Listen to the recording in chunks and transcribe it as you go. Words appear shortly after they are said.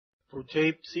For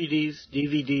tape, CDs,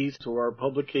 DVDs, to our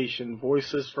publication,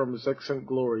 Voices from His Excellent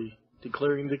Glory,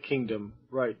 Declaring the Kingdom,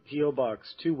 write P.O.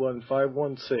 Box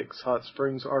 21516, Hot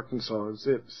Springs, Arkansas,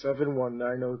 zip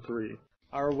 71903.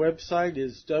 Our website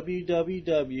is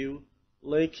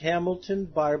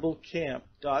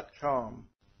www.lakehamiltonbiblecamp.com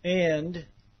and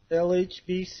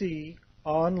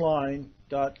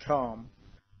lhbconline.com.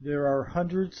 There are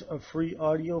hundreds of free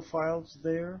audio files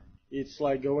there. It's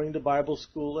like going to Bible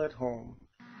school at home.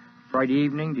 Friday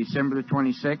evening, December the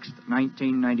 26th,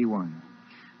 1991.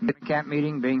 The camp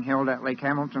meeting being held at Lake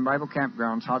Hamilton Bible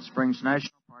Campgrounds, Hot Springs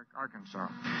National Park, Arkansas.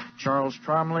 Charles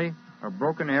Trombley of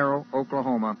Broken Arrow,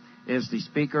 Oklahoma, is the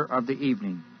speaker of the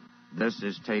evening. This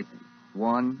is tape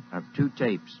 1 of 2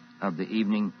 tapes of the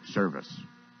evening service.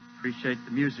 Appreciate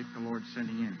the music the Lord's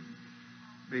sending in.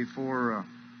 Before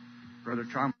Brother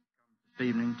Trombley comes this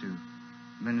evening to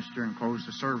minister and close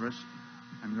the service,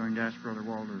 I'm going to ask Brother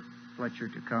Walter Fletcher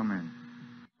to come and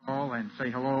call and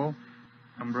say hello.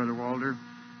 I'm Brother Walter.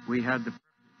 We had the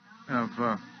privilege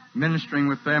of ministering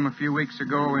with them a few weeks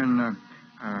ago in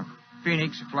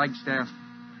Phoenix, Flagstaff,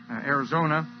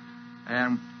 Arizona,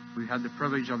 and we had the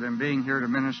privilege of them being here to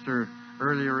minister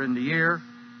earlier in the year,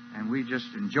 and we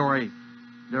just enjoy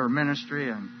their ministry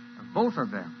and both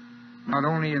of them, not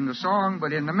only in the song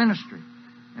but in the ministry,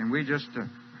 and we just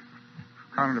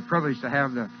counted a privilege to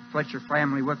have the Fletcher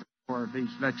family with us for these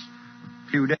next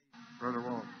few days. Brother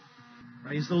Walter.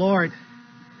 Praise the Lord.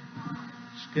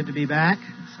 It's good to be back.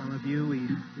 Some of you we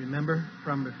remember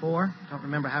from before. Don't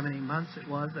remember how many months it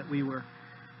was that we were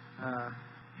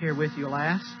here with you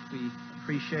last. We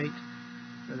appreciate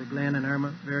Brother Glenn and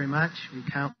Irma very much. We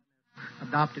count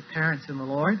adopted parents in the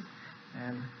Lord,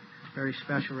 and a very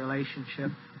special relationship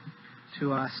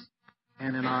to us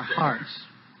and in our hearts.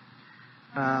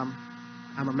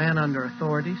 I'm a man under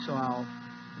authority, so I'll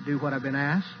do what I've been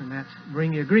asked, and that's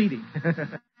bring you a greeting.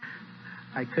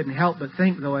 I couldn't help but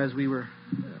think, though, as we were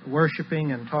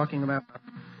worshiping and talking about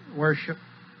worship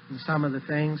and some of the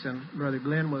things, and Brother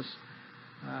Glenn was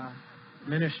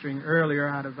ministering earlier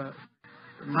out of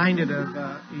reminded of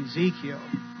Ezekiel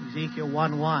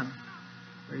 1:1,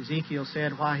 where Ezekiel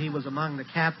said while he was among the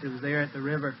captives there at the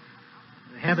river,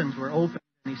 the heavens were open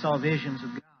and he saw visions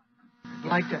of God. I'd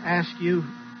like to ask you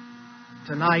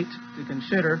tonight to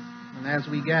consider, and as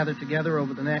we gather together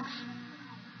over the next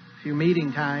few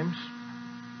meeting times,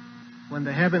 when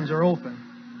the heavens are open,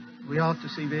 we ought to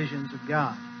see visions of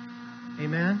God.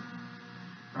 Amen?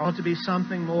 There ought to be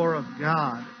something more of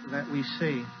God that we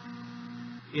see.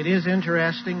 It is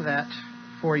interesting that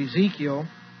for Ezekiel,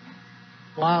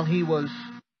 while he was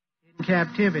in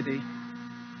captivity,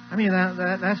 I mean,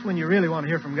 that's when you really want to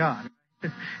hear from God.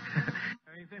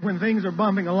 When things are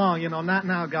bumping along, not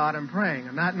now, God, I'm praying,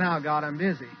 and not now, God, I'm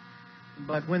busy.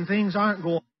 But when things aren't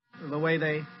going the way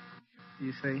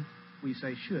we say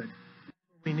should,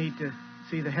 we need to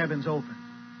see the heavens open.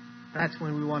 That's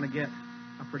when we want to get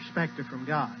a perspective from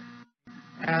God.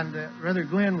 And Brother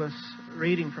Glenn was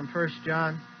reading from 1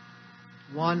 John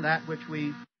 1, that which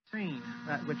we've seen,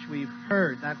 that which we've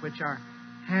heard, that which our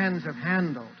hands have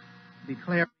handled,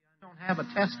 declare. We don't have a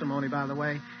testimony, by the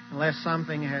way, unless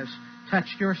something has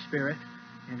touched your spirit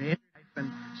and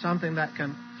something that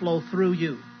can flow through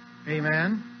you.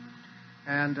 Amen?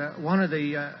 And one of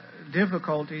the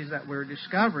difficulties that we're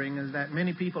discovering is that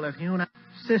many people have hewn out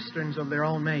cisterns of their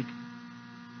own making.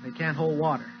 They can't hold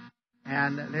water.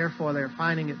 And therefore they're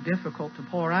finding it difficult to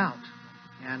pour out.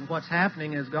 And what's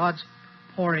happening is God's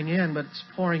pouring in, but it's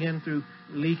pouring in through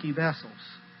leaky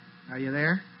vessels. Are you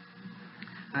there?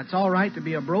 It's all right to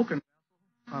be a broken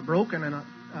and a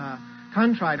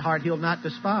contrite heart He'll not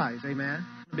despise. Amen?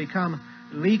 Become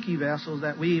leaky vessels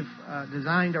that we've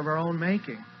designed of our own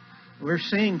making. We're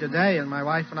seeing today, and my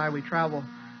wife and I, we travel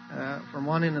from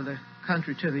one end of the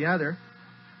country to the other.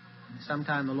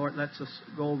 Sometime the Lord lets us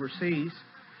go overseas.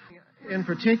 In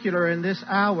particular, in this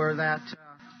hour that,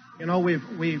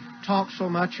 we've talked so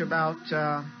much about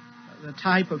the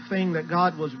type of thing that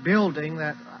God was building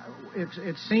that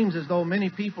it seems as though many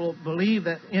people believe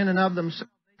that in and of themselves.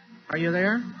 Are you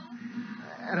there?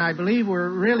 And I believe we're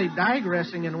really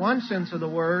digressing in one sense of the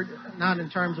word, not in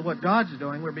terms of what God's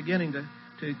doing. We're beginning to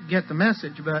get the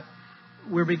message, but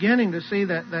we're beginning to see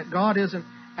that God isn't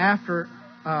after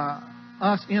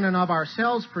us in and of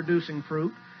ourselves producing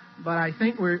fruit, but I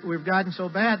think we've gotten so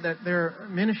bad that there are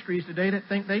ministries today that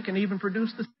think they can even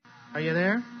produce the seed. Are you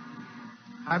there?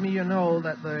 How many of you know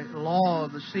that the law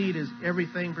of the seed is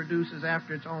everything produces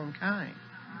after its own kind?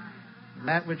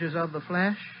 That which is of the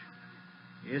flesh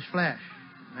is flesh.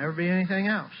 Never be anything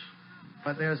else.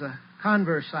 But there's a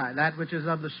converse side. That which is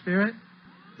of the Spirit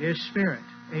is Spirit.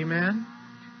 Amen?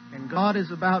 And God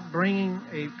is about bringing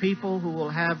a people who will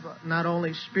have not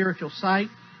only spiritual sight,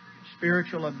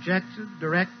 spiritual objective,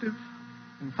 directive,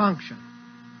 and function.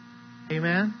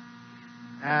 Amen?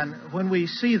 And when we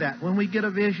see that, when we get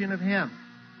a vision of Him,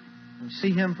 and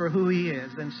see Him for who He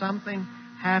is, then something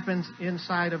happens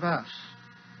inside of us.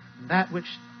 That which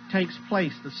takes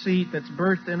place, the seed that's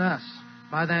birthed in us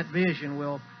by that vision,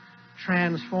 will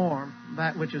transform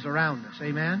that which is around us.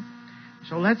 Amen?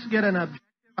 So let's get an objective.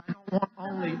 I don't want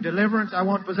only deliverance, I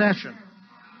want possession.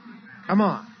 Come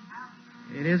on.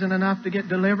 It isn't enough to get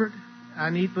delivered. I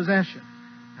need possession.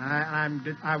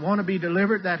 I want to be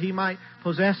delivered that He might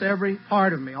possess every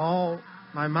part of me, all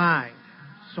my mind,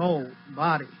 soul,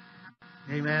 body.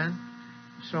 Amen?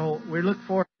 So we look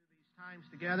forward to these times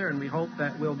together, and we hope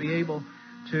that we'll be able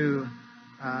to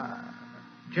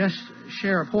just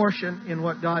share a portion in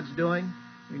what God's doing.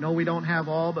 We know we don't have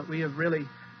all, but we have really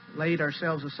laid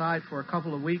ourselves aside for a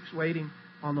couple of weeks waiting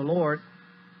on the Lord.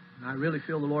 And I really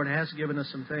feel the Lord has given us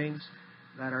some things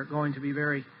that are going to be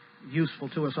very useful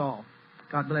to us all.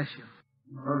 God bless you.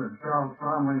 Brother Charles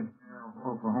Trombley,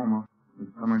 Oklahoma.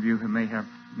 Some of you who may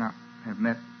not have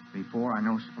met before, I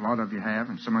know a lot of you have,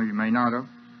 and some of you may not have.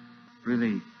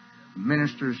 Really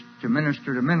ministers to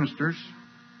ministers,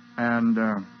 and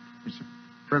it's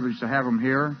a privilege to have him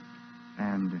here.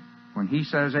 And when he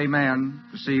says amen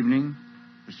this evening,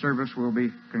 the service will be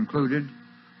concluded,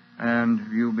 and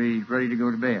you'll be ready to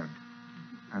go to bed.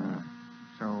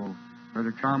 So,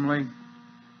 Brother Trombley,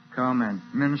 come and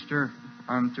minister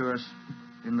unto us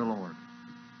in the Lord.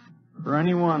 For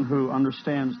anyone who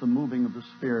understands the moving of the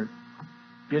Spirit,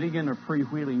 getting in a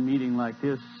freewheeling meeting like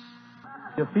this,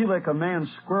 you feel like a man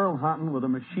squirrel hunting with a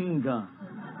machine gun.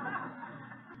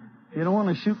 You don't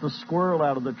want to shoot the squirrel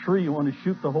out of the tree. You want to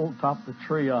shoot the whole top of the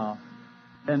tree off.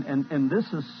 And this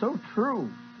is so true.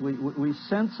 We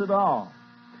sense it all.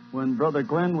 When Brother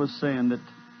Glenn was saying that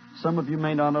some of you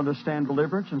may not understand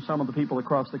deliverance, and some of the people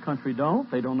across the country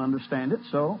don't. They don't understand it,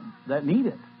 so that need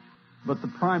it. But the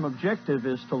prime objective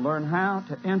is to learn how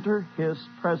to enter His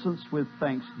presence with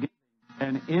thanksgiving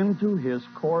and into His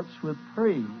courts with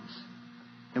praise.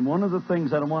 And one of the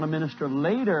things that I want to minister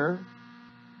later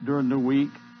during the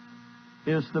week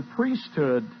is the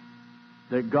priesthood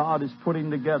that God is putting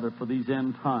together for these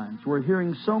end times. We're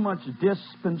hearing so much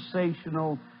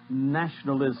dispensational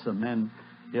nationalism, and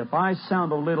if I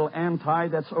sound a little anti,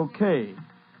 that's okay.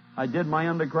 I did my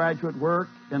undergraduate work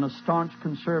in a staunch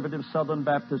conservative Southern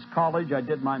Baptist college. I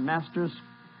did my master's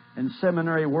and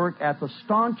seminary work at the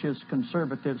staunchest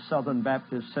conservative Southern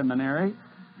Baptist seminary.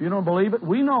 If you don't believe it,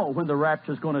 we know when the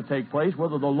rapture is going to take place,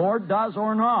 whether the Lord does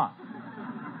or not.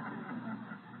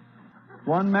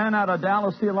 One man out of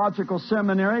Dallas Theological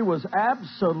Seminary was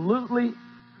absolutely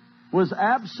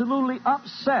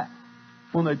upset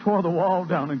when they tore the wall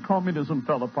down and communism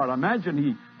fell apart. I imagine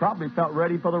he probably felt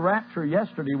ready for the rapture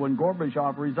yesterday when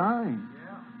Gorbachev resigned.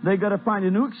 They got to find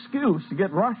a new excuse to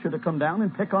get Russia to come down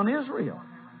and pick on Israel.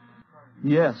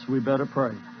 Yes, we better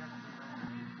pray.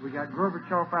 We got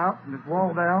Gorbachev out and this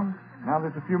wall down. Now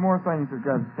there's a few more things that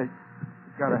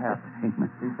got to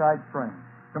happen besides praying.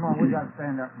 Come on, we got to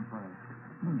stand up and pray.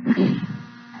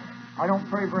 I don't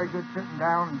pray very good sitting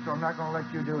down, and so I'm not going to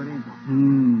let you do it either.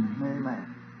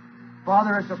 Amen.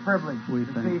 Father, it's a privilege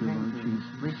this evening to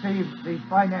receive these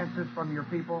finances from your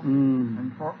people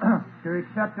and to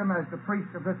accept them as the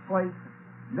priest of this place,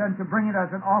 and then to bring it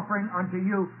as an offering unto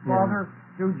you, Father,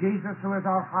 through Jesus, who is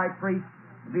our high priest,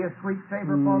 to be a sweet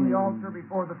savor upon the altar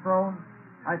before the throne.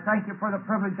 I thank you for the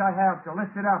privilege I have to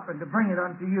lift it up and to bring it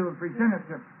unto you and present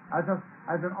it as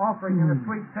an offering and a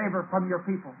sweet savor from your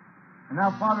people. And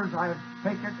now, fathers, I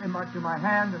take it into my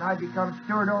hand, and I become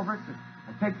steward over it.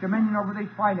 I take dominion over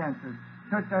these finances,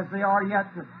 such as they are yet,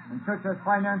 and such as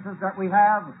finances that we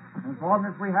have. And as long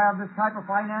as we have this type of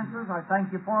finances, I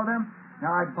thank you for them.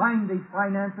 Now I bind these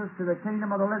finances to the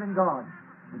kingdom of the living God,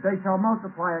 that they shall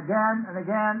multiply again and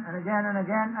again and again and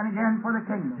again and again for the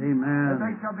kingdom. Amen. That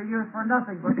they shall be used for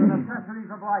nothing but the necessities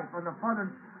of life and the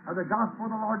furtherance of the gospel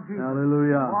of the Lord Jesus.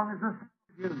 Hallelujah. As long as this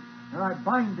is used. And I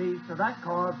bind these to that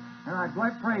cause, and I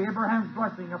pray Abraham's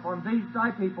blessing upon these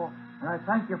thy people. And I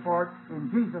thank you for it in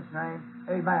Jesus' name.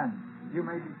 Amen. You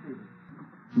may be seated.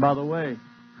 By the way,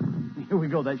 here we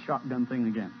go, that shotgun thing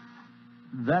again.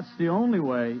 That's the only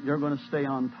way you're going to stay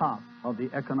on top of the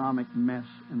economic mess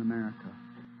in America.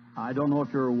 I don't know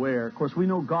if you're aware. Of course, we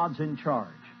know God's in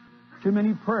charge. Too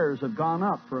many prayers have gone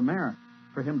up for America,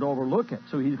 for Him to overlook it.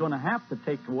 So He's going to have to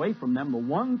take away from them the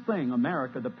one thing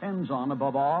America depends on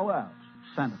above all else,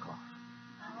 Santa Claus.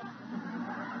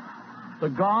 The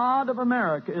God of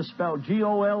America is spelled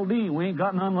G-O-L-D. We ain't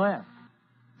got none left.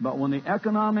 But when the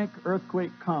economic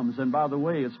earthquake comes, and by the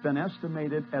way, it's been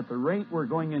estimated at the rate we're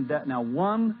going in debt now,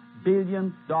 $1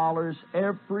 billion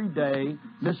every day,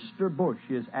 Mr. Bush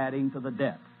is adding to the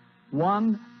debt.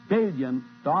 $1 billion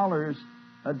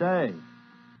a day.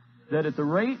 That at the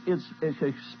rate it's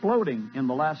exploding in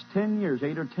the last 10 years,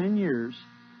 8 or 10 years,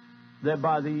 that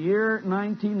by the year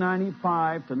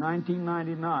 1995 to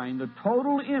 1999, the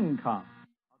total income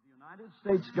of the United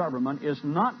States government is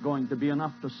not going to be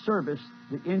enough to service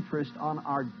the interest on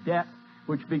our debt,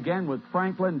 which began with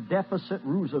Franklin Deficit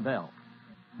Roosevelt.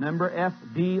 Remember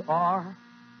FDR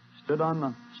stood on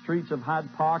the streets of Hyde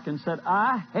Park and said,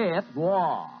 "I hate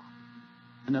war."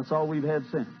 And that's all we've had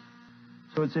since.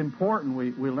 So it's important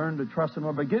we learn to trust Him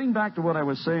more. But getting back to what I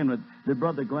was saying, that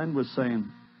Brother Glenn was saying,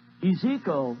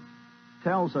 Ezekiel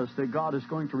tells us that God is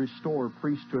going to restore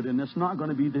priesthood, and it's not going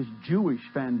to be this Jewish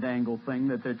fandangle thing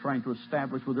that they're trying to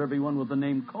establish with everyone with the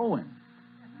name Cohen.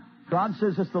 God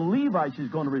says it's the Levites He's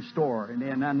going to restore, and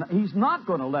He's not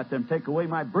going to let them take away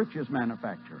my breeches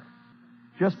manufacturer.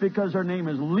 Just because their name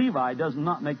is Levi does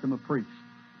not make them a priest.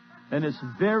 And it's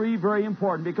very, very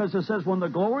important, because it says when the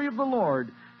glory of the Lord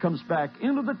comes back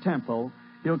into the temple,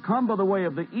 He'll come by the way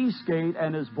of the east gate,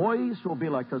 and His voice will be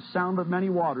like the sound of many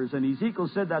waters. And Ezekiel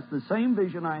said that's the same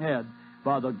vision I had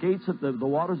by the gates of the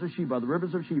waters of Shebar, the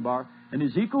rivers of Shebar. In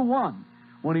Ezekiel 1,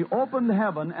 when He opened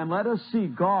heaven and let us see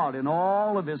God in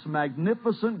all of His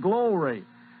magnificent glory,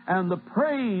 and the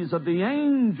praise of the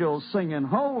angels singing,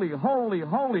 "Holy, holy,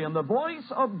 holy," and the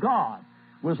voice of God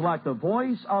was like the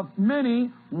voice of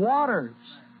many waters.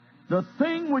 The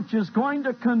thing which is going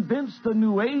to convince the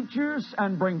New Agers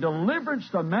and bring deliverance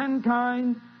to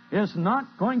mankind is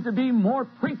not going to be more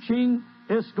preaching,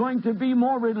 it's going to be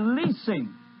more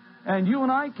releasing. And you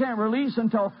and I can't release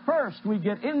until first we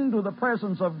get into the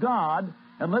presence of God.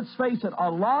 And let's face it,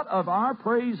 a lot of our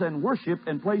praise and worship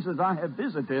in places I have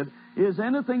visited is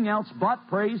anything else but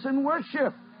praise and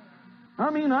worship. I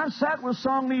mean, I sat with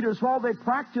song leaders while they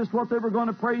practiced what they were going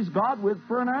to praise God with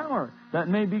for an hour. That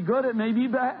may be good, it may be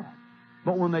bad.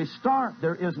 But when they start,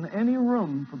 there isn't any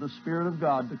room for the Spirit of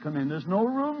God to come in. There's no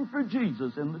room for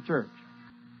Jesus in the church.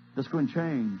 It's going to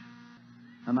change.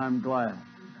 And I'm glad.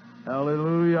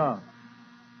 Hallelujah.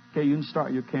 Okay, you can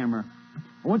start your camera.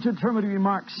 I want you to turn with me to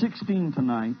Mark 16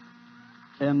 tonight.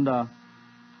 And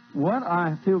what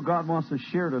I feel God wants to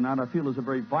share tonight, I feel is a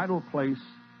very vital place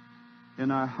in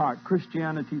our heart.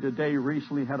 Christianity Today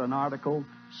recently had an article,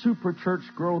 "Super Church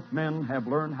Growth Men Have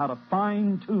Learned How to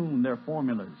Fine-Tune Their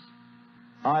Formulas."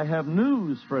 I have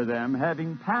news for them,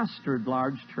 having pastored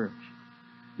large church.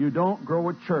 You don't grow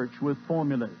a church with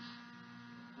formulas,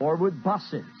 or with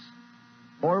buses,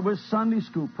 or with Sunday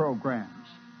school programs,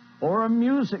 or a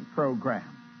music program,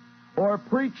 or a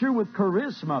preacher with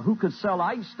charisma who could sell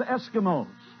ice to Eskimos,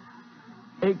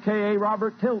 a.k.a.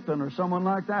 Robert Tilton or someone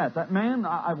like that. That man,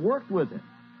 I've worked with him.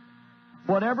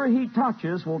 Whatever he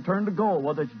touches will turn to gold,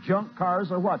 whether it's junk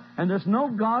cars or what. And there's no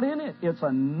God in it. It's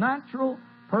a natural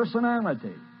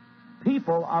personality.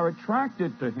 People are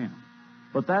attracted to him.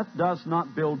 But that does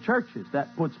not build churches.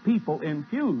 That puts people in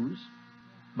pews,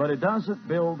 but it doesn't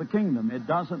build the kingdom. It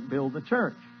doesn't build the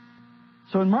church.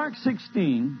 So in Mark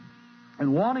 16,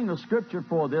 and wanting a scripture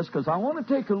for this, because I want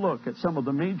to take a look at some of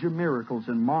the major miracles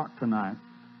in Mark tonight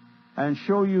and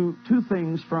show you two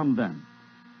things from them.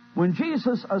 When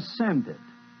Jesus ascended,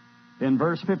 in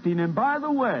verse 15, and by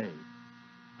the way,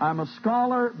 I'm a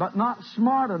scholar, but not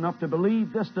smart enough to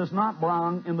believe this does not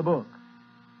belong in the book.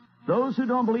 Those who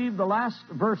don't believe the last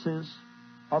verses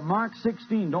of Mark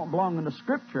 16 don't belong in the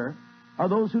Scripture are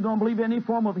those who don't believe any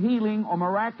form of healing or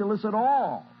miraculous at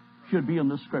all should be in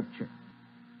the Scripture.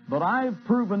 But I've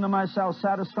proven to myself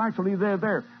satisfactorily they're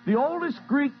there. The oldest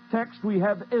Greek text we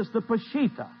have is the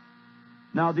Peshitta.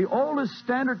 Now, the oldest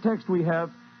standard text we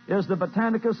have is the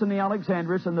Britannicus and the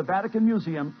Alexandrinus in the Vatican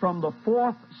Museum from the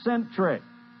 4th century.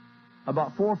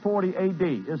 About 440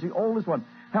 A.D. is the oldest one.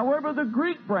 However, the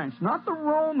Greek branch, not the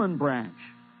Roman branch,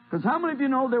 because how many of you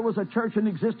know there was a church in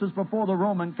existence before the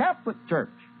Roman Catholic Church?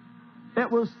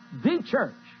 It was the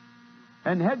church.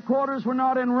 And headquarters were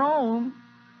not in Rome,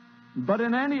 but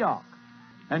in Antioch.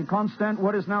 And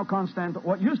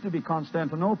what used to be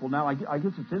Constantinople. Now, I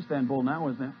guess it's Istanbul now,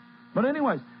 isn't it? But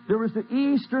anyways, there was the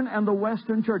Eastern and the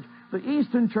Western church. The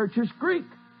Eastern church is Greek.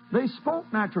 They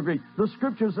spoke natural Greek. The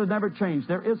Scriptures have never changed.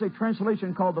 There is a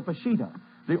translation called the Peshitta,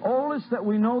 the oldest that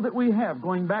we know that we have,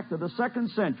 going back to the 2nd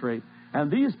century. And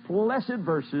these blessed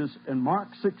verses in Mark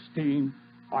 16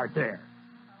 are there.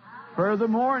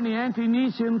 Furthermore, in the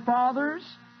Ante-Nicene Fathers,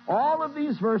 all of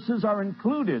these verses are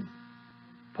included.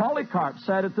 Polycarp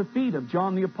sat at the feet of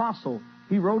John the Apostle.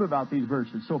 He wrote about these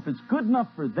verses. So if it's good enough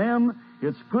for them,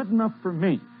 it's good enough for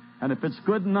me. And if it's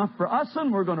good enough for us,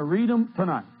 and we're going to read them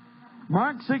tonight.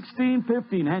 Mark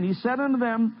 16:15. And he said unto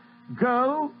them,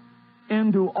 Go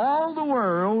into all the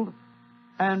world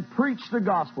and preach the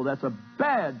gospel. That's a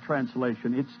bad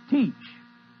translation. It's teach.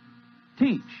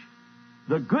 Teach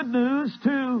the good news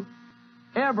to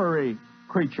every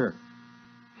creature.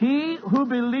 He who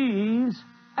believes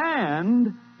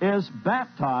and is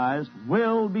baptized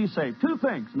will be saved. Two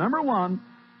things. Number one,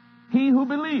 he who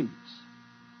believes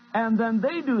and then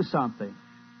they do something,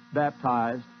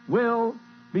 baptized, will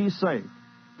be saved.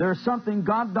 There's something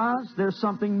God does. There's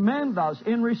something man does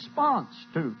in response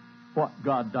to what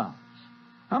God does.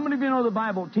 How many of you know the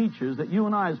Bible teaches that you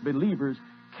and I as believers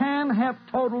can have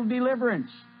total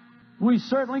deliverance? We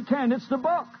certainly can. It's the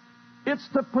book. It's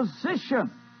the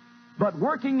position. But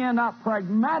working it out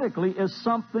pragmatically is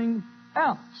something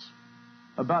else.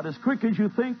 About as quick as you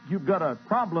think you've got a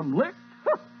problem licked,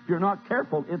 if you're not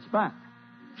careful, it's back.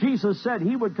 Jesus said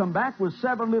he would come back with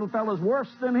 7 little fellows worse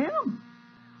than him.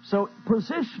 So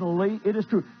positionally, it is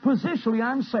true. Positionally,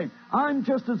 I'm saved. I'm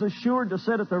just as assured to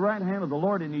sit at the right hand of the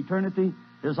Lord in eternity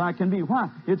as I can be. Why?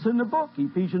 It's in the book,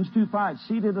 Ephesians 2:5,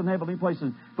 seated in heavenly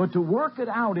places. But to work it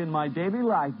out in my daily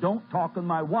life, don't talk with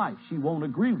my wife. She won't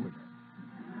agree with it.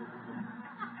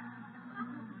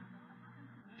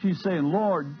 She's saying,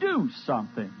 Lord, do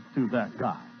something to that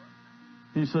guy.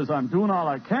 He says, I'm doing all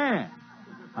I can.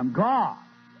 I'm God.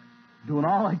 Doing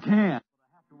all I can. But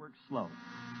I have to work slow.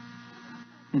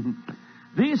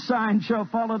 These signs shall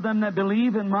follow them that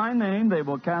believe in my name. They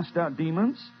will cast out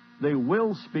demons. They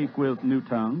will speak with new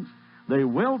tongues. They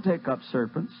will take up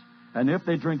serpents. And if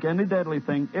they drink any deadly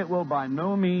thing, it will by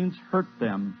no means hurt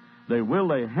them. They will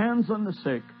lay hands on the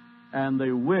sick, and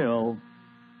they will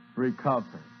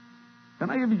recover. Can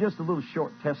I give you just a little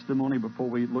short testimony before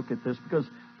we look at this? Because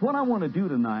what I want to do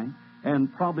tonight,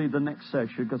 and probably the next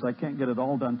session, because I can't get it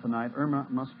all done tonight. Irma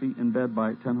must be in bed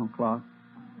by 10 o'clock.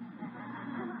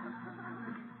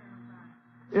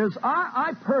 Is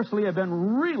I personally have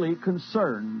been really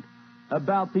concerned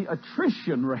about the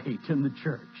attrition rate in the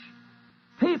church.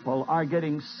 People are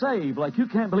getting saved like you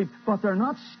can't believe, but they're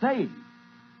not saved.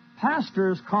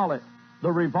 Pastors call it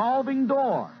the revolving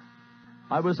door.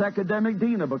 I was academic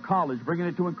dean of a college, bringing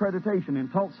it to accreditation in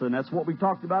Tulsa, and that's what we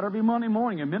talked about every Monday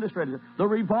morning, administrators. The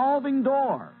revolving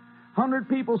door. 100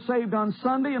 people saved on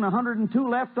Sunday and 102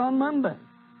 left on Monday.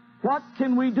 What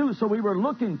can we do? So we were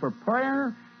looking for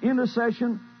prayer,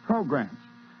 intercession, programs.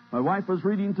 My wife was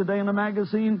reading today in a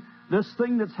magazine, this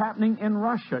thing that's happening in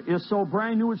Russia is so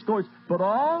brand new it's going, but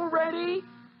already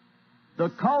the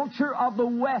culture of the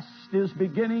West is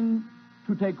beginning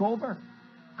to take over.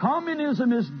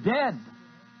 Communism is dead.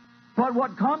 But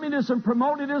what communism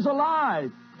promoted is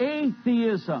alive.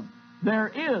 Atheism. There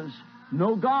is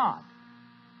no God.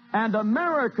 And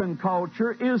American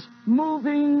culture is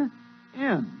moving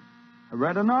in. I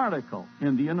read an article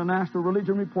in the International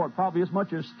Religion Report probably as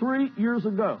much as 3 years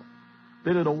ago.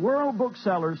 They did a World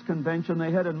Booksellers Convention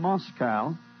they had in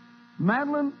Moscow.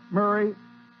 Madeline Murray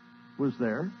was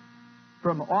there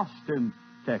from Austin,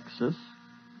 Texas,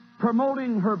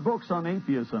 promoting her books on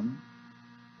atheism.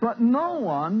 But no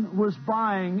one was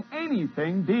buying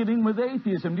anything dealing with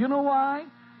atheism. Do you know why?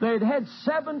 They'd had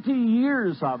 70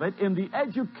 years of it in the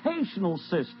educational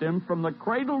system from the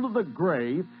cradle to the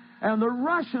grave. And the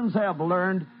Russians have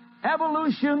learned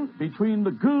evolution between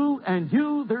the goo and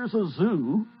you, there's a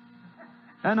zoo.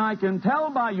 And I can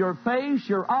tell by your face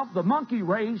you're of the monkey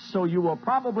race, so you will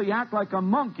probably act like a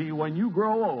monkey when you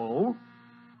grow old.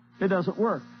 It doesn't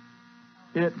work.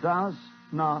 It does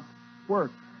not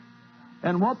work.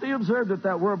 And what they observed at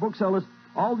that World Booksellers,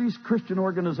 all these Christian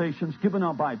organizations giving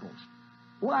out Bibles.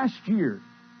 Last year,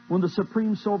 when the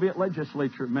Supreme Soviet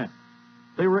Legislature met,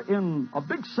 they were in a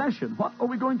big session. What are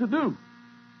we going to do?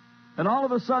 And all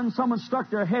of a sudden, someone stuck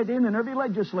their head in, and every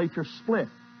legislature split.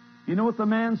 You know what the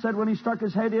man said when he stuck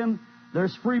his head in?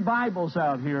 There's free Bibles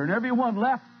out here. And everyone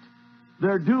left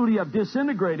their duty of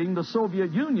disintegrating the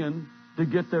Soviet Union to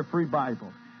get their free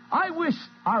Bible. I wish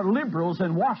our liberals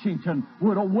in Washington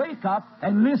would wake up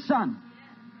and listen.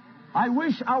 I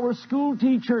wish our school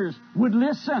teachers would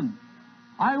listen.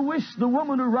 I wish the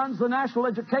woman who runs the National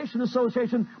Education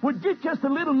Association would get just a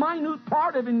little minute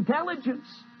part of intelligence.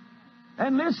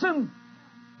 And listen,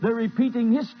 they're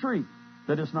repeating history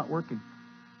that is not working.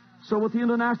 So what the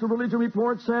International Religion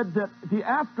Report said, that the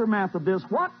aftermath of this,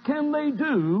 what can they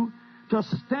do to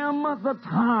stem the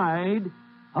tide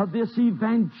of this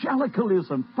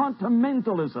evangelicalism,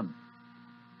 fundamentalism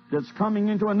that's coming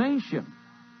into a nation?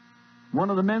 One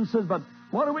of the men says, but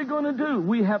what are we going to do?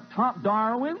 We have taught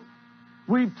Darwin.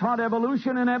 We've taught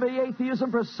evolution and atheism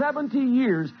for 70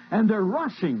 years, and they're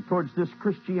rushing towards this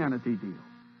Christianity deal.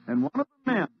 And one of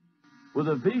the men with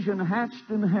a vision hatched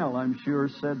in hell, I'm sure,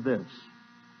 said this: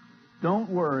 don't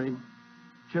worry,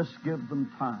 just give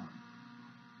them time.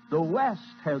 The West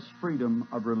has freedom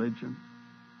of religion.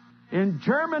 In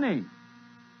Germany,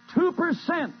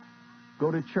 2%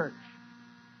 go to church.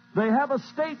 They have a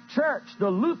state church. The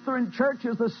Lutheran church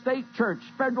is the state church.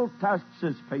 Federal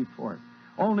taxes paid for it.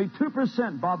 Only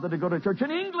 2% bother to go to church.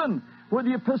 In England, where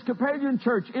the Episcopalian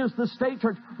church is the state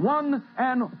church,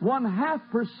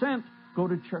 1.5% go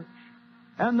to church.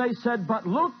 And they said, but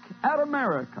look at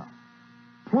America.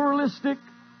 Pluralistic,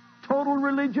 total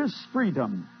religious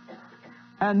freedom.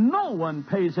 And no one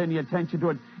pays any attention to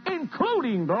it,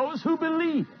 including those who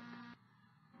believe it.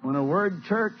 When a word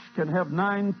church can have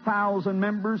 9,000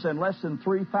 members and less than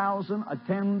 3,000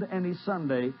 attend any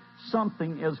Sunday,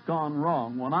 something has gone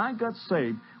wrong. When I got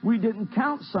saved, we didn't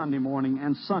count Sunday morning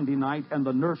and Sunday night and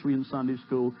the nursery and Sunday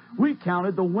school. We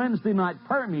counted the Wednesday night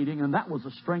prayer meeting, and that was the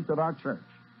strength of our church.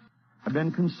 I've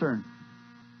been concerned.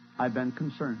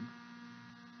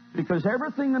 Because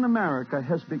everything in America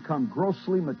has become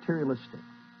grossly materialistic.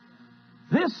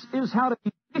 This is how to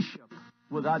be bishop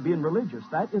without being religious.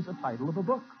 That is the title of a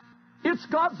book. It's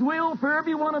God's will for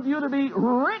every one of you to be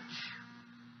rich.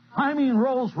 I mean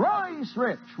Rolls Royce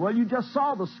rich. Well, you just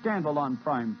saw the scandal on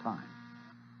prime time.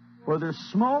 Where there's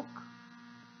smoke,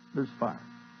 there's fire.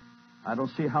 I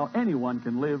don't see how anyone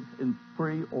can live in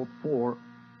 3 or 4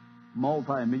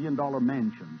 multi-million-dollar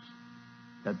mansions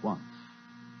at once.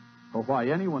 Or why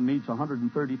anyone needs a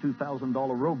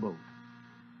 $132,000 rowboat.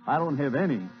 I don't have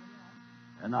any,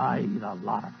 and I eat a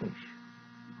lot of fish.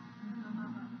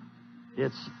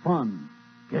 It's fun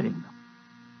getting them.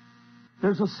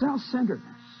 There's a self-centeredness,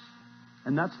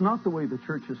 and that's not the way the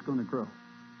church is going to grow.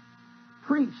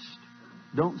 Priests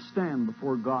don't stand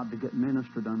before God to get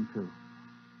ministered unto.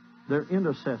 They're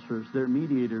intercessors, they're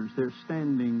mediators, they're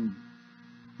standing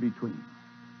between.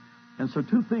 And so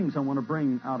 2 things I want to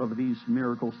bring out of these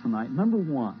miracles tonight. Number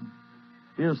 1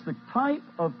 is the type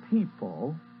of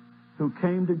people who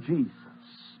came to Jesus.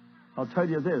 I'll tell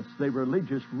you this, they were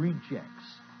religious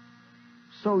rejects,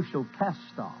 social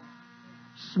cast-off,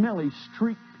 smelly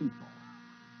street people,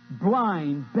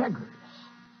 blind beggars,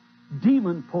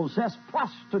 demon-possessed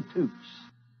prostitutes.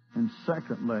 And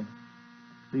secondly,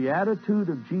 the attitude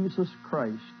of Jesus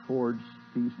Christ towards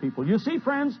these people. You see,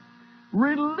 friends,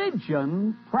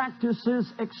 religion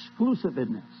practices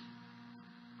exclusiveness.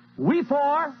 We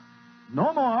for,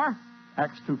 no more,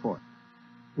 Acts 2:4.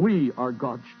 We are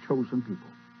God's chosen people.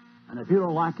 And if you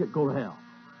don't like it, go to hell.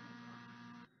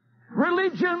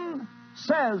 Religion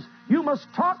says you must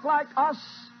talk like us,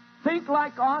 think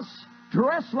like us,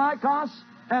 dress like us,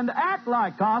 and act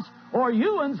like us, or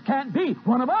you can't be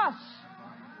one of us.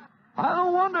 I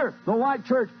don't wonder the white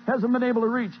church hasn't been able to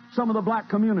reach some of the black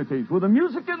communities. With the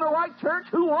music in the white church,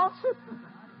 who wants it?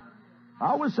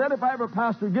 I always said if I ever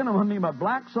pastor again, I'm going to need a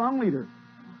black song leader.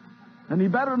 And he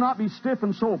better not be stiff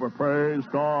and sober. Praise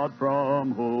God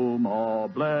from whom all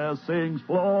blessings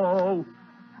flow.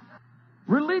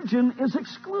 Religion is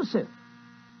exclusive.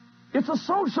 It's a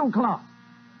social club.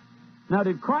 Now,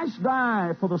 did Christ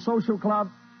die for the social club?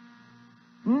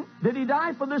 Did he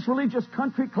die for this religious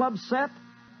country club set?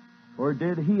 Or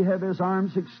did he have his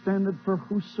arms extended for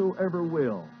whosoever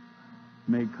will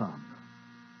may come?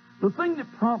 The thing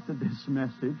that prompted this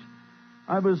message,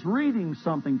 I was reading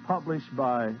something published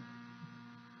by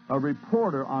a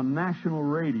reporter on national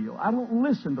radio. I don't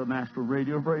listen to national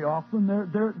radio very often.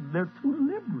 They're too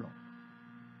liberal.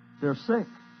 They're sick.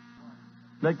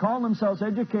 They call themselves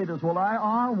educators. Well, I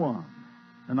are one,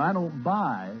 and I don't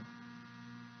buy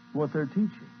what they're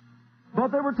teaching.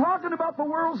 But they were talking about the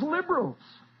world's liberals.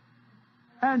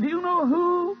 And do you know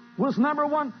who was number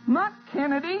 1? Not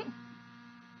Kennedy,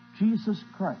 Jesus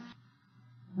Christ.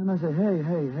 And I say,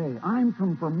 hey, I'm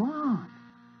from Vermont.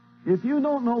 If you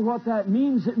don't know what that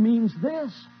means, it means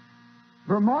this.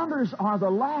 Vermonters are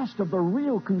the last of the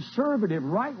real conservative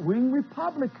right-wing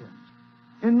Republicans.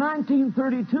 In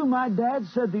 1932, my dad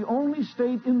said the only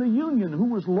state in the Union who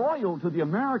was loyal to the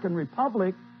American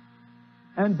Republic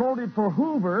and voted for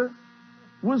Hoover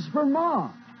was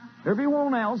Vermont.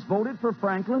 Everyone else voted for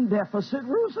Franklin Deficit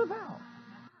Roosevelt.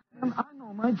 And I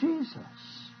know my Jesus.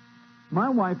 My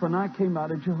wife and I came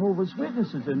out of Jehovah's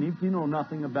Witnesses, and if you know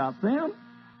nothing about them,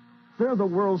 they're the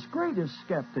world's greatest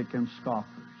skeptic and scoffers.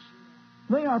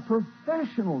 They are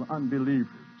professional unbelievers.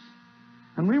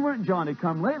 And we weren't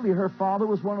Johnny-come-lately. Her father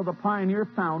was one of the pioneer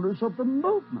founders of the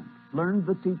movement, learned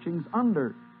the teachings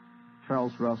under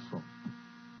Charles Russell.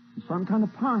 And so I'm kind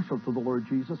of partial to the Lord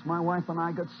Jesus. My wife and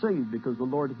I got saved because the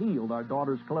Lord healed our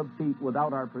daughter's club feet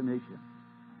without our permission.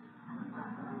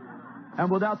 And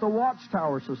without the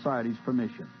Watchtower Society's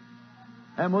permission.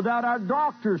 and without our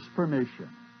doctor's permission.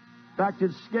 In fact,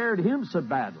 it scared him so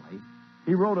badly,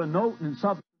 he wrote a note and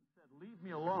something said, "Leave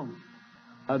me alone.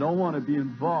 I don't want to be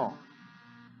involved."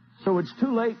 So it's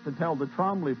too late to tell the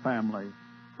Trombley family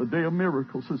the day of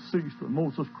miracles has ceased when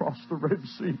Moses crossed the Red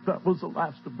Sea. That was the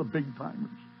last of the big timers.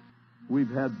 We've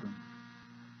had them.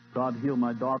 God heal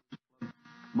my daughter.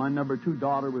 My number 2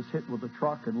 daughter was hit with a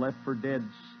truck and left for dead.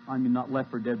 I mean, not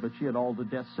left for dead, but she had all the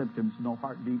death symptoms. No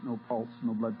heartbeat, no pulse,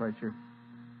 no blood pressure.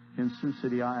 In Sioux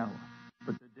City, Iowa.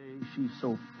 But today she's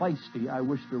so feisty, I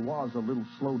wish there was a little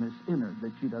slowness in her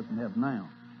that she doesn't have now.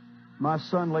 My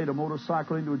son laid a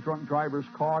motorcycle into a drunk driver's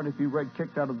car, and if he read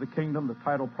Kicked Out of the Kingdom, the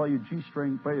title, play a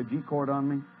G chord on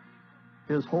me.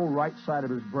 His whole right side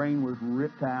of his brain was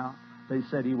ripped out. They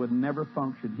said he would never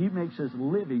function. He makes his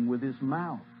living with his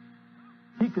mouth.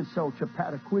 He could sell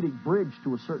Chappaquiddick Bridge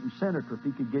to a certain senator if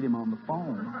he could get him on the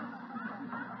phone.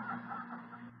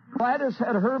 Gladys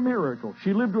had her miracle.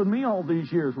 She lived with me all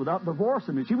these years without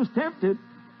divorcing me. She was tempted.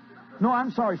 No,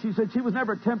 I'm sorry. She said she was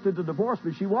never tempted to divorce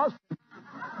me. She was.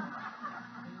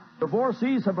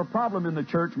 Divorcees have a problem in the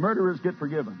church. Murderers get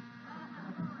forgiven.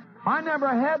 I never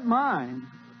had mine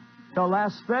till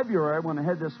last February when I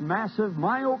had this massive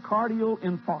myocardial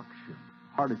infarction,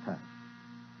 heart attack.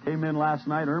 Came in last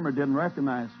night. Irma didn't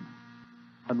recognize me.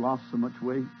 I'd lost so much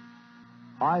weight.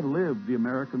 I lived the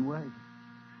American way,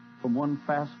 from one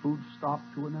fast food stop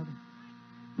to another.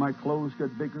 My clothes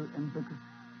got bigger and bigger.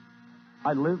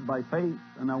 I lived by faith,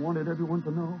 and I wanted everyone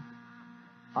to know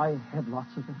I had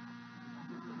lots of it.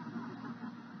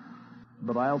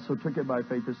 But I also took it by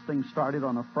faith. This thing started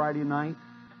on a Friday night,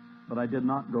 but I did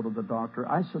not go to the doctor.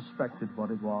 I suspected what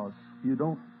it was. You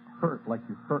don't hurt like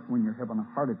you hurt when you're having a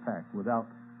heart attack without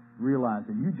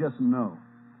realizing. You just know.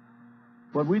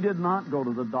 But we did not go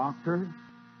to the doctor.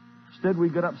 Instead, we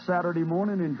got up Saturday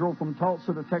morning and drove from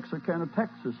Tulsa to Texarkana,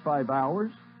 Texas, 5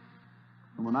 hours.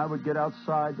 And when I would get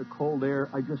outside the cold air,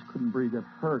 I just couldn't breathe. It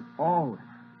hurt always.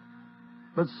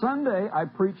 But Sunday, I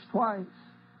preached twice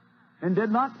and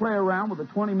did not play around with a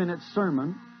 20-minute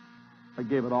sermon. I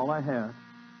gave it all I had.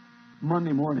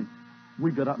 Monday morning,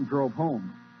 we got up and drove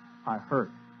home. I hurt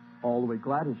all the way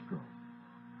Gladys drove.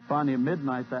 Finally, at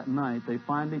midnight that night, they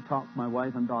finally talked, my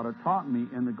wife and daughter talked me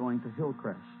into going to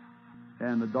Hillcrest.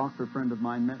 And a doctor friend of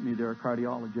mine met me there, a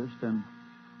cardiologist, and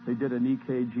they did an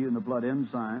EKG and the blood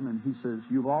enzyme, and he says,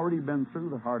 "You've already been through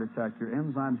the heart attack. Your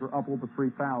enzymes were up over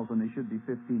 3,000. They should be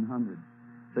 1,500.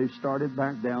 They've started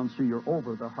back down, so you're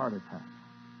over the heart attack."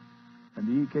 And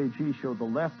the EKG showed the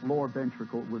left lower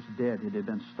ventricle was dead. It had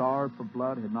been starved for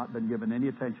blood, had not been given any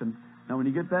attention. Now, when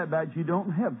you get that bad, you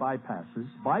don't have bypasses.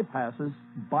 Bypasses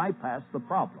bypass the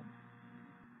problem.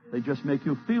 They just make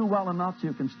you feel well enough so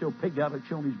you can still pig out a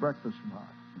Chilney's breakfast bar.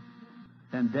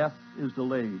 And death is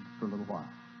delayed for a little while.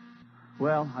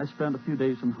 Well, I spent a few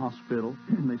days in the hospital.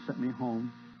 They sent me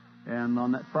home. And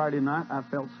on that Friday night, I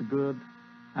felt so good.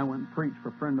 I went and preached for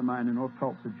a friend of mine in North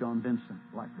Tulsa, John Vincent,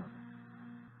 black brother.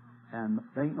 And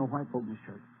they ain't no white folk in this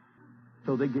church.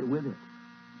 So they get with it.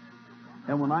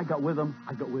 And when I got with them,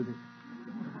 I got with it.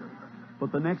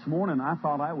 But the next morning, I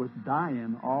thought I was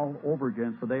dying all over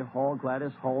again. So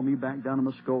Gladys hauled me back down to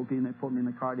Muskogee, and they put me in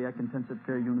the cardiac intensive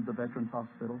care unit at the Veterans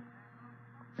Hospital.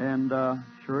 And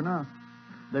sure enough,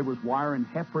 they was wiring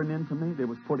heparin into me. They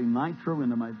was putting nitro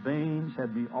into my veins,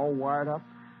 had me all wired up.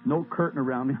 No curtain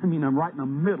around me. I mean, I'm right in the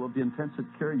middle of the intensive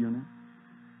care unit.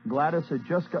 Gladys had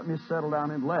just got me settled down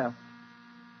and left.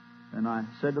 And I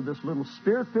said to this little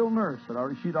spirit-filled nurse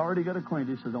that she'd already got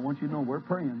acquainted, he says, "I want you to know we're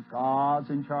praying. God's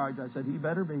in charge." I said, "He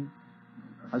better be."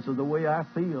 I said, "The way I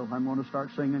feel, I'm going to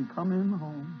start singing, 'Come in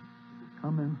home,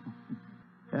 come in home.'"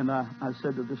 And I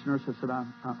said to this nurse, I said,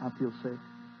 I feel sick.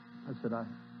 I said, I'm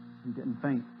getting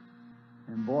faint.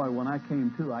 And boy, when I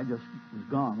came to, I just was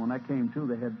gone. When I came to,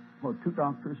 they had 2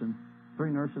 doctors and 4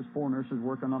 nurses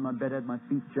working on my bed, had my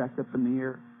feet jacked up in the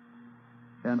air.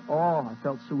 And I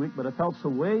felt so weak, but I felt so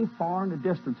way far in the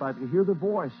distance, I could hear the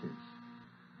voices.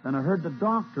 And I heard the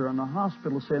doctor in the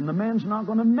hospital saying, "The man's not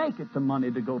going to make it to Monday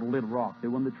to go to Little Rock." They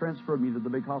wanted to transfer me to the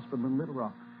big hospital in Little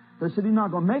Rock. They said, "He's not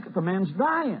going to make it. The man's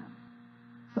dying."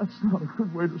 That's not a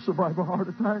good way to survive a heart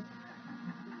attack.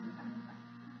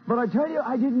 But I tell you,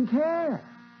 I didn't care.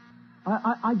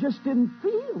 I just didn't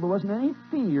feel. There wasn't any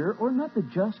fear or nothing.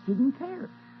 Just didn't care.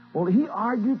 Well, he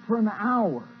argued for an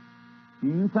hour. You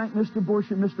can thank Mr.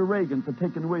 Bush and Mr. Reagan for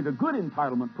taking away the good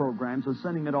entitlement programs and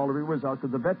sending it all everywhere out to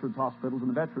the veterans hospitals, and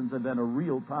the veterans have had a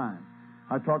real time.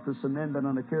 I talked to some men that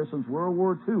on the care since World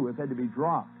War II have had to be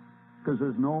dropped because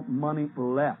there's no money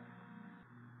left.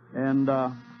 And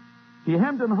he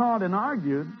hemmed and hawed and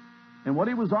argued, and what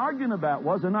he was arguing about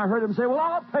was, and I heard him say, "Well,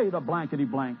 I'll pay the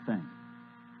blankety-blank thing."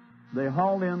 They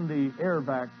hauled in the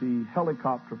airvac, the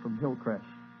helicopter from Hillcrest,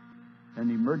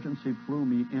 and emergency flew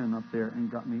me in up there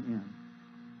and got me in.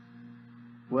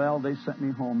 Well, they sent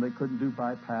me home. They couldn't do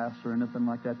bypass or anything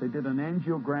like that. They did an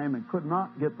angiogram and could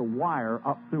not get the wire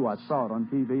up through. I saw it on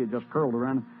TV. It just curled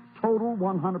around. Total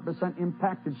 100%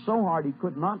 impacted so hard he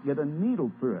could not get a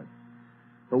needle through it.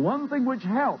 The one thing which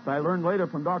helped, I learned later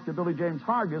from Dr. Billy James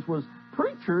Hargis, was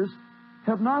preachers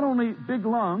have not only big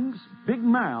lungs, big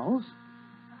mouths,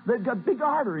 they've got big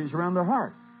arteries around their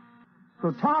heart.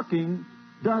 So talking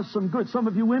does some good. Some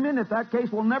of you women, if that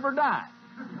case, will never die.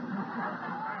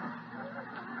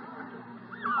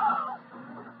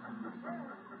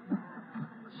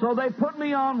 So they put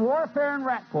me on warfare and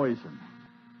rat poison,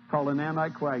 called an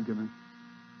anticoagulant,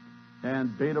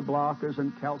 and beta blockers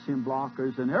and calcium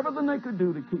blockers and everything they could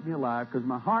do to keep me alive, because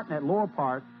my heart in that lower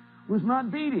part was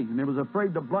not beating, and they was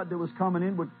afraid the blood that was coming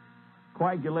in would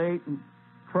coagulate and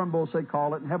thrombose, they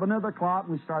call it, and have another clot,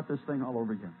 and we start this thing all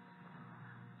over again.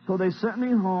 So they sent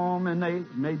me home, and they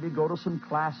made me go to some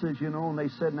classes, and they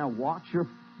said, now watch your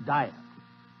diet.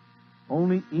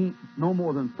 Only eat no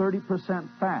more than 30%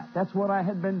 fat. That's what I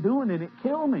had been doing, and it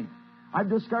killed me. I've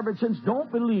discovered since, don't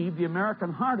believe the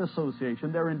American Heart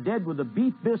Association. They're in debt with the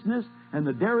beef business and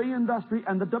the dairy industry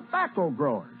and the tobacco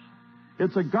growers.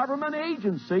 It's a government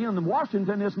agency, and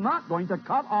Washington is not going to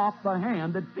cut off the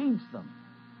hand that feeds them.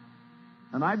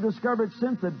 And I've discovered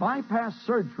since that bypass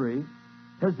surgery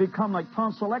has become like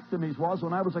tonsillectomies was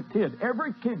when I was a kid.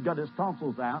 Every kid got his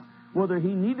tonsils out, whether he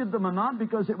needed them or not,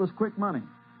 because it was quick money.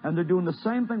 And they're doing the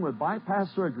same thing with bypass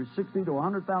surgery, $60,000 to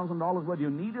 $100,000, whether you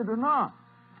need it or not.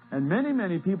 And many,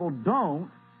 many people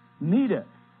don't need it.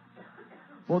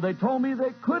 Well, they told me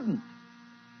they couldn't.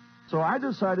 So I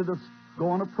decided to go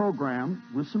on a program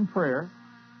with some prayer,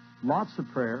 lots of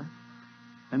prayer,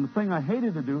 and the thing I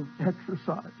hated to do,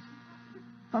 exercise.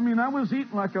 I mean, I was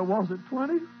eating like I was at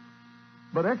 20,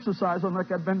 but exercising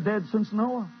like I'd been dead since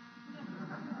Noah.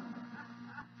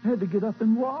 I had to get up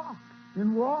and walk.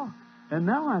 And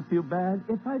now I feel bad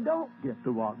if I don't get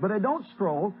to walk. But I don't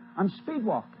stroll, I'm speed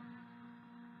walking.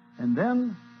 And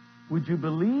then, would you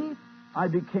believe, I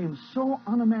became so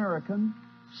un-American,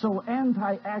 so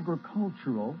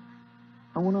anti-agricultural,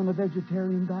 I went on a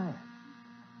vegetarian diet.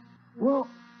 Well,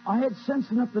 I had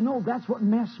sense enough to know that's what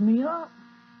messed me up.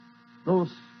 Those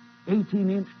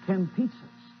 18-inch 10 pizzas,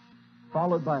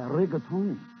 followed by a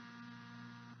rigatoni.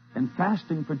 And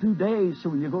fasting for 2 days, so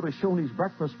when you go to Shoney's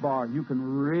breakfast bar, you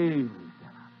can really get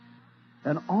up.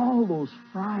 And all those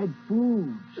fried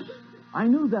foods. I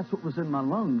knew that's what was in my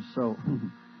lungs, so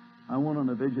I went on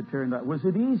a vegetarian diet. Was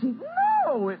it easy?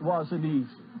 No, it wasn't easy.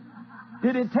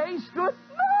 Did it taste good?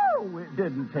 No, it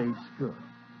didn't taste good.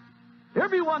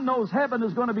 Everyone knows heaven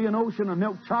is going to be an ocean of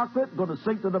milk chocolate, going to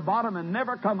sink to the bottom and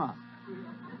never come up.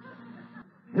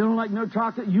 You don't like milk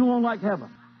chocolate, you won't like heaven.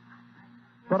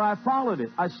 But I followed it.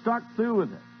 I stuck through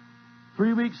with it.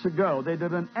 3 weeks ago, they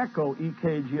did an echo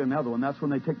EKG, another one. That's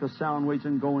when they take the sound waves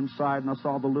and go inside, and I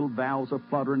saw the little valves are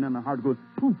fluttering and the heart goes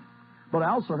poof. But I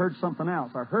also heard something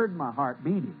else. I heard my heart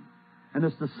beating. And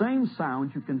it's the same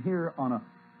sound you can hear on a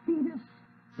fetus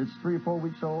that's 3 or 4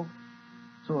 weeks old.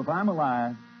 So if I'm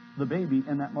alive, the baby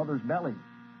in that mother's belly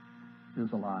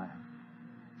is alive.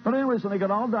 But anyways, when they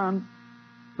got all done,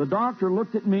 the doctor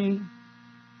looked at me.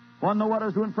 Want to know what I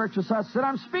was doing for exercise? I said,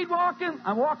 I'm speed walking.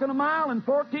 I'm walking a mile in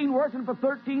 14, working for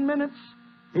 13 minutes.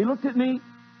 He looked at me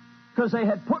because they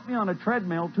had put me on a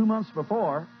treadmill 2 months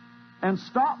before and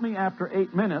stopped me after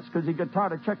 8 minutes because he got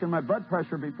tired of checking my blood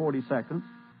pressure every 40 seconds.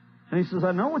 And he says,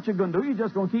 I know what you're going to do. You're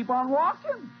just going to keep on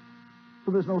walking.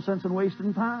 So there's no sense in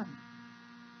wasting time.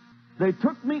 They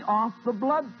took me off the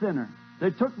blood thinner.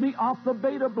 They took me off the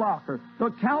beta blocker, the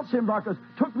calcium blockers,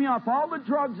 took me off all the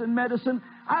drugs and medicine.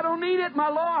 I don't need it. My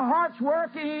lower heart's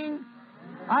working.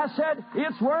 I said,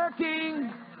 it's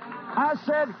working. I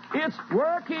said, it's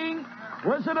working.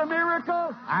 Was it a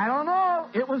miracle? I don't know.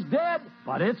 It was dead,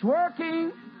 but it's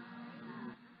working.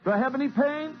 Do I have any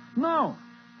pain? No.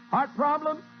 Heart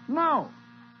problem? No.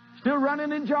 Still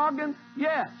running and jogging?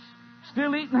 Yes.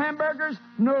 Still eating hamburgers?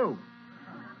 No.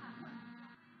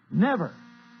 Never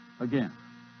again.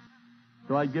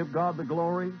 Do I give God the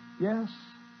glory? Yes,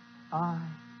 I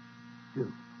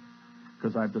do.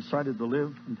 Because I've decided to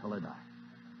live until I die.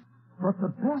 But the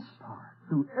best part,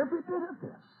 through every bit of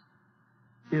this,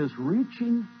 is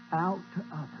reaching out to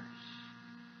others.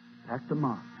 Back to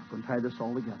Mark. I'm going to tie this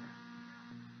all together.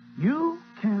 You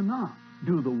cannot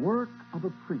do the work of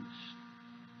a priest,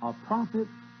 a prophet,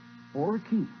 or a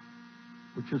king,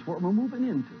 which is what we're moving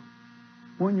into,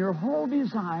 when your whole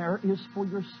desire is for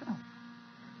yourself.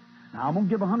 Now, I'm going to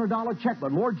give a $100 check,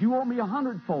 but Lord, you owe me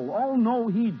 100-fold. Oh, no,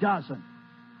 he doesn't.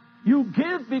 You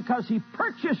give because He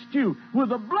purchased you with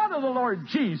the blood of the Lord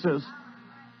Jesus.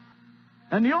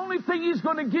 And the only thing He's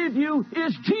going to give you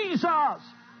is Jesus.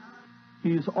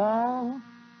 He's all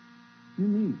you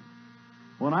need.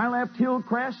 When I left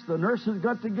Hillcrest, the nurses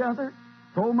got together,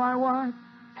 told my wife,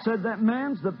 said that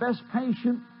man's the best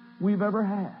patient we've ever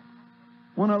had.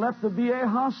 When I left the VA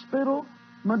hospital,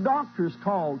 my doctors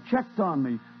called, checked on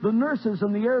me. The nurses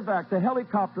in the air vac, the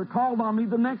helicopter, called on me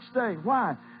the next day.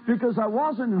 Why? Because I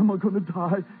wasn't, am I going to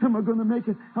die? Am I going to make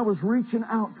it? I was reaching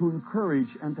out to encourage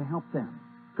and to help them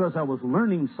because I was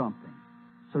learning something.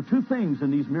 So two things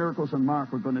in these miracles in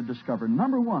Mark we're going to discover.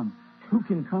 Number one, who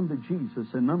can come to Jesus?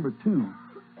 And number two,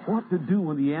 what to do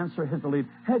when the answer has delayed.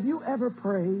 Have you ever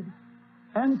prayed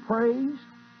and praised,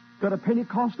 got a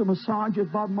Pentecostal massage, as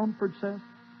Bob Mumford says,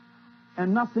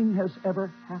 and nothing has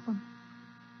ever happened?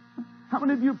 How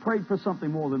many of you prayed for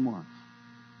something more than once?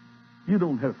 You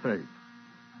don't have faith.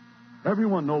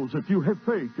 Everyone knows if you have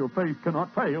faith, your faith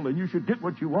cannot fail, and you should get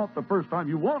what you want the first time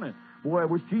you want it. Boy, I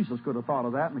wish Jesus could have thought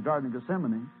of that in the Garden of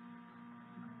Gethsemane.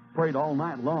 Prayed all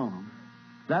night long.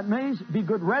 That may be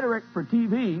good rhetoric for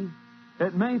TV.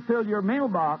 It may fill your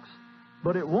mailbox,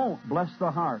 but it won't bless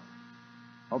the heart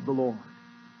of the Lord.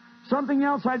 Something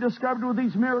else I discovered with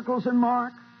these miracles in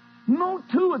Mark, no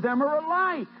two of them are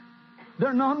alike.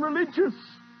 They're non-religious.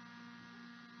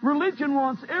 Religion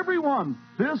wants everyone.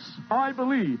 This I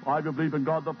believe. I believe in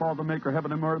God the Father, maker of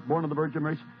heaven and earth, born of the Virgin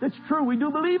Mary. It's true, we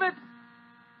do believe it.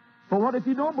 But what if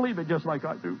you don't believe it just like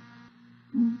I do?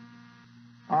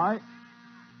 I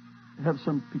have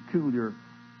some peculiar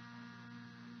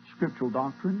scriptural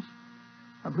doctrines.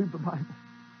 I believe the Bible.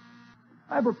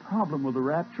 I have a problem with the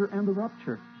rapture and the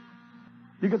rupture.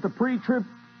 You get the pre-trib,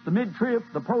 the mid-trib,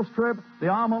 the post-trib, the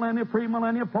amillennial,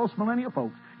 pre-millennial, post-millennial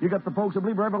folks. You got the folks that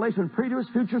believe Revelation,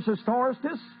 preterist, futurist,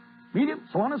 historistus, medium,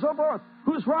 so on and so forth.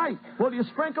 Who's right? Well, you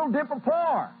sprinkle, dip, or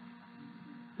pour.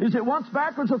 Is it once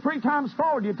backwards or 3 times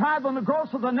forward? You tithe on the gross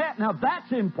of the net. Now,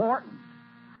 that's important.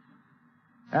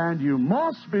 And you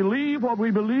must believe what we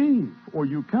believe, or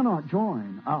you cannot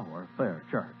join our fair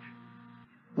church.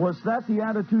 Was that the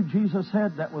attitude Jesus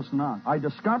had? That was not. I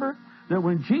discovered that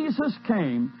when Jesus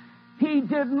came, He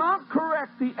did not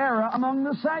correct the error among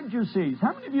the Sadducees.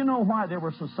 How many of you know why they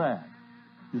were so sad?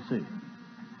 You see.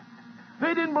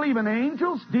 They didn't believe in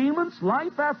angels, demons,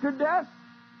 life after death.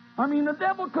 I mean, the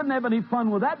devil couldn't have any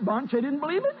fun with that bunch. They didn't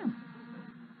believe in him.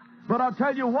 But I'll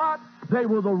tell you what, they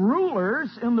were the rulers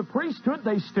in the priesthood.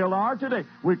 They still are today.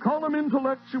 We call them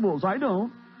intellectuals. I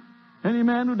don't. Any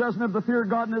man who doesn't have the fear of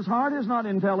God in his heart is not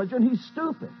intelligent. He's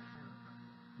stupid.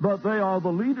 But they are the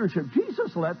leadership.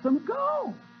 Jesus let them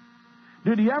go.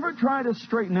 Did He ever try to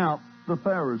straighten out the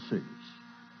Pharisees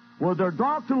with their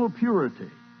doctrinal purity,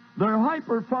 their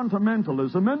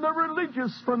hyper-fundamentalism, and their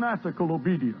religious fanatical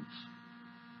obedience?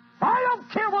 I don't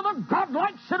care whether God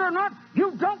likes it or not.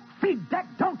 You don't feed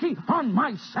that donkey on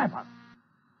my Sabbath.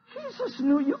 Jesus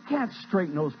knew you can't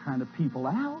straighten those kind of people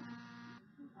out.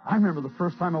 I remember the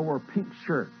first time I wore a pink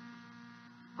shirt.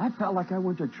 I felt like I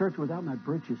went to church without my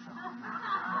breeches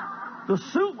on. The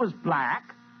suit was black.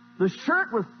 The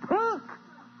shirt was pink.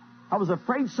 I was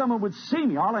afraid someone would see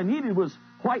me. All I needed was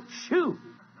white shoes.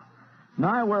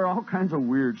 Now I wear all kinds of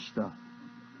weird stuff.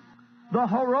 The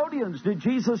Herodians, did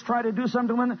Jesus try to do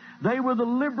something with them? They were the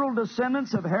liberal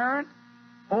descendants of Herod,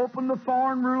 opened the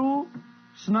foreign rule,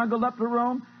 snuggled up to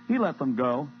Rome. He let them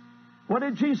go. What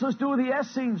did Jesus do with the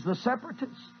Essenes, the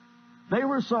separatists? They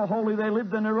were so holy they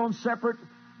lived in their own separate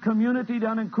community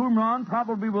down in Qumran,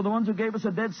 probably were the ones who gave us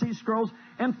the Dead Sea Scrolls,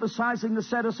 emphasizing the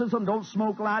asceticism. Don't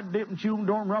smoke, lie, dip, and chew, and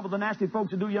don't rub with the nasty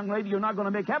folks who do, young lady. You're not going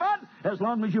to make heaven as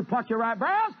long as you pluck your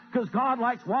eyebrows, because God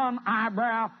likes one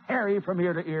eyebrow hairy from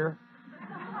ear to ear.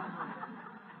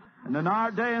 And in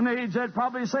our day and age, they'd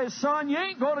probably say, son, you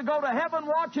ain't going to go to heaven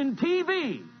watching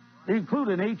TV,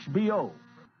 including HBO.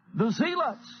 The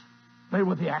Zealots, they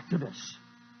were the activists.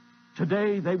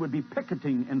 Today, they would be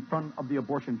picketing in front of the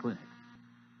abortion clinic.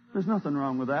 There's nothing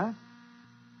wrong with that,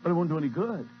 but it won't do any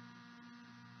good.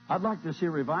 I'd like to see a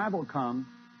revival come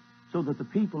so that the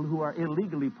people who are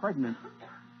illegally pregnant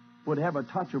would have a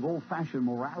touch of old-fashioned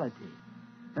morality.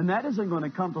 And that isn't going to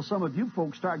come till some of you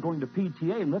folks start going to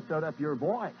PTA and lift up your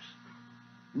voice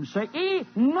and say,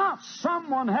 enough!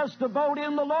 Someone has to vote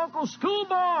in the local school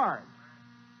board.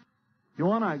 You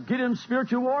want to get in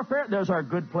spiritual warfare? There's our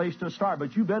good place to start,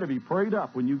 but you better be prayed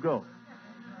up when you go.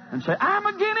 And say, I'm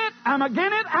again it, I'm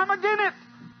again it, I'm again it.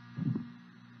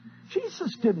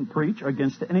 Jesus didn't preach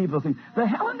against any of the things. The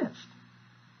Hellenists,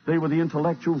 they were the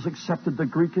intellectuals, accepted the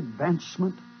Greek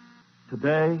advancement.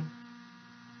 Today,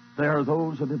 there are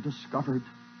those that have discovered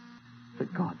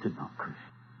that God did not create.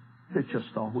 It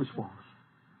just always was.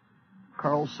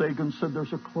 Carl Sagan said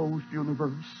there's a closed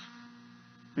universe,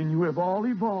 and you have all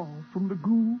evolved from the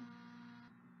goo.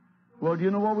 Well,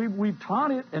 you know what? We've taught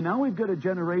it, and now we've got a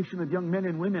generation of young men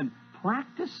and women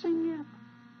practicing it.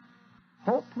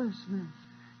 Hopelessness.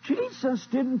 Jesus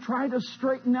didn't try to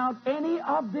straighten out any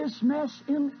of this mess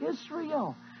in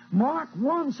Israel. Mark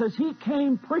 1 says he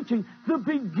came preaching the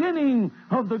beginning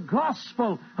of the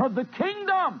gospel of the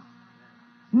kingdom.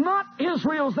 Not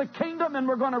Israel's the kingdom, and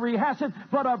we're going to rehash it,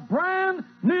 but a brand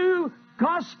new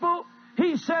gospel.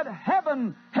 He said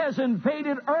heaven has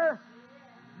invaded earth.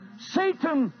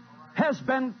 Satan has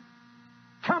been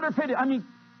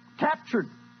captured.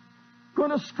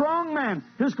 Going a strong man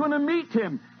is going to meet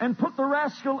him and put the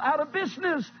rascal out of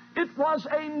business. It was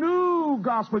a new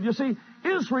gospel. You see,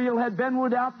 Israel had been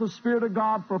without the Spirit of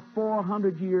God for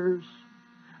 400 years.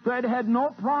 They had had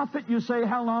no prophet. You say,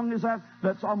 how long is that?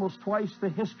 That's almost twice the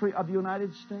history of the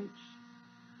United States.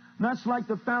 And that's like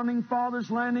the Founding Fathers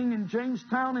landing in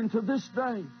Jamestown, and to this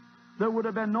day, there would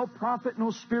have been no prophet,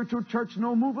 no spiritual church,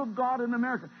 no move of God in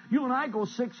America. You and I go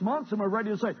 6 months and we're ready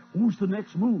to say, who's the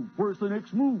next move? Where's the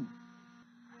next move?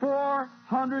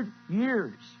 400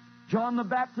 years. John the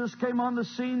Baptist came on the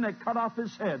scene, they cut off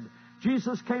his head.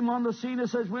 Jesus came on the scene and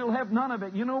says, we'll have none of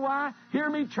it. You know why? Hear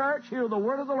me, church. Hear the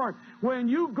word of the Lord. When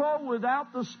you go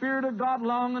without the Spirit of God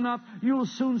long enough, you'll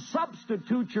soon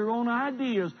substitute your own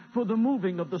ideas for the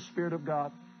moving of the Spirit of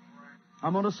God.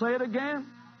 I'm going to say it again.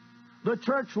 The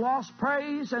church lost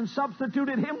praise and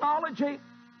substituted hymnology.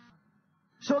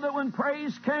 So that when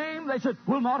praise came, they said,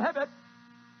 we'll not have it.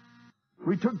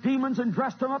 We took demons and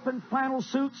dressed them up in flannel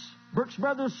suits, Brooks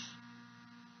Brothers,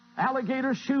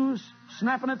 alligator shoes,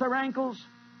 snapping at their ankles,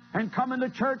 and coming to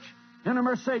church in a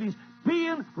Mercedes.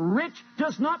 Being rich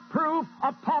does not prove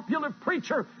a popular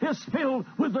preacher is filled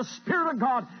with the Spirit of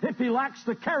God if he lacks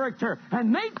the character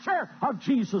and nature of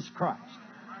Jesus Christ.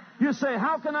 You say,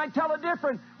 how can I tell a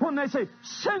difference? When they say,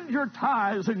 send your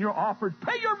tithes and your offering,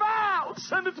 pay your vows,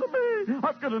 send it to me.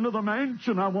 I've got another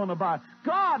mansion I want to buy.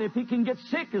 God, if he can get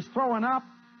sick, is throwing up.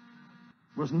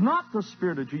 Was not the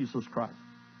Spirit of Jesus Christ.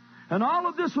 And all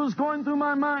of this was going through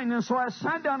my mind, and so I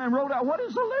sat down and wrote out, what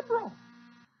is a liberal?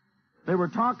 They were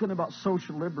talking about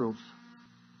social liberals.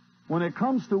 When it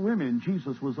comes to women,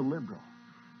 Jesus was a liberal.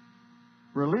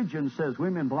 Religion says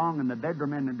women belong in the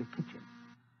bedroom and in the kitchen.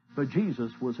 But Jesus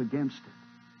was against it.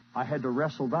 I had to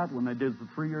wrestle that when I did the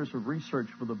 3 years of research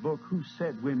for the book, Who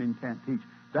Said Women Can't Teach?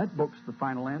 That book's the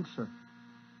final answer.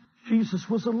 Jesus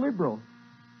was a liberal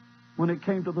when it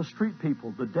came to the street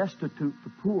people, the destitute,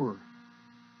 the poor,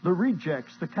 the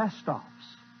rejects, the cast-offs,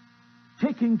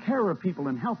 taking care of people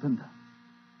and helping them.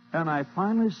 And I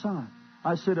finally saw it.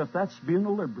 I said, if that's being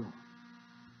a liberal,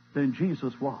 then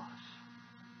Jesus was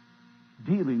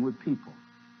dealing with people.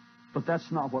 But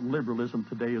that's not what liberalism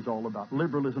today is all about.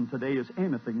 Liberalism today is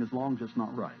anything as long as it's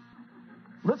not right.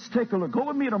 Let's take a look. Go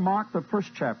with me to Mark, the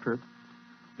 1st chapter,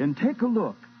 and take a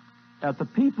look at the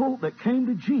people that came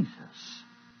to Jesus.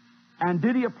 And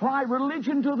did he apply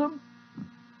religion to them?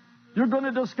 You're going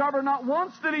to discover not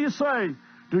once did he say,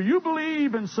 do you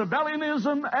believe in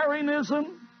Sabellianism,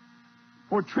 Arianism,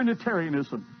 or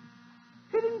Trinitarianism?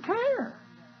 He didn't care.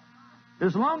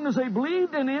 As long as they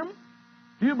believed in him,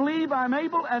 do you believe I'm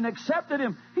able, and accepted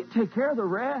him, he'd take care of the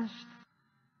rest.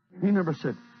 He never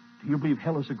said, do you believe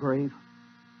hell is a grave?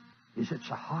 Is it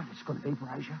so hot it's going to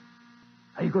vaporize you?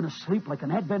 Are you going to sleep like an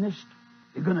Adventist?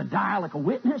 Are you going to die like a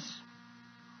witness?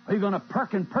 Are you going to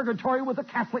perk in purgatory with the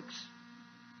Catholics?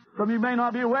 Some of you may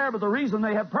not be aware, but the reason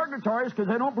they have purgatory is because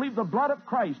they don't believe the blood of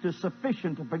Christ is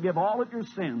sufficient to forgive all of your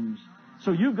sins.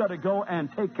 So you've got to go and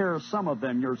take care of some of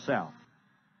them yourself.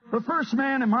 The first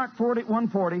man in Mark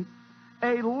 1:40,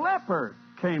 a leper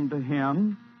came to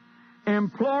him,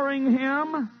 imploring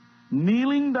him,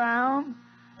 kneeling down,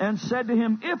 and said to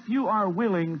him, if you are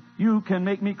willing, you can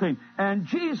make me clean. And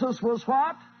Jesus was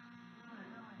what?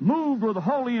 Moved with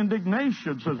holy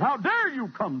indignation, says, how dare you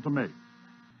come to me?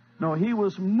 No, he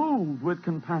was moved with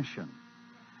compassion.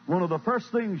 One of the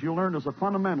first things you learn as a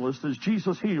fundamentalist is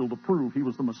Jesus healed to prove he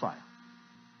was the Messiah.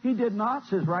 He did not,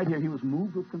 says right here, he was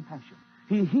moved with compassion.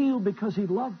 He healed because he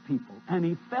loved people, and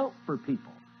he felt for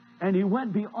people, and he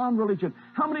went beyond religion.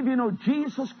 How many of you know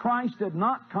Jesus Christ did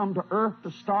not come to earth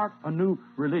to start a new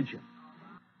religion?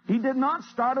 He did not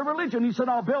start a religion. He said,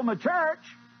 I'll build my church.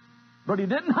 But he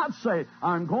did not say,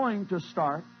 I'm going to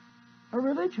start a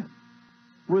religion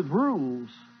with rules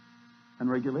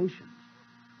and regulations.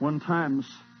 One time,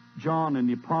 John and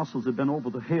the apostles had been over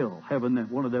the hill having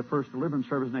one of their first deliverance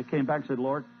services, and they came back and said,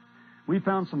 Lord, we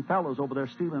found some fellows over there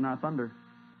stealing our thunder.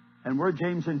 And we're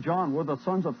James and John. We're the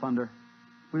sons of thunder.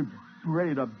 We're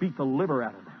ready to beat the liver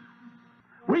out of them.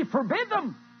 We forbid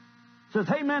them. Says,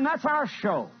 hey, man, that's our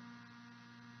show.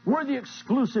 We're the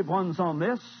exclusive ones on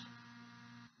this.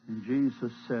 And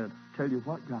Jesus said, tell you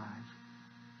what, guys,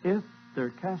 if they're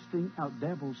casting out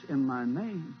devils in my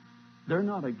name, they're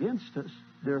not against us,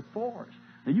 they're for us.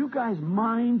 Now, you guys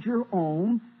mind your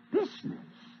own business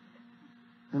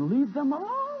and leave them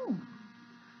alone.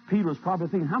 Peter was probably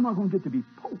thinking, how am I going to get to be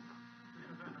Pope?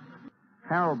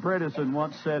 Harold Bredesen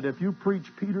once said, if you preach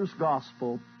Peter's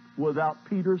gospel without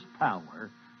Peter's power,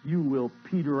 you will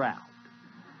peter out.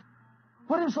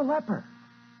 What is a leper?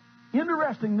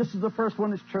 Interesting, this is the first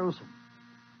one that's chosen.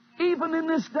 Even in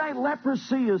this day,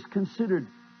 leprosy is considered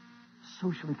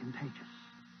socially contagious.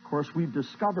 Of course, we've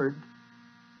discovered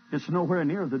it's nowhere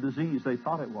near the disease they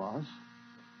thought it was.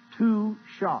 2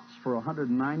 shots for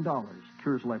 $109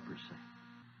 cures leprosy.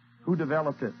 Who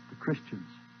developed it? The Christians.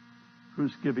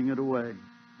 Who's giving it away?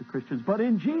 The Christians. But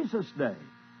in Jesus' day,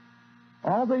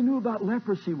 all they knew about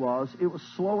leprosy was it was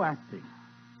slow acting.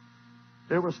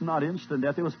 There was not instant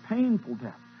death. It was painful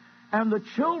death. And the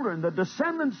children, the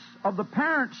descendants of the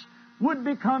parents, would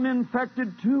become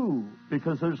infected too,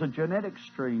 because there's a genetic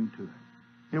strain to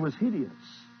it. It was hideous.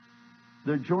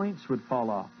 Their joints would fall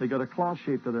off. They got a claw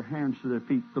shape to their hands, to their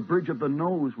feet. The bridge of the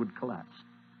nose would collapse.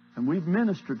 And we've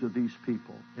ministered to these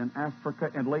people in Africa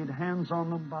and laid hands on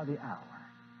them by the hour.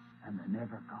 And they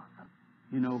never got them.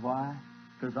 You know why?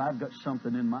 Because I've got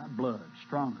something in my blood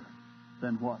stronger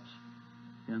than what's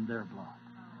in their blood.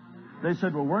 They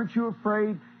said, well, weren't you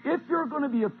afraid? If you're going to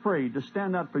be afraid to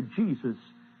stand up for Jesus,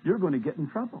 you're going to get in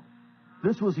trouble.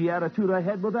 This was the attitude I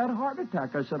had with that heart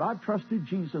attack. I said, I've trusted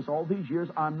Jesus all these years.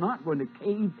 I'm not going to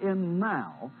cave in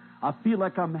now. I feel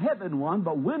like I'm having one,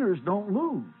 but winners don't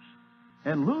lose.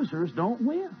 And losers don't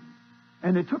win.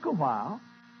 And it took a while,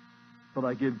 but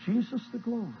I give Jesus the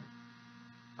glory.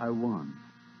 I won.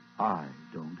 I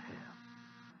don't have.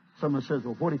 Someone says,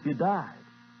 well, what if you died?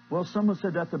 Well, someone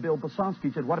said that to Bill Bosonsky.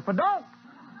 He said, what if I don't?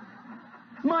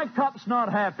 My cup's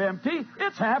not half empty.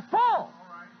 It's half full.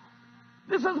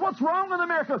 This is what's wrong with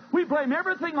America. We blame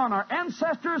everything on our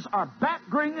ancestors, our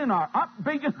backbringing, our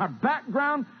upbringing, our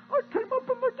background. I came up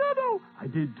in the ghetto. I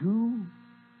did too.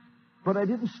 But I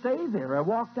didn't stay there. I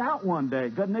walked out one day,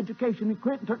 got an education, and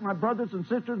quit, and took my brothers and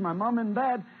sisters, my mom and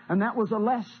dad, and that was the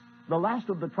last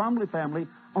of the Trombley family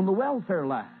on the welfare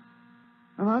line.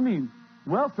 And I mean,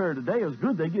 welfare today is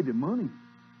good. They give you money. When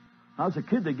I was a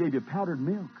kid, they gave you powdered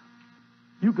milk.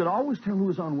 You could always tell who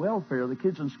was on welfare, the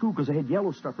kids in school, because they had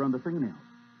yellow stuff around their fingernails.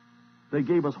 They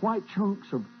gave us white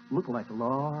chunks of, look like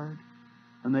lard,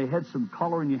 and they had some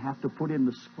color, and you have to put in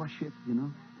to squash it, you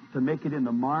know, to make it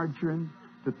into margarine,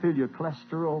 to fill your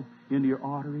cholesterol into your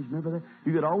arteries. Remember that?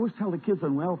 You could always tell the kids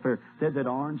on welfare, they had that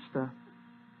orange stuff.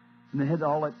 And they had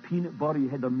all that peanut butter you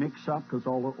had to mix up because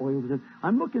all the oil was in.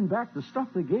 I'm looking back, the stuff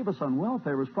they gave us on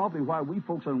welfare was probably why we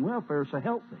folks on welfare are so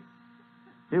healthy.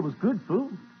 It was good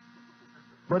food.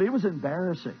 But it was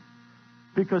embarrassing.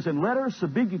 Because in letters so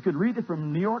big you could read it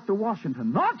from New York to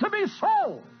Washington, not to be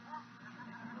sold.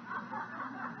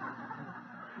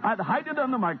 I'd hide it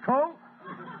under my coat.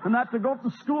 And I had to go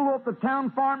to school off the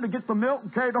town farm to get the milk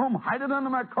and carry it home, hide it under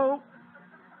my coat.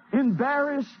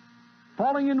 Embarrassed.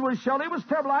 Falling into a shell. It was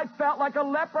terrible. I felt like a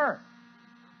leper.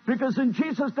 Because in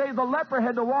Jesus' day, the leper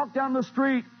had to walk down the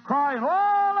street crying,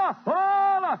 "Hola,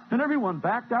 hola," and everyone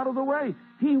backed out of the way.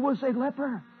 He was a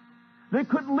leper. They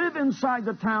couldn't live inside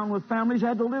the town with families. They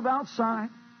had to live outside.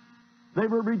 They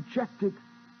were rejected.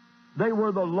 They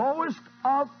were the lowest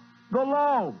of the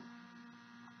low.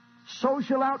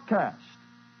 Social outcast.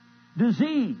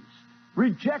 Diseased.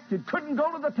 Rejected, couldn't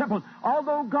go to the temple.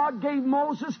 Although God gave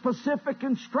Moses specific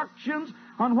instructions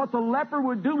on what the leper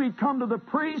would do, he'd come to the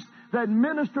priest, they'd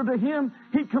minister to him,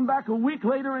 he'd come back a week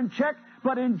later and check.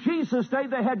 But in Jesus' day,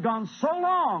 they had gone so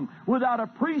long without a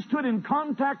priesthood in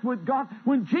contact with God.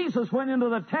 When Jesus went into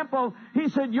the temple, he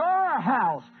said, your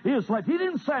house is left. He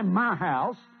didn't say my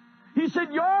house. He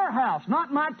said, your house,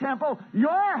 not my temple,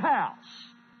 your house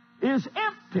is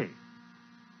empty.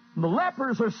 The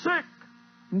lepers are sick.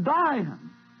 Dying.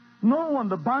 No one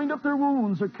to bind up their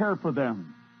wounds or care for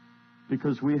them.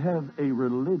 Because we have a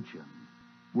religion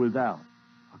without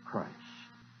a Christ.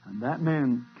 And that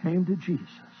man came to Jesus.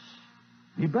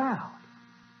 He bowed.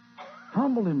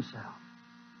 Humbled himself.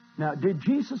 Now, did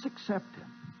Jesus accept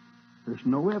him? There's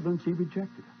no evidence he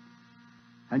rejected him.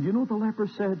 And you know what the leper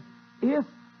said? If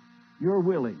you're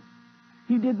willing.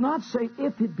 He did not say,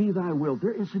 if it be thy will.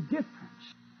 There is a difference.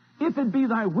 If it be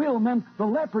thy will meant the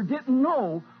leper didn't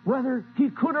know whether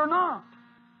he could or not.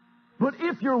 But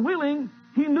if you're willing,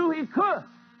 he knew he could.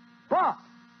 But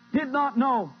did not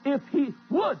know if he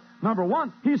would. Number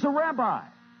one, he's a rabbi.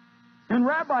 And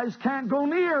rabbis can't go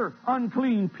near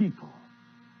unclean people.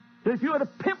 If you had a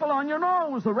pimple on your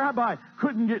nose, the rabbi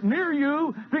couldn't get near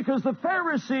you because the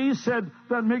Pharisees said,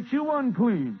 that makes you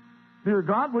unclean. Dear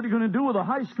God, what are you going to do with the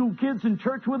high school kids in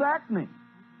church with acne?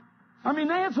 I mean,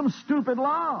 they had some stupid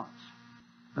laws.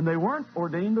 And they weren't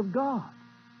ordained of God.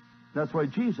 That's why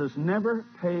Jesus never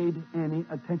paid any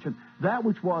attention. That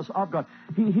which was of God.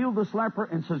 He healed this leper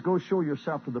and says, go show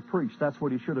yourself to the priest. That's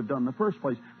what he should have done in the first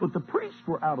place. But the priests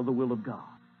were out of the will of God.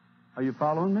 Are you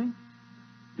following me?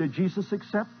 Did Jesus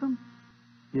accept them?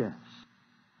 Yes.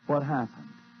 What happened?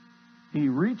 He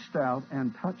reached out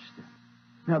and touched him.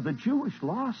 Now, the Jewish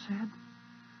law said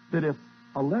that if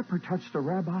a leper touched a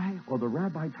rabbi or the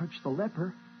rabbi touched the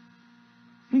leper,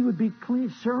 he would be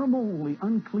clean, ceremonially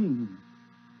unclean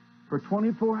for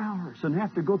 24 hours and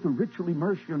have to go through ritual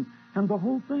immersion and the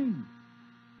whole thing.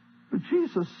 But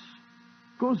Jesus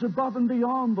goes above and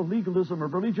beyond the legalism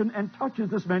of religion and touches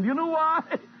this man. You know why?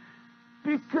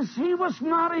 Because he was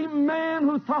not a man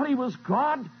who thought he was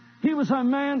God. He was a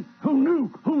man who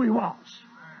knew who he was.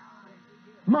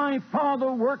 My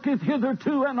Father worketh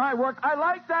hitherto, and I work. I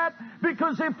like that,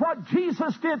 because if what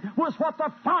Jesus did was what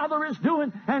the Father is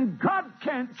doing, and God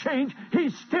can't change,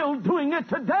 He's still doing it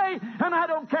today. And I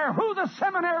don't care who the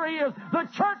seminary is, the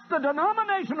church, the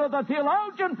denomination, or the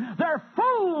theologian, they're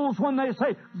fools when they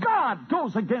say God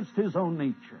goes against His own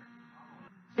nature.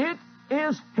 It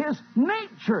is His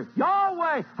nature.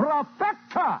 Yahweh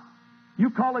Rapha. You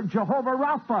call it Jehovah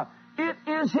Rapha. It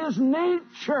is His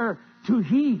nature to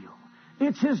heal.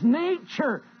 It's His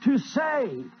nature to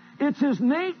save. It's His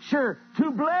nature to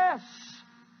bless.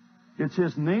 It's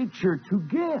His nature to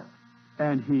give.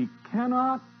 And He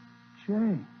cannot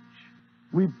change.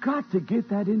 We've got to get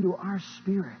that into our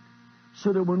spirit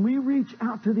so that when we reach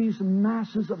out to these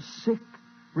masses of sick,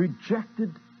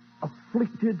 rejected,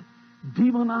 afflicted,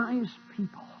 demonized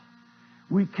people,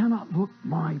 we cannot look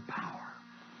my power,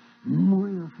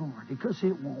 my authority, because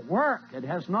it won't work. It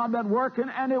has not been working,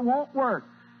 and it won't work.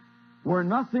 We're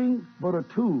nothing but a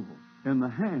tool in the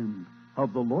hand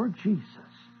of the Lord Jesus,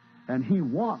 and He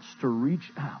wants to reach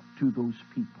out to those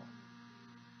people.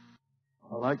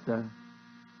 I like that.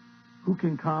 Who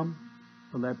can come?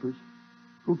 The lepers.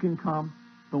 Who can come?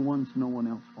 The ones no one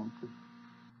else wants it.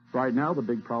 Right now, the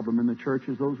big problem in the church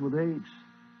is those with AIDS.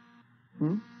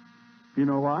 You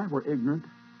know why? We're ignorant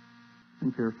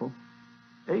and fearful.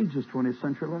 AIDS is 20th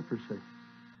century leprosy.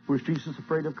 Was Jesus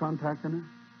afraid of contacting it?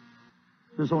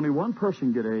 There's only one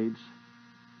person get AIDS,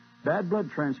 bad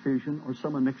blood transfusion, or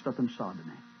someone mixed up in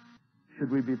sodomy.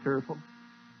 Should we be fearful?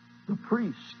 The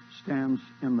priest stands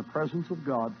in the presence of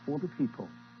God for the people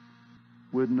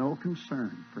with no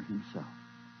concern for himself.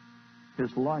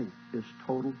 His life is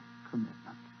total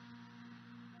commitment.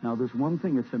 Now, there's one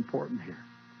thing that's important here.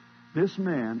 This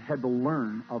man had to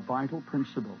learn a vital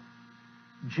principle.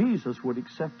 Jesus would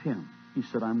accept him. He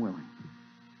said, I'm willing.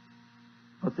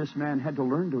 But this man had to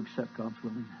learn to accept God's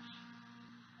willingness.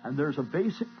 And there's a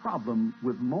basic problem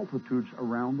with multitudes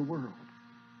around the world.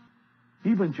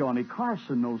 Even Johnny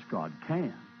Carson knows God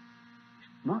can.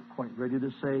 He's not quite ready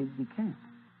to say He can't.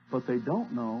 But they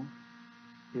don't know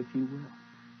if He will.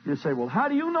 You say, well, how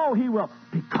do you know He will?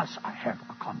 Because I have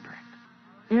a contract.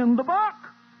 In the book.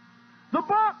 The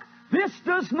book. This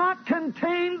does not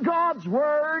contain God's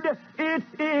Word. It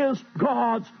is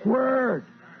God's Word.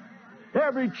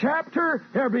 Every chapter,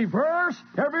 every verse,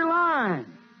 every line.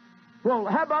 Well,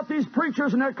 how about these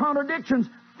preachers and their contradictions?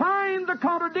 Find the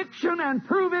contradiction and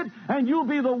prove it, and you'll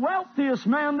be the wealthiest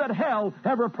man that hell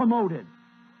ever promoted.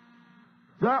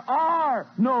 There are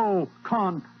no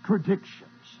contradictions.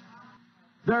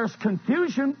 There's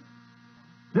confusion.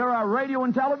 There are radio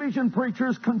and television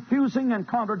preachers confusing and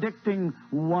contradicting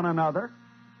one another.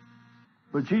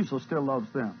 But Jesus still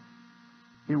loves them.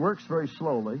 He works very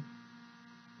slowly.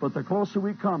 But the closer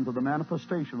we come to the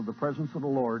manifestation of the presence of the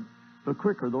Lord, the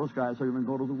quicker those guys are going to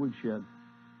go to the woodshed.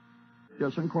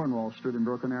 Jesse Cornwall stood in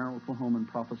Broken Arrow, Oklahoma, and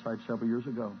prophesied several years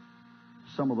ago.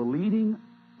 Some of the leading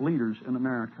leaders in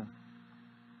America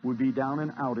would be down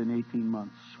and out in 18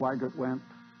 months. Swaggart went,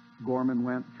 Gorman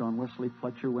went, John Wesley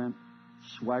Fletcher went,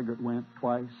 Swaggart went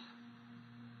twice.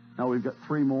 Now we've got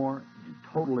 3 more in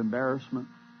total embarrassment.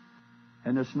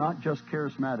 And it's not just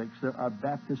charismatics. There are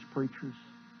Baptist preachers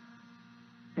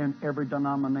in every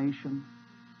denomination.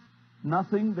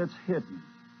 Nothing that's hidden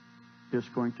is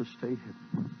going to stay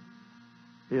hidden.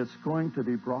 It's going to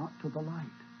be brought to the light.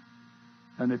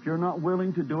 And if you're not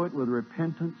willing to do it with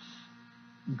repentance,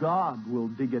 God will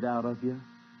dig it out of you,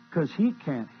 because He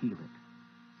can't heal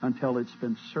it until it's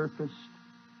been surfaced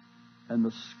and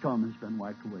the scum has been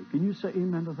wiped away. Can you say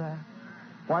amen to that?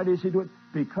 Why does He do it?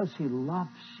 Because He loves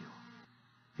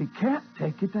you. He can't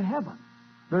take you to heaven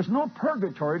There's no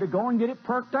purgatory to go and get it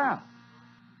perked out.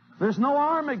 There's no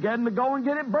Armageddon to go and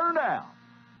get it burned out.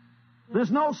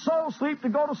 There's no soul sleep to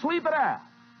go to sleep it out.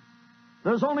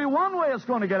 There's only one way it's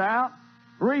going to get out: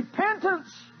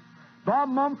 repentance. Bob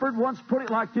Mumford once put it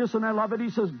like this, and I love it.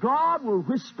 He says, God will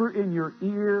whisper in your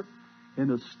ear in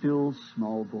a still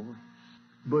small voice.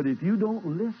 But if you don't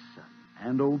listen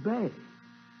and obey,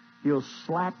 He'll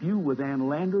slap you with Ann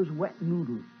Lander's wet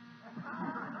noodle.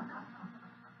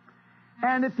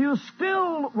 And if you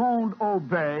still won't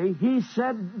obey, He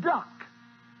said, duck.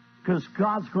 Because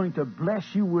God's going to bless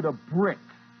you with a brick.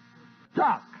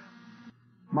 Duck.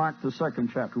 Mark, the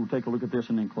 2nd chapter. We'll take a look at this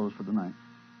and then close for tonight.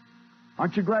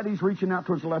 Aren't you glad He's reaching out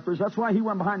towards the lepers? That's why He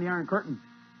went behind the Iron Curtain.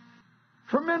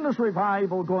 Tremendous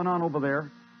revival going on over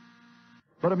there.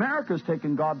 But America's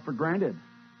taken God for granted.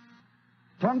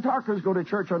 Tongue talkers go to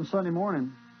church on Sunday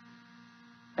morning,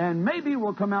 and maybe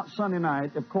we'll come out Sunday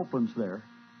night if Copeland's there,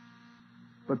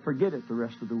 but forget it the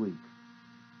rest of the week.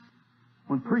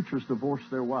 When preachers divorce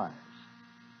their wives,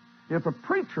 if a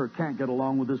preacher can't get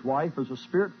along with his wife as a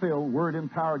Spirit-filled,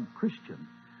 Word-empowered Christian,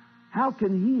 how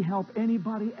can he help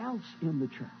anybody else in the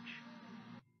church?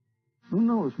 Who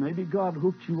knows? Maybe God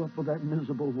hooked you up with that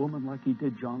miserable woman like He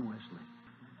did John Wesley.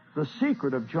 The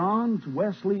secret of John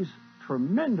Wesley's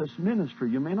tremendous ministry,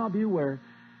 you may not be aware,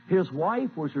 his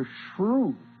wife was a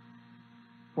shrew.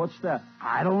 What's that?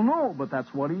 I don't know, but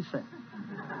that's what he said.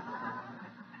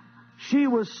 She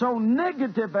was so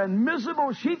negative and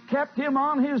miserable, she kept him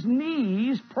on his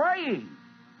knees praying.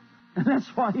 And that's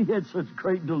why he had such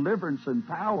great deliverance and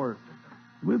power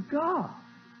with God.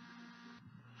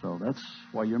 So that's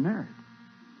why you're married.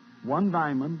 One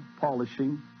diamond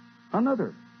polishing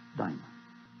another diamond.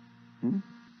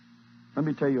 Let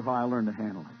me tell you how I learned to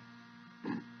handle it.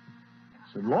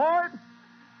 I said, Lord,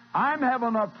 I'm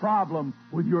having a problem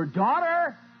with your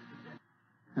daughter.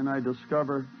 And I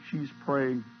discover she's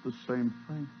praying the same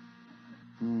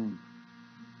thing.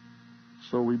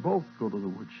 So we both go to the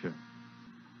woodshed.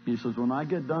 He says, when I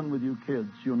get done with you kids,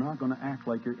 you're not going to act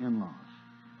like your in-laws.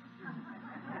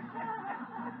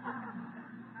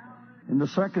 In the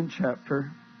 2nd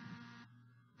chapter,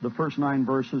 the first 9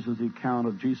 verses is the account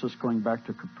of Jesus going back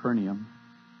to Capernaum.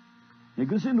 He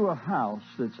goes into a house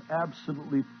that's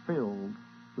absolutely filled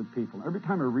with people. Every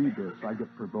time I read this, I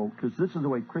get provoked, because this is the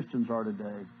way Christians are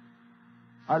today.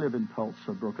 I live in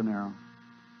Tulsa, Broken Arrow,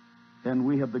 and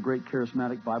we have the great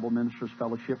Charismatic Bible Ministers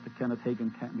Fellowship, the Kenneth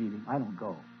Hagin camp meeting. I don't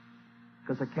go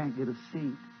because I can't get a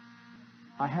seat.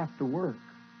 I have to work.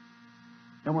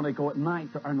 And when I go at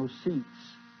night, there are no seats.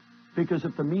 Because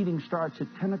if the meeting starts at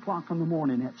 10 o'clock in the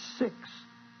morning, at 6,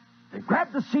 they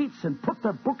grab the seats and put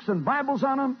their books and Bibles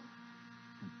on them.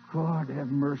 God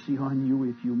have mercy on you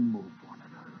if you move one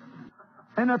another.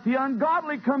 And if the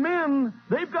ungodly come in,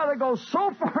 they've got to go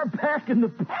so far back in the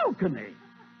balcony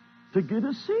to get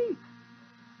a seat.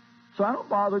 So I don't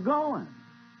bother going.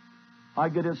 I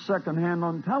get it secondhand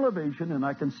on television, and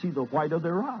I can see the white of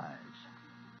their eyes.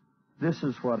 This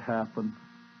is what happened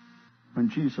when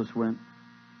Jesus went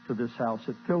to this house.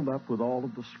 It filled up with all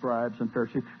of the scribes and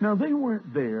Pharisees. Now, they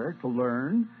weren't there to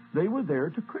learn. They were there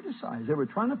to criticize. They were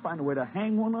trying to find a way to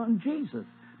hang one on Jesus.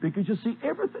 Because, you see,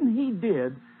 everything He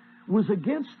did was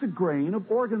against the grain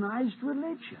of organized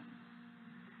religion.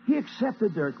 He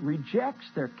accepted their rejects,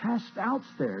 their cast outs,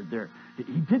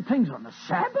 He did things on the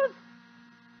Sabbath.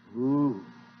 Ooh.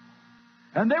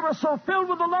 And they were so filled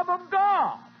with the love of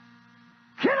God.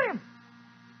 Kill Him!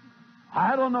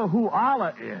 I don't know who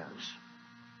Allah is,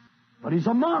 but He's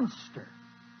a monster.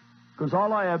 Because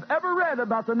all I have ever read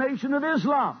about the Nation of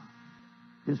Islam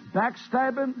is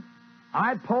backstabbing,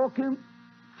 eye poking,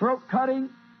 throat cutting.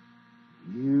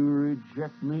 You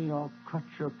reject me, I'll cut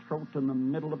your throat in the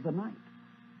middle of the night.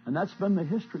 And that's been the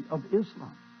history of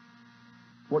Islam.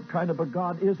 What kind of a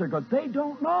God is their God? They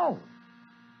don't know.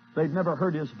 They've never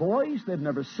heard His voice. They've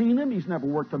never seen Him. He's never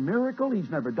worked a miracle. He's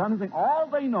never done anything. All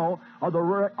they know are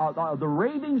the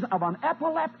ravings of an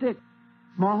epileptic.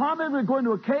 Muhammad would go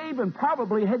into a cave and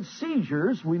probably had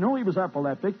seizures. We know he was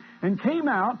epileptic. And came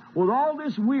out with all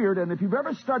this weird, and if you've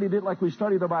ever studied it like we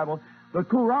study the Bible, the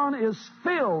Quran is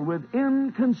filled with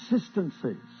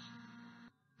inconsistencies.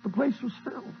 The place was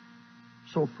filled.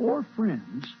 So 4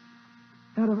 friends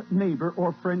had a neighbor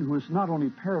or friend who was not only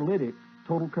paralytic,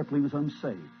 total cripple, he was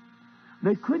unsaved.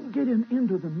 They couldn't get him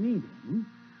into the meeting,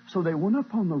 so they went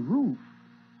up on the roof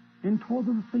and tore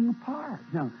the thing apart.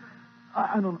 Now,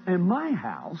 I don't. In my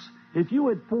house, if you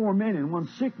had 4 men and 1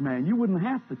 sick man, you wouldn't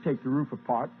have to take the roof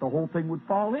apart. The whole thing would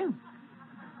fall in.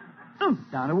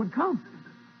 Down it would come.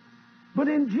 But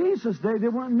in Jesus' day, they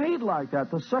weren't made like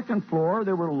that. The second floor,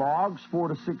 there were logs 4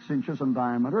 to 6 inches in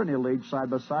diameter, and they laid side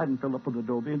by side and filled up with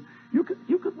adobe. And you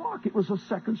could walk. It was a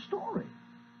second story.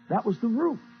 That was the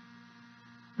roof.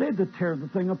 They had to tear the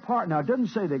thing apart. Now, it doesn't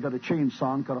say they got a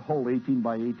chainsaw and cut a hole 18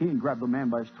 by 18 and grabbed the man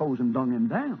by his toes and dung him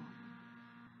down.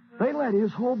 They let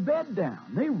his whole bed down.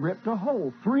 They ripped a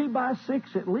hole 3 by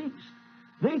 6 at least.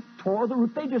 They tore the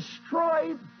roof. They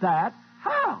destroyed that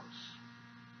house.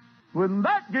 Wouldn't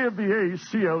that give the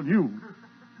ACLU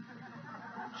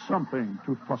something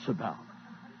to fuss about?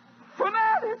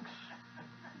 Fanatics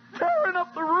tearing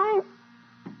up the roof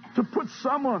to put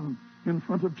someone in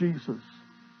front of Jesus.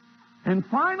 And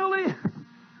finally,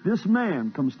 this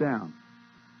man comes down.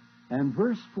 And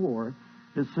verse 4,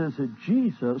 it says that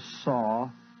Jesus saw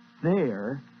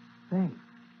their faith.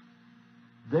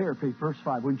 Their faith. Verse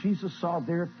 5, when Jesus saw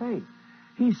their faith,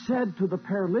 he said to the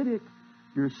paralytic,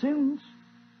 your sins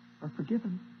are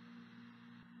forgiven.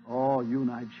 Oh, you and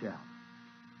I shout.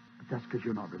 But that's because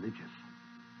you're not religious.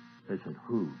 They said,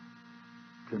 who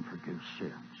can forgive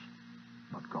sins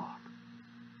but God?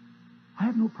 I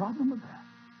have no problem with that.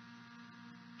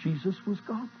 Jesus was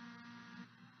God.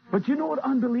 But you know what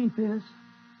unbelief is?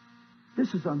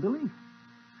 This is unbelief.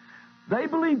 They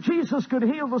believed Jesus could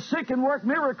heal the sick and work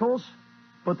miracles,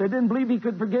 but they didn't believe he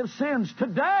could forgive sins.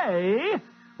 Today,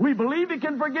 we believe he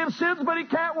can forgive sins, but he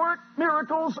can't work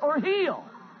miracles or heal.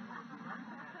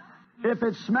 If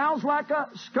it smells like a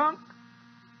skunk,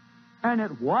 and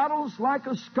it waddles like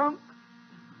a skunk,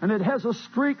 and it has a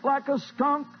streak like a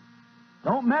skunk,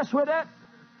 don't mess with it.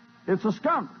 It's a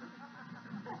skunk.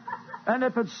 And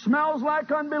if it smells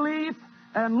like unbelief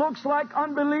and looks like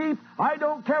unbelief, I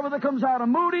don't care whether it comes out of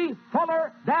Moody,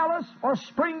 Fuller, Dallas, or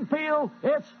Springfield,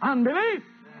 it's unbelief.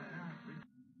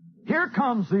 Here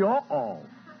comes the uh-oh.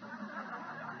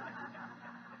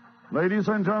 Ladies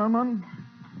and gentlemen,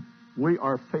 we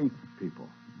are faith people.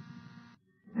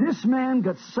 This man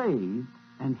got saved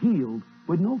and healed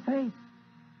with no faith.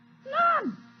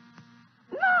 None.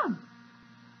 None.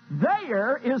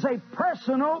 There is a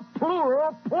personal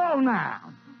plural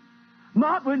pronoun.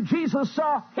 Not when Jesus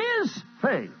saw his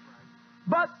faith,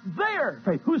 but their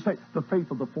faith. Whose faith? The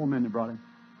faith of the 4 men that brought him.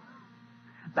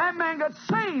 That man got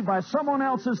saved by someone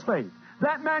else's faith.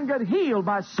 That man got healed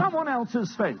by someone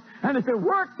else's faith. And if it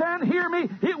worked then, hear me,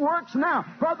 it works now.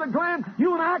 Brother Glenn,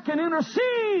 you and I can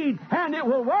intercede, and it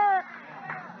will work.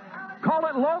 Call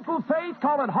it local faith,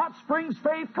 call it Hot Springs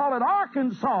faith, call it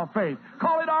Arkansas faith,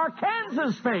 call it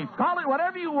Arkansas faith, call it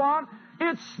whatever you want.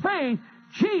 It's faith.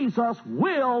 Jesus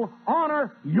will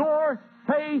honor your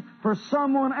faith for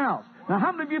someone else. Now,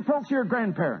 how many of you folks here are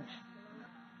grandparents?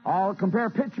 I'll compare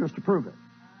pictures to prove it.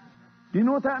 Do you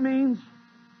know what that means?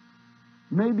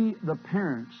 Maybe the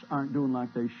parents aren't doing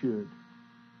like they should,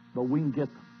 but we can get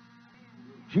them.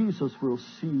 Jesus will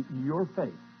see your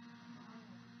faith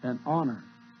and honor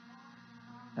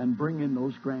and bring in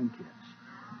those grandkids.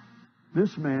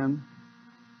 This man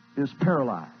is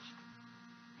paralyzed.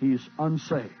 He's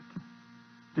unsaved.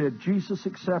 Did Jesus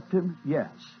accept him? Yes.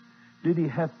 Did he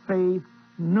have faith?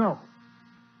 No.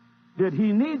 Did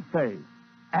he need faith?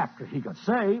 After he got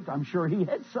saved, I'm sure he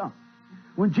had some.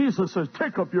 When Jesus says,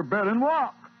 take up your bed and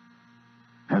walk.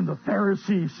 And the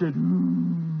Pharisees said,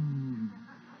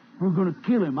 we're going to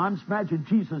kill him. I'm imagining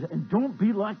Jesus, and don't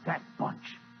be like that bunch.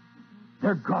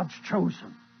 They're God's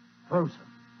chosen. Frozen.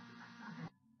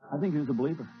 I think he was a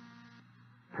believer.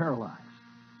 Paralyzed.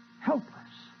 Helpless.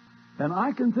 And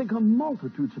I can think of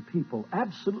multitudes of people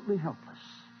absolutely helpless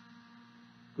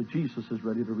that Jesus is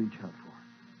ready to reach out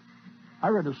for. I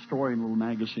read a story in a little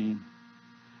magazine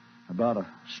about a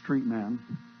street man,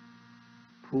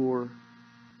 poor,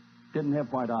 didn't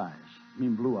have white eyes. I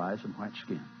mean blue eyes and white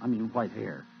skin. I mean white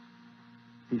hair.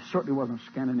 He certainly wasn't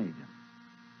Scandinavian.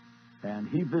 And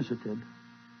he visited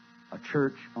a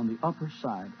church on the upper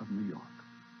side of New York.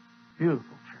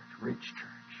 Beautiful church, rich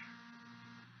church.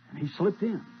 And he slipped in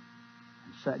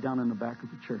and sat down in the back of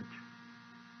the church.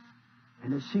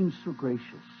 And it seemed so gracious.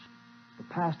 The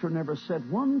pastor never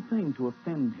said one thing to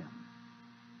offend him.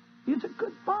 He's a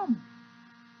good bum.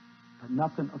 But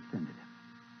nothing offended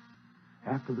him.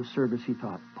 After the service, he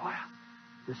thought, boy,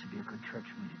 this would be a good church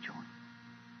for me to join.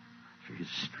 So his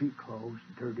street clothes,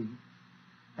 dirty.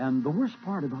 And the worst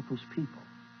part about those people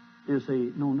is they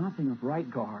know nothing of right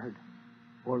guard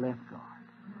or left guard.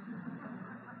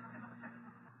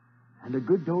 And a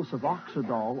good dose of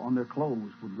Oxidol on their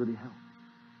clothes would really help.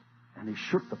 And he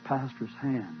shook the pastor's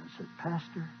hand and said,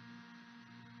 Pastor,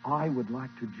 I would like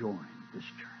to join this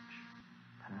church.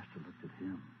 The pastor looked at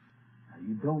him. Now,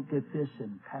 you don't get this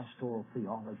in pastoral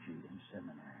theology in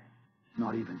seminary. It's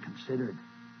not even considered.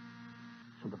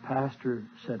 So the pastor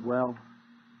said, well,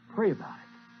 pray about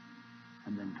it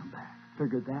and then come back.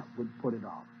 Figured that would put it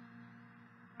off.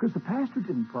 Because the pastor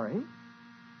didn't pray.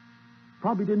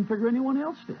 Probably didn't figure anyone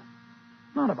else did.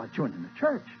 Not about joining the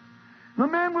church. The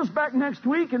man was back next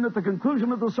week, and at the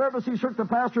conclusion of the service, he shook the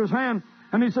pastor's hand,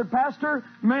 and he said, Pastor,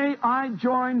 may I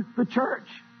join the church?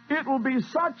 It will be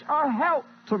such a help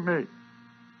to me.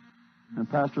 And the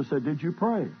pastor said, did you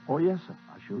pray? Oh, yes, sir.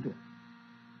 I sure did.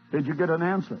 Did you get an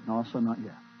answer? No, sir, not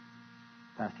yet.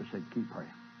 Pastor said, keep praying.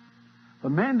 The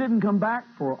man didn't come back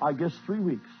for, I guess, 3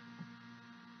 weeks.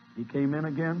 He came in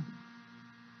again,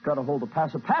 got a hold of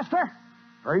Pastor. Pastor,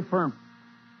 very firm,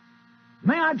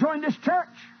 may I join this church?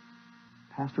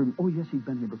 Pastor, oh, yes, he'd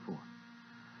been here before.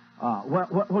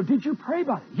 Well, did you pray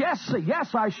about it? Yes, sir.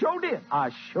 Yes, I sure did.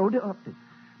 I showed it up to.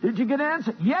 Did you get an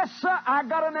answer? Yes, sir, I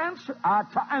got an answer.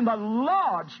 And the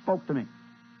Lord spoke to me.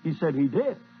 He said he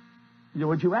did. He said,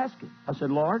 what'd you ask him? I said,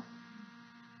 Lord,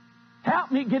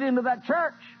 help me get into that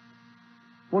church.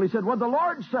 Well, he said, what'd the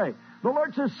Lord say? The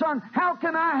Lord says, son, how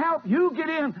can I help you get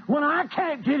in when I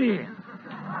can't get in?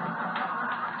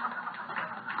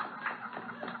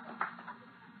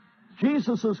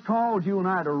 Jesus has called you and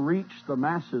I to reach the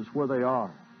masses where they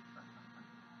are.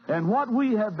 And what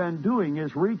we have been doing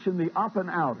is reaching the up and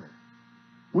outer.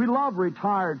 We love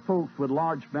retired folks with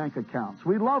large bank accounts.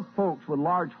 We love folks with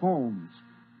large homes.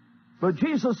 But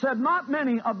Jesus said not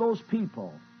many of those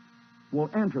people will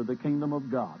enter the kingdom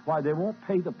of God. Why? They won't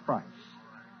pay the price.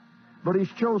 But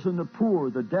He's chosen the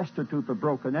poor, the destitute, the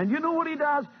broken. And you know what He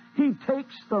does? He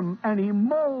takes them and He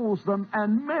molds them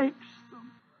and makes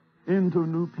them into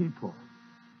new people.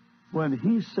 When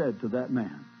He said to that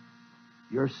man,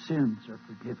 your sins are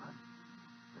forgiven,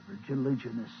 the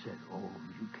religionist said, oh,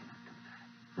 you can't do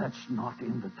that. That's not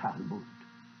in the Talmud.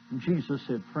 And Jesus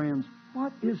said, friends,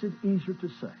 what is it easier to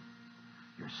say?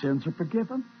 Your sins are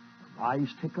forgiven. Rise,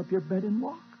 take up your bed and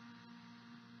walk.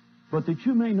 But that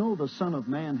you may know the Son of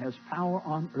Man has power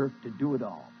on earth to do it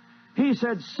all. He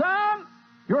said, son,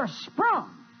 you're sprung.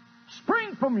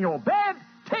 Spring from your bed,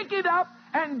 take it up,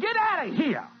 and get out of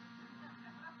here.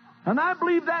 And I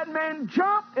believe that man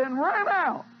jumped and ran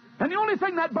out. And the only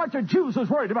thing that bunch of Jews was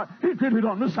worried about, he did it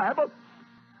on the Sabbath.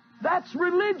 That's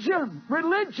religion.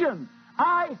 Religion.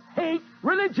 I hate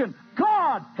religion.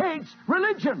 God hates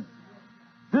religion.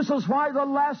 This is why the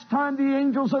last time the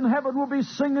angels in heaven will be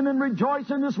singing and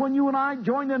rejoicing is when you and I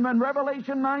join them in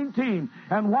Revelation 19.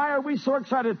 And why are we so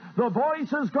excited? The voice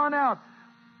has gone out.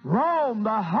 Rome, the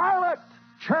harlot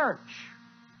church,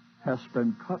 has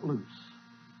been cut loose,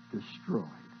 destroyed.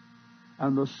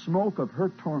 And the smoke of her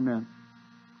torment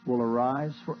will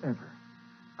arise forever.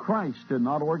 Christ did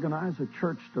not organize a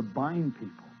church to bind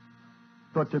people,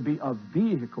 but to be a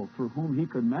vehicle through whom He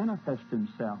could manifest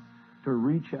Himself to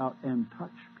reach out and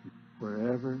touch people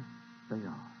wherever they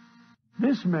are.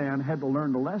 This man had to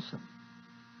learn the lesson.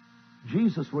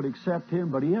 Jesus would accept him,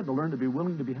 but he had to learn to be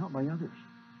willing to be helped by others.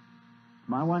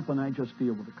 My wife and I just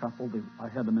deal with a couple. I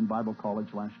had them in Bible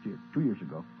college last year, 2 years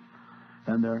ago.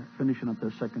 And they're finishing up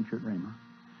their second year at Rhema.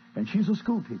 And she's a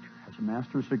school teacher, has a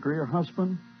master's degree. Her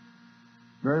husband,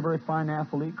 very, very fine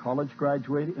athlete, college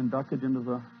graduated, inducted into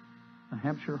the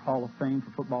Hampshire Hall of Fame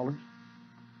for footballers.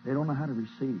 They don't know how to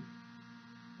receive.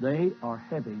 They are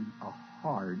having a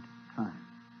hard time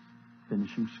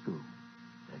finishing school.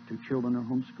 They have 2 children are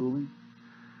homeschooling.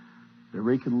 They're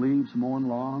raking leaves, mowing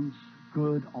lawns,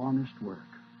 good, honest work.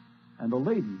 And a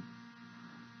lady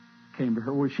came to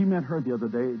her. Well, she met her the other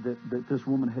day that this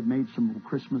woman had made some little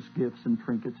Christmas gifts and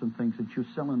trinkets and things, and she was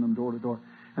selling them door to door.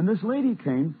 And this lady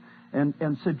came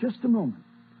and said, just a moment.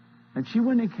 And she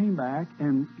went and came back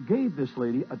and gave this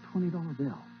lady a $20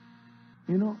 bill.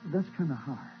 You know, that's kind of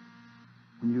hard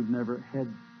when you've never had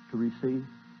to receive.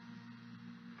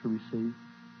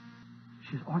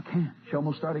 She said, oh, I can't. She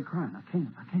almost started crying. I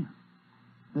can't.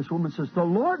 This woman says, the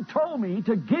Lord told me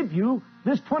to give you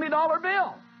this $20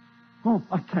 bill. Oh,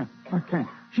 I can't.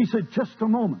 She said, just a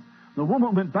moment. The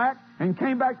woman went back and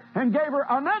came back and gave her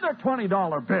another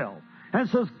 $20 bill. And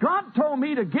says, God told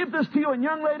me to give this to you. And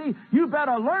young lady, you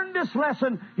better learn this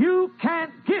lesson. You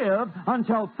can't give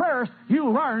until first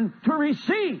you learn to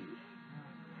receive.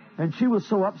 And she was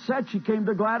so upset, she came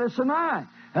to Gladys and I.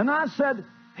 And I said,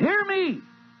 hear me.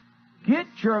 Get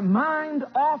your mind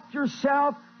off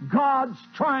yourself. God's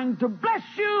trying to bless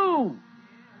you.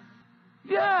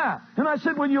 Yeah. And I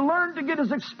said, when you learn to get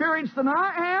as experienced than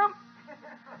I am,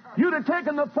 you'd have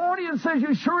taken the 40 and says,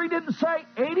 you sure He didn't say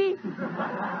 80?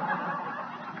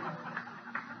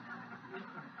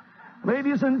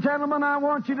 Ladies and gentlemen, I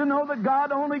want you to know that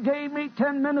God only gave me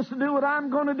 10 minutes to do what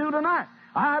I'm going to do tonight.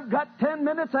 I've got 10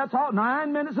 minutes, that's all,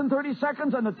 9 minutes and 30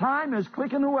 seconds, and the time is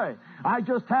clicking away. I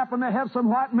just happen to have some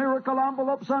white miracle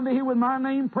envelopes under here with my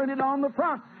name printed on the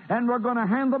front. And we're going to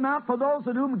hand them out for those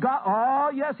that whom God... Oh,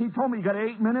 yes, he told me you got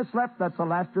 8 minutes left. That's the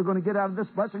last you're going to get out of this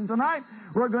blessing tonight.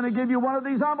 We're going to give you one of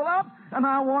these envelopes, and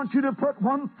I want you to put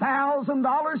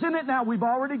 $1,000 in it. Now, we've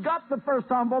already got the first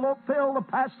envelope filled. The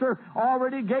pastor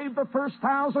already gave the first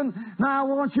 1,000. Now, I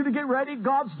want you to get ready.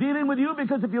 God's dealing with you,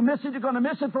 because if you miss it, you're going to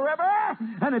miss it forever.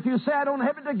 And if you say, I don't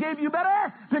have it to give you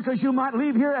better, because you might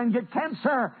leave here and get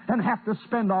cancer and have to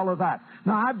spend all of that.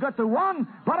 Now, I've got the one,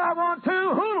 but I want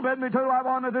two. Who'll bid me two? I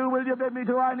want to do. Will you bid me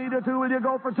two? I need a two. Will you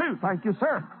go for two? Thank you,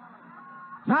 sir.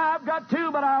 Now, I've got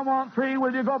two, but I want three.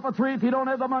 Will you go for three? If you don't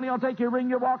have the money, I'll take your ring,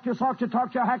 your walk, your socks, your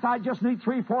talk, your hat. I just need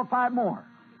 3, 4, 5 more.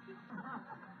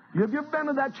 Have you been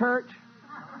to that church?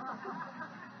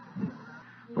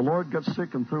 The Lord got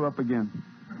sick and threw up again.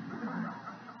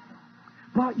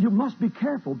 But you must be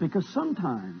careful, because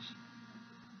sometimes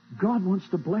God wants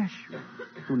to bless you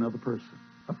to another person.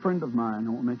 A friend of mine, I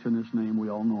won't mention his name, we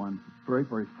all know him, very,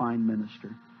 very fine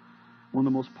minister. One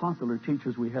of the most popular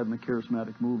teachers we had in the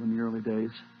charismatic move in the early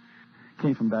days.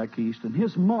 Came from back east, and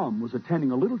his mom was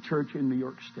attending a little church in New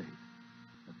York State.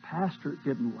 The pastor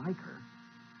didn't like her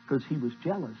because he was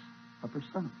jealous of her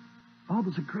son. Bob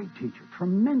was a great teacher,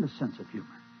 tremendous sense of humor.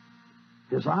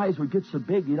 His eyes would get so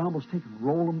big, he'd almost take and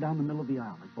roll them down the middle of the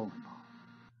aisle like bowling balls.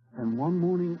 And one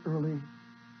morning early,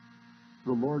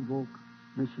 the Lord woke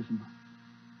Mrs.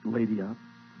 Lady up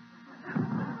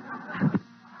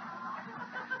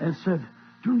and said,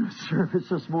 during the service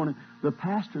this morning, the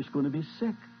pastor's going to be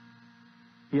sick.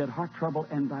 He had heart trouble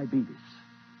and diabetes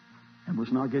and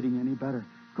was not getting any better.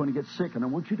 Going to get sick. And I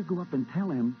want you to go up and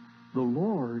tell him, the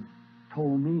Lord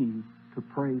told me to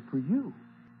pray for you.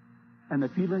 And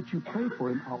if he lets you pray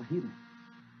for him, I'll heal him.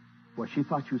 Well, she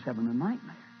thought she was having a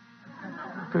nightmare,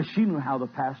 because she knew how the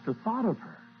pastor thought of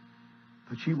her.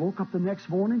 But she woke up the next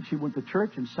morning, she went to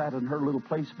church and sat in her little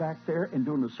place back there, and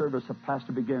during the service, the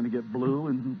pastor began to get blue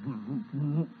and,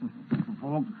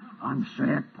 I'm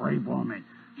sick, pray for me.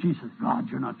 She says, God,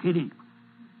 you're not kidding.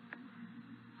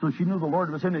 So she knew the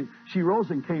Lord was in it. She rose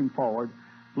and came forward,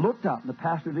 looked up, and the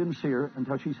pastor didn't see her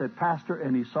until she said, Pastor,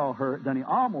 and he saw her. Then he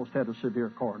almost had a severe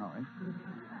coronary.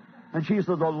 And she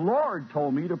said, the Lord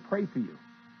told me to pray for you.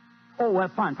 Oh, well,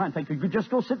 fine, thank you. You just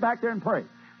go sit back there and pray.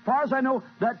 As far as I know,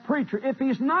 that preacher, if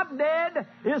he's not dead,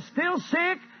 is still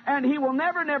sick, and he will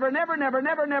never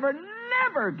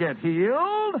get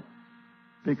healed,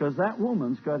 because that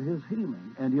woman's got his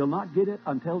healing, and he'll not get it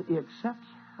until he accepts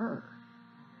her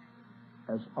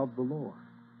as of the Lord.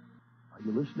 Are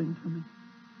you listening to me?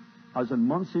 I was in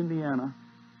Muncie, Indiana,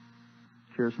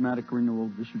 charismatic renewal.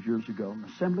 This was years ago. An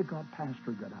Assembly of God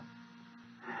pastor got up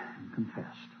and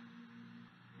confessed.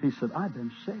 He said, I've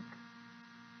been sick.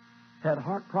 Had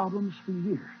heart problems for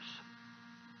years,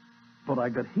 but I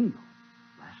got healed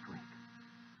last week.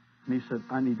 And he said,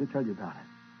 I need to tell you about it.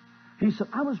 He said,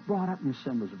 I was brought up in the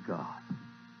Assemblies of God.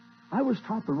 I was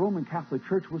taught the Roman Catholic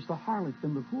Church was the harlot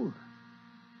and the whore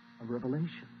of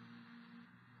Revelation.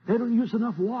 They don't use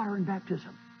enough water in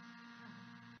baptism.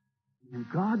 And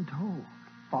God told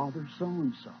Father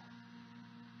so-and-so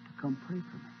to come pray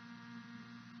for me.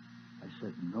 I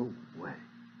said, no way.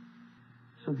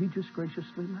 So he just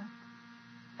graciously left.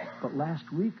 But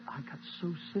last week, I got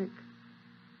so sick,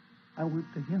 I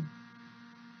went to him.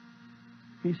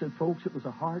 He said, folks, it was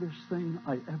the hardest thing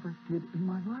I ever did in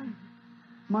my life.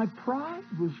 My pride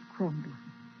was crumbling.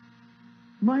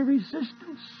 My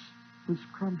resistance was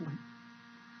crumbling.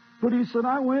 But he said,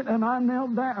 I went and I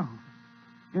knelt down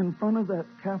in front of that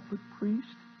Catholic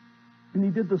priest, and he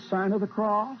did the sign of the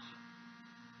cross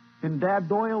and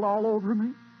dabbed oil all over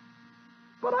me.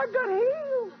 But I got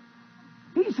healed.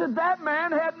 He said, that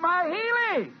man had my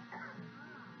healing.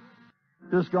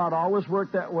 Does God always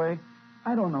work that way?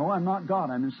 I don't know. I'm not God.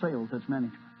 I'm in sales. That's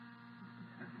management.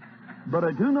 But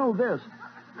I do know this.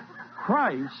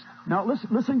 Christ, now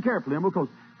listen carefully, and we'll close.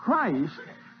 Christ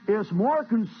is more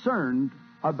concerned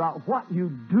about what you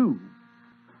do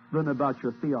than about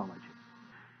your theology.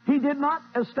 He did not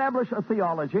establish a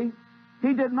theology.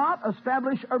 He did not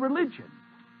establish a religion.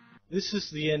 This is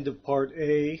the end of Part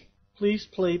A. Please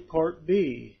play Part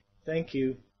B. Thank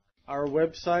you. Our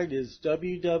website is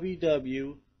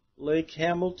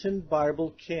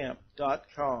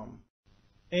www.lakehamiltonbiblecamp.com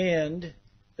and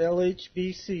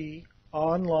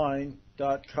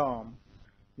lhbconline.com.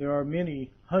 There are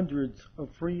many hundreds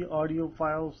of free audio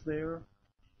files there.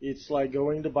 It's like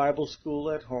going to Bible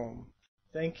school at home.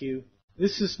 Thank you.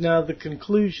 This is now the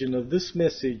conclusion of this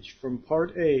message from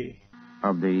Part A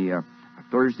of the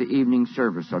Thursday evening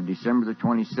service of December the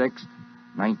 26th,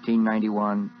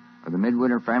 1991, of the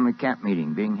Midwinter Family Camp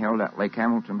Meeting being held at Lake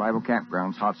Hamilton Bible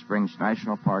Campgrounds, Hot Springs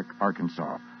National Park,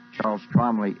 Arkansas. Charles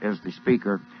Trombley is the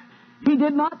speaker. He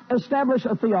did not establish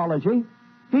a theology.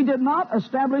 He did not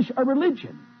establish a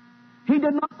religion. He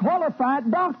did not qualify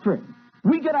doctrine.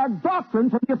 We get our doctrine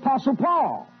from the Apostle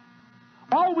Paul.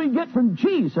 All we get from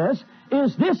Jesus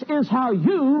is this is how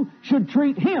you should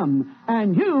treat him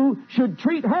and you should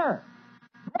treat her.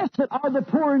 Blessed are the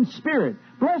poor in spirit.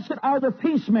 Blessed are the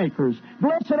peacemakers.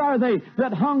 Blessed are they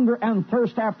that hunger and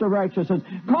thirst after righteousness.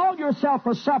 Call yourself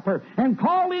a supper and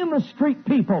call in the street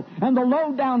people and the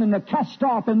low down and the cast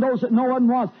off and those that no one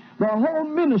wants. The whole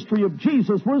ministry of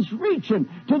Jesus was reaching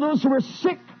to those who were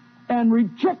sick and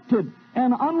rejected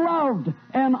and unloved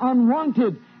and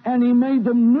unwanted, and he made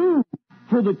them new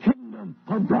for the kingdom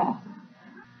of God.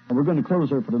 And we're going to close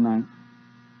there for tonight.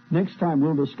 Next time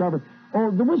we'll discover, there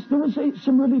was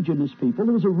some religious people.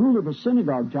 There was a ruler of a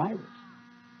synagogue, Jairus.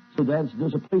 So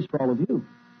there's a place for all of you.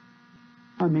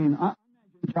 I imagine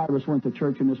Jairus went to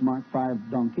church in his Mark 5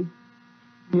 donkey.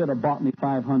 He had a Botany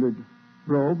 500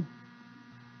 robe.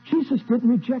 Jesus didn't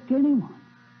reject anyone,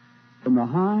 from the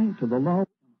high to the low,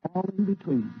 all in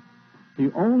between.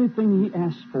 The only thing he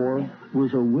asked for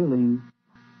was a willing.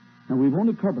 Now, we've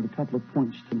only covered a couple of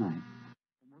points tonight.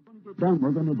 When we're going to get done,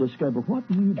 we're going to discover what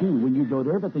do you do when you go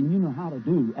to everything you know how to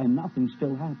do and nothing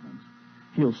still happens.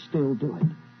 He'll still do it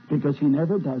because he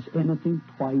never does anything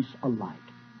twice alike.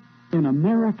 In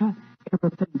America,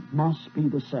 everything must be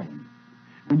the same.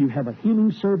 When you have a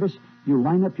healing service, you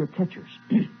line up your catchers.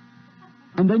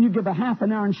 And then you give a half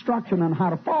an hour instruction on how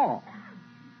to fall.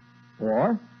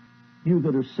 Or, you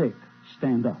that are sick,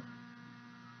 stand up.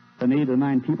 And 8 or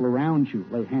 9 people around you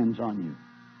lay hands on you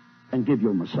and give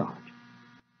you a massage.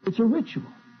 It's a ritual.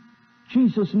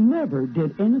 Jesus never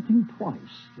did anything twice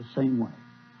the same way.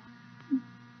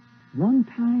 One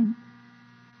time,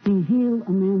 he healed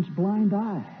a man's blind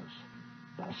eyes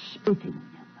by spitting in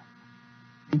them.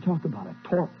 You talk about a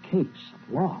tort case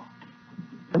of law.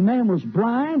 The man was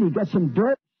blind. He got some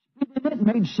dirt, spit in it,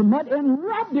 made some mud, and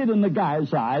rubbed it in the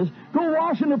guy's eyes. Go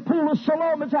wash in the pool of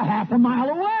Siloam. It's a half a mile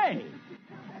away.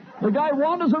 The guy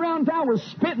wanders around town with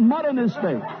spit and mud in his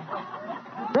face.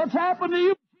 What's happened to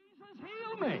you? Jesus,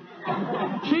 heal me.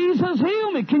 Jesus,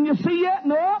 heal me. Can you see yet?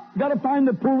 No. Got to find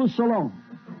the pool of Siloam.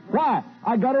 Why?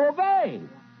 I got to obey.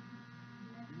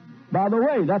 By the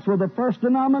way, that's where the first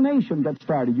denomination got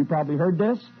started. You probably heard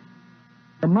this.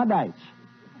 The Muddites.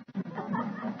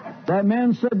 That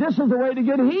man said, this is the way to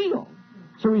get healed.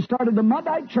 So he started the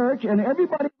Muddite church, and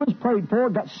everybody was prayed for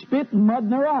got spit and mud in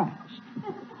their eyes.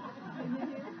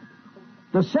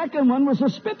 The second one was the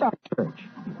Spit-out church.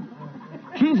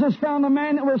 Jesus found a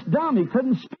man that was dumb. He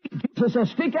couldn't speak. Jesus said,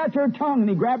 stick out your tongue, and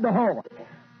he grabbed a hole.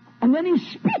 And then he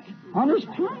spit on his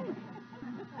tongue.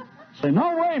 Say,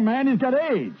 no way, man, he's got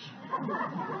AIDS.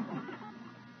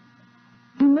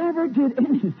 He never did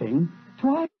anything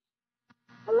twice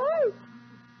alike.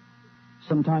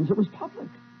 Sometimes it was public.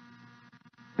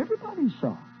 Everybody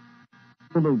saw.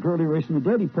 The little girl he raised from the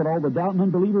dead, he put all the doubting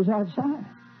unbelievers outside.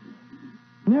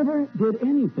 Never did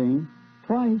anything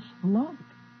twice alike.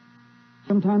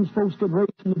 Sometimes folks get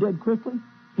raised from the dead quickly.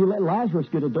 He let Lazarus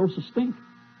get a dose of stink.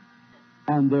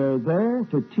 And they're there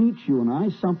to teach you and I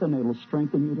something that will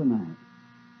strengthen you tonight.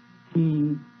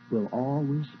 He will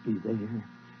always be there.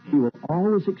 He will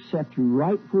always accept you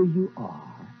right where you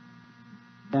are.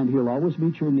 And he'll always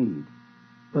meet your need.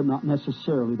 But not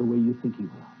necessarily the way you think he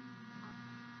will.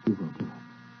 He will do it.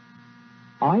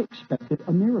 I expected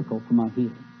a miracle for my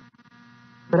healing.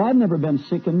 But I've never been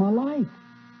sick in my life.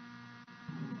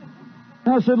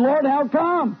 And I said, Lord, how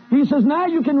come? He says, now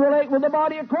you can relate with the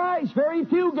body of Christ. Very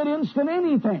few get instant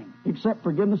anything except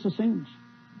forgiveness of sins.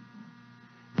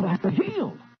 But I got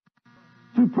healed.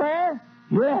 Through prayer?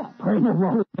 Yeah, praying over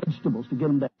all the vegetables to get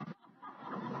them down.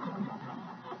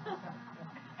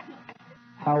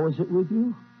 How is it with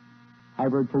you?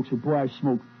 I've heard folks say, boy, I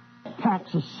smoke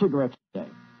packs of cigarettes a day.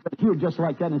 But hear just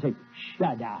like that and say,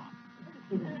 shut up.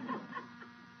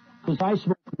 Because I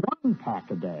smoked 1 pack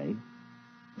a day,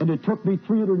 and it took me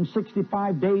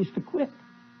 365 days to quit.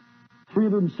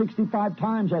 365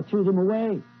 times I threw them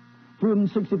away.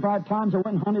 365 times I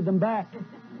went and hunted them back.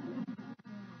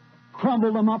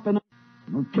 Crumbled them up, and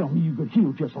don't tell me you could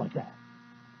heal just like that.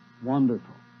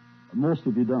 Wonderful. But most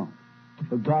of you don't.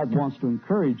 But God wants to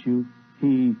encourage you.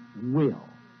 He will.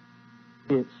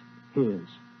 It's His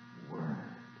Word.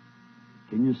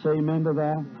 Can you say amen to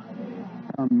that?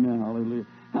 Amen. Hallelujah.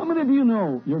 How many of you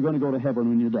know you're going to go to heaven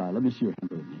when you die? Let me see your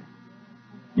hand in here.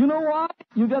 You know why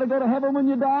you got to go to heaven when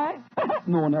you die?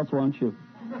 No one else wants you.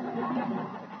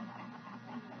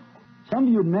 Some of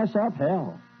you would mess up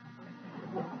hell.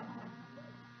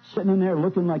 sitting in there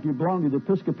looking like you belong to the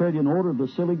Episcopalian order of the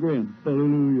silly grin.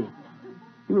 Hallelujah.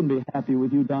 He wouldn't be happy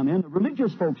with you down there. And the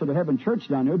religious folks that are having church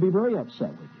down there would be very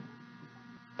upset with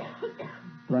you.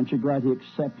 But aren't you glad He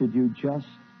accepted you just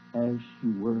as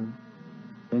you were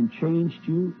and changed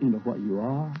you into what you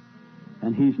are?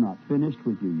 And He's not finished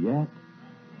with you yet.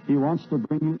 He wants to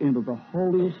bring you into the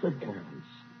holiest of holies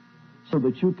so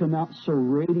that you come out so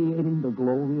radiating the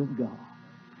glory of God.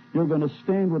 You're going to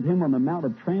stand with Him on the Mount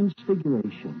of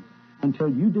Transfiguration until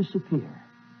you disappear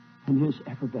and His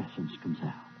effervescence comes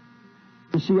out.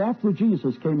 You see, after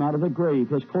Jesus came out of the grave,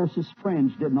 His closest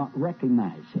friends did not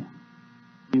recognize Him.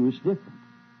 He was different.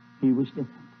 He was different.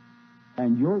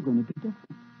 And you're going to be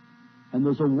different. And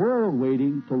there's a world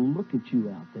waiting to look at you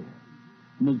out there.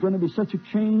 And there's going to be such a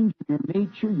change in your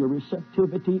nature, your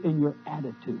receptivity, and your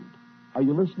attitude. Are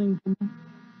you listening to me?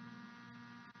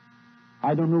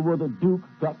 I don't know whether Duke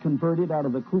got converted out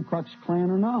of the Ku Klux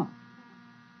Klan or not.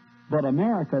 But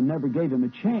America never gave him a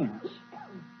chance.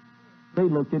 They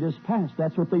looked at his past.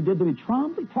 That's what they did to me.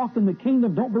 Trombley talking the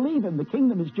kingdom. Don't believe him. The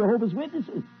kingdom is Jehovah's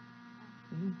Witnesses.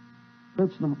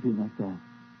 Let's not be like that.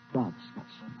 God's got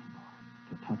something more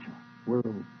to touch a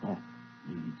world that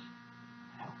needs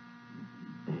help.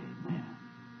 Amen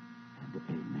and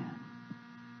amen.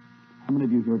 How many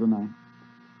of you here tonight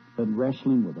been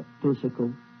wrestling with a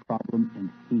physical problem and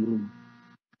healing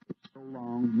for so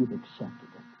long you've accepted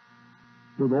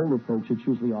it? With older folks, it's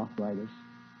usually arthritis,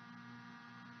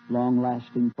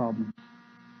 long-lasting problems.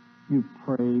 You've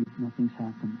prayed, nothing's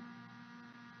happened.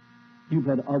 You've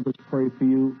had others pray for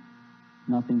you,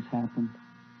 nothing's happened.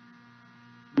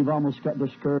 You've almost got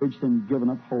discouraged and given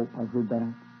up hope. I've heard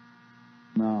that.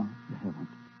 No, you haven't.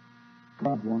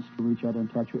 God wants to reach out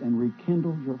and touch you and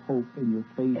rekindle your hope and your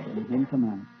faith in Him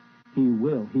tonight. He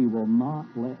will. He will not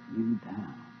let you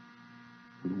down.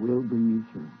 He will bring you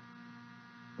through.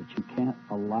 But you can't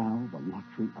allow the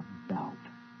luxury of doubt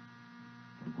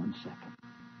for 1 second.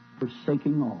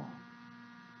 Forsaking all,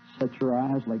 set your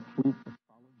eyes like flint to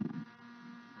follow Him.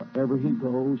 Wherever He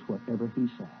goes, whatever He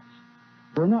says.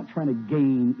 We're not trying to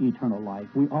gain eternal life.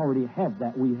 We already have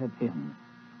that. We have Him.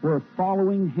 We're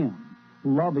following Him,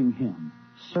 loving Him,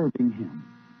 serving Him,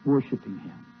 worshiping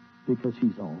Him, because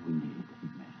He's all we need.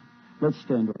 Amen. Let's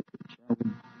stand up, shall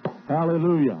we?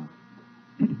 Hallelujah.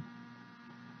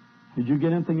 Did you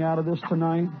get anything out of this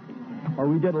tonight? Or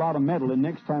we did a lot of meddling.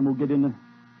 Next time we'll get into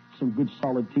some good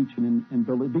solid teaching and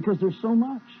build it, because there's so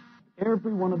much.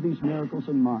 Every one of these miracles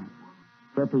in mine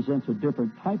represents a different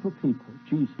type of people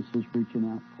Jesus is reaching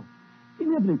out for. He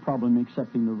didn't have any problem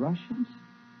accepting the Russians.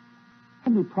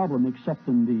 Have any problem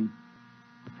accepting the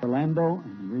Orlando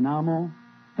and Renamo.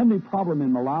 Have any problem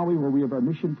in Malawi where we have our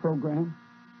mission program.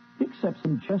 He accepts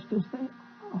them just as they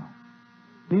are.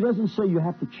 He doesn't say you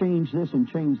have to change this and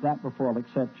change that before I'll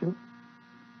accept you.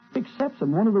 He accepts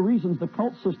them. One of the reasons the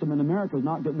cult system in America is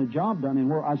not getting the job done, and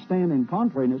where I stand in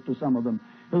contrariness to some of them,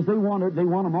 is they want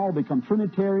them all to become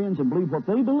Trinitarians and believe what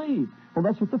they believe. Well,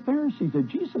 that's what the Pharisees did.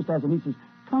 Jesus doesn't. He says,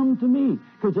 come to me,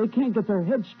 because they can't get their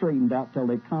heads straightened out till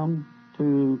they come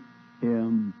to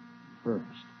Him first.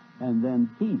 And then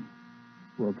He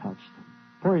will touch them.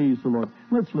 Praise the Lord.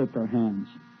 Let's lift our hands.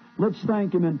 Let's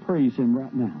thank Him and praise Him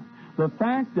right now. The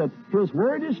fact that His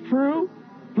Word is true,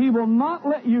 He will not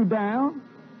let you down.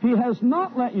 He has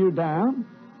not let you down.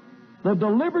 The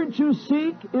deliverance you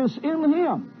seek is in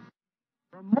Him.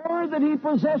 The more that He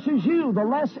possesses you, the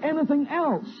less anything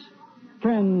else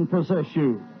can possess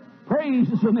you. Praise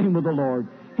the name of the Lord.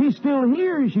 He still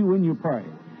hears you when you pray.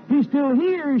 He still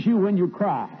hears you when you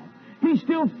cry. He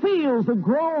still feels the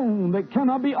groan that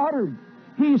cannot be uttered.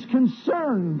 He's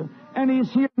concerned, and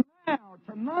He's here now,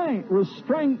 tonight, with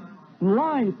strength,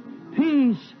 life,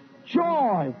 peace,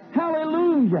 joy.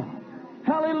 Hallelujah.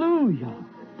 Hallelujah.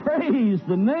 Praise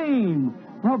the name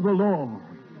of the Lord.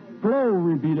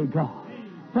 Glory be to God.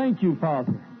 Thank you,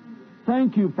 Father.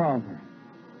 Thank you, Father.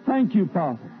 Thank you,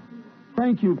 Father.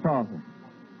 Thank you, Father.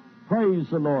 Praise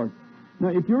the Lord. Now,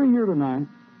 if you're here tonight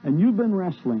and you've been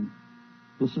wrestling,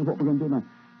 this is what we're going to do now.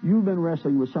 You've been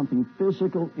wrestling with something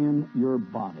physical in your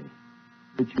body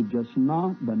that you've just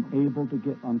not been able to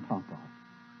get on top of.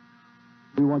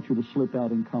 We want you to slip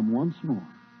out and come once more.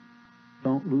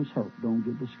 Don't lose hope. Don't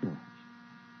get discouraged.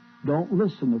 Don't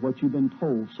listen to what you've been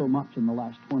told so much in the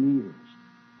last 20 years.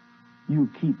 You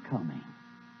keep coming.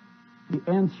 The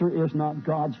answer is not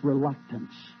God's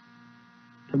reluctance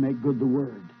to make good the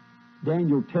Word.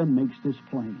 Daniel 10 makes this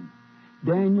plain.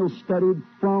 Daniel studied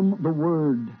from the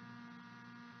Word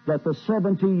that the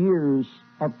 70 years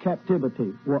of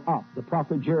captivity were up. The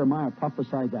prophet Jeremiah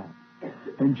prophesied that.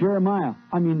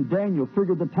 And Daniel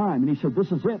figured the time, and he said,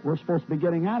 this is it. We're supposed to be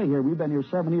getting out of here. We've been here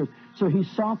 7 years. So he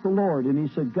sought the Lord, and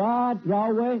he said, God,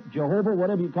 Yahweh, Jehovah,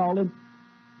 whatever you call him,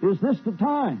 is this the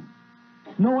time?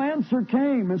 No answer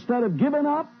came. Instead of giving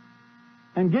up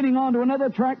and getting on to another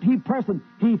tract, he pressed it.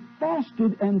 He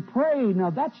fasted and prayed. Now,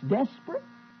 that's desperate.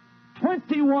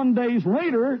 21 days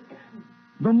later,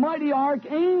 the mighty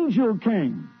archangel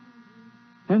came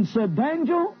and said,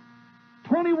 Daniel,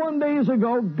 21 days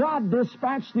ago, God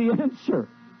dispatched the answer.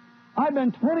 I've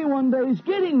been 21 days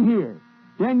getting here.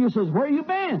 Daniel says, where you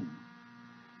been?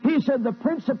 He said, the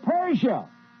Prince of Persia,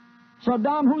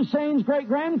 Saddam Hussein's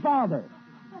great-grandfather,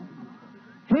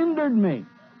 hindered me.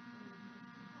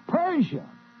 Persia,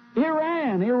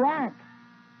 Iran, Iraq,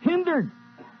 hindered.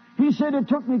 He said, it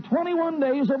took me 21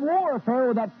 days of warfare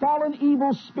with that fallen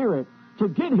evil spirit to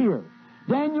get here.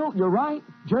 Daniel, you're right.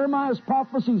 Jeremiah's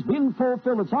prophecy's been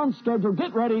fulfilled. It's on schedule.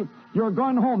 Get ready. You're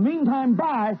going home. Meantime,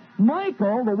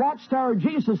 Michael, the watchtower of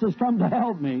Jesus, has come to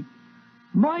help me.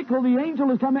 Michael, the angel,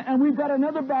 has come in, and we've got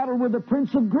another battle with the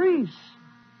Prince of Greece.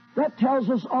 That tells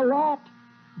us a lot.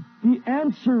 The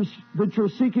answers that you're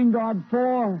seeking God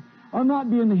for are not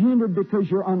being hindered because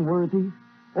you're unworthy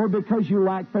or because you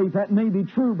lack faith. That may be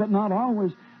true, but not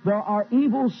always. There are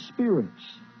evil spirits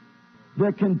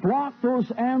that can block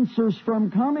those answers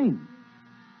from coming.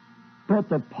 But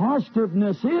the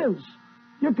positiveness is,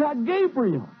 you've got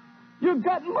Gabriel, you've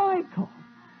got Michael,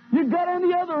 you've got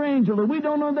any other angel that we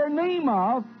don't know their name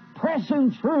of,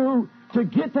 pressing through to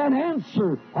get that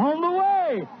answer on the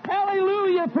way.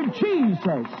 Hallelujah for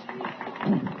Jesus.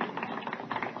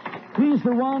 He's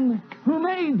the one who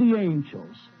made the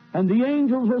angels, and the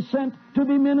angels were sent to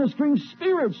be ministering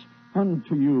spirits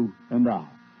unto you and I.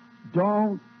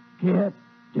 Don't get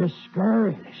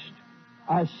discouraged.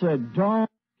 I said, don't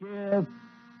give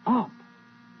up.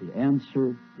 The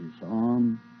answer is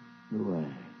on the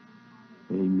way.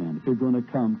 Amen. If you're going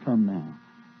to come now.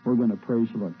 We're going to praise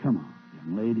the Lord. Come on,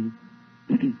 young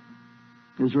lady.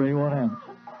 Is there anyone else?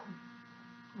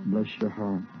 Bless your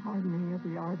heart. Hardening of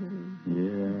the arteries.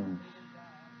 Yes.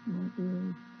 My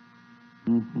ears.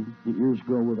 Mm-hmm. The ears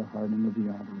go with the hardening of the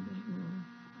arteries.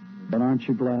 But aren't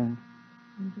you glad?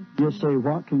 You say,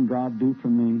 what can God do for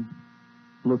me?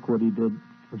 Look what He did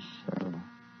for Sarah.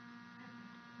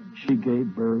 She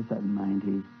gave birth at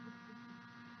 90.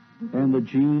 And the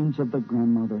genes of the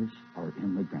grandmothers are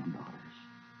in the granddaughters.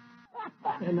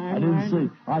 I didn't say,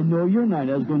 I know you're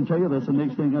 90. I was going to tell you that's the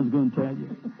next thing I was going to tell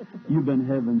you. You've been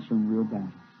having some real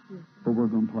battles. But we're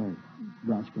going to pray.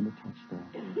 God's going to touch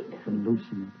that and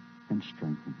loosen it and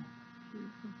strengthen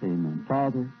it. Amen.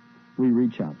 Father, we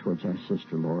reach out towards our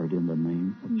sister, Lord, in the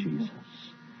name of Jesus.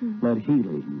 Let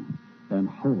healing and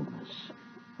wholeness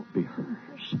be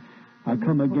hers. I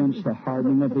come against the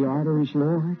hardening of the arteries,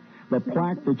 Lord. The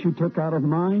plaque that you took out of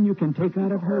mine, you can take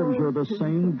out of hers. You're the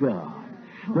same God.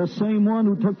 The same one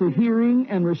who took the hearing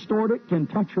and restored it can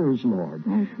touch hers, Lord.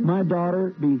 My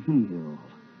daughter, be healed.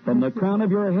 From the crown of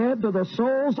your head to the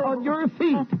soles of your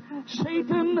feet.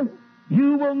 Satan,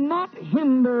 you will not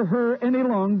hinder her any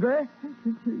longer.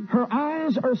 Her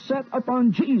eyes are set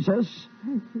upon Jesus.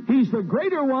 He's the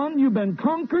greater one. You've been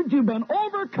conquered. You've been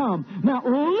overcome. Now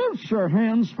loose your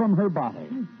hands from her body.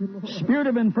 Spirit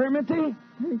of infirmity,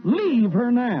 leave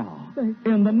her now.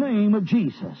 In the name of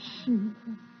Jesus.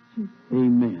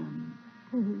 Amen.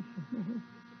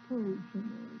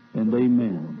 And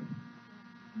amen.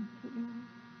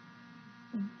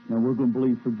 Now we're going to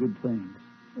believe for good things.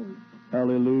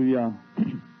 Hallelujah.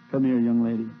 Come here, young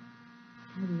lady.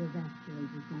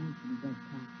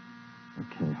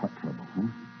 Okay, heart trouble, huh?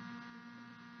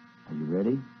 Are you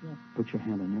ready? Yes. Put your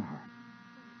hand on your heart.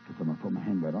 Because I'm going to put my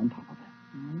hand right on top of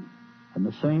it. And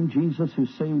the same Jesus who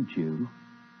saved you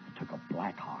took a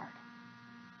black heart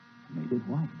and made it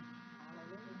white.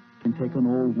 Can take an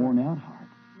old, worn-out heart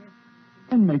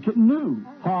and make it new.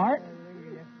 Heart,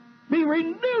 be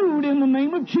renewed in the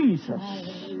name of Jesus.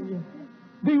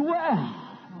 Be well.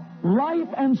 Life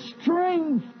and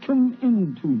strength come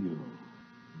into you.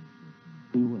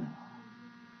 Be well.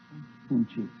 In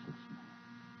Jesus'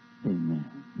 name. Amen.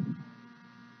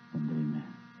 And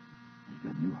amen. You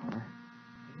got a new heart.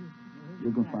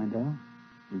 You're going to find out.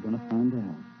 You're going to find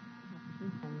out.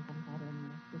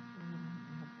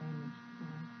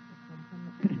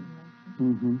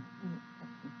 Mm-hmm.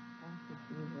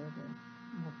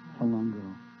 How long ago?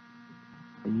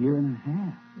 A year and a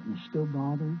half. And it's still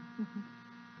bothering?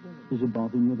 Is it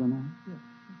bothering you tonight?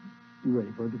 You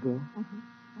ready for it to go?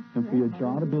 And for your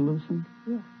jaw to be loosened?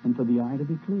 And for the eye to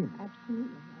be clear?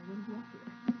 Absolutely.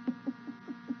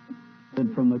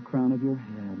 And from the crown of your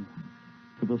head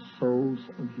to the soles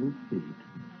of your feet,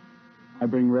 I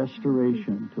bring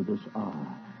restoration to this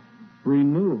eye,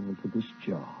 renewal to this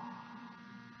jaw,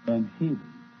 and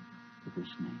healing to this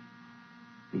knee.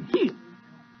 Be healed.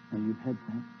 Now, you've had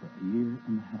that for a year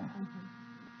and a half,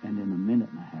 and in a minute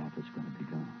and a half, it's going to be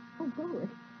gone. Oh, glory.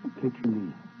 Pick your knee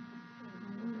up.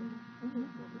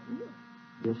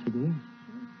 Yes, it is.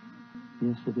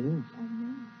 Yes, it is.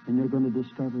 And you're going to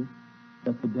discover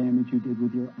that the damage you did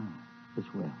with your eye as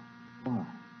well. Why?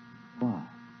 Why?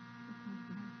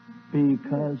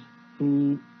 Because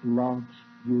He loves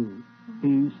you.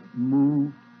 He's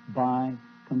moved by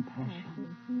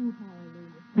compassion.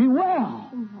 Be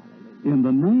well in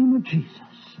the name of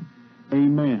Jesus.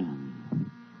 Amen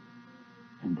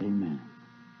and amen.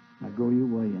 Now go your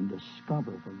way and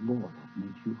discover the Lord hath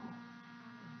made you whole.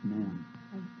 Amen.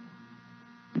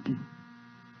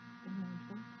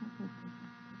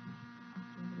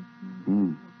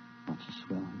 What's the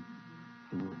swelling?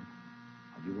 Lord,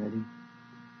 are you ready?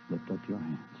 Lift up your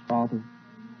hands. Father,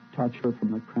 touch her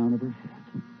from the crown of her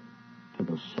head to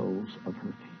the soles of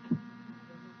her feet.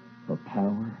 The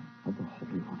power of the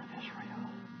Holy One of Israel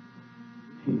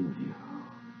heal you.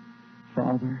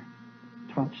 Father,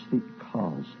 touch the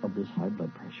cause of this high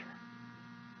blood pressure.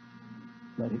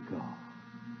 Let it go.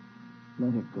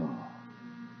 Let it go.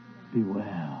 Be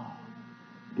well.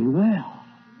 Be well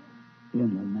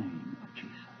in the name of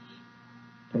Jesus.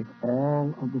 Take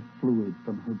all of the fluid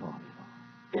from her body,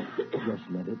 Lord. Just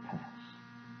let it pass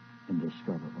and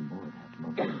discover the Lord hath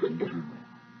loved you and made you well.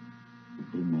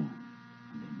 Amen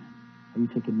and amen. Are you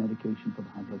taking medication for the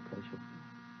high blood pressure?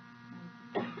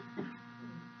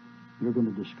 You're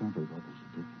going to discover what is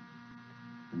the difference.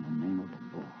 In the name of the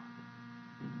Lord.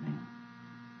 Amen.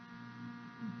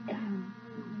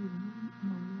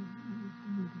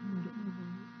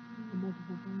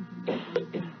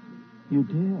 You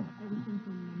did.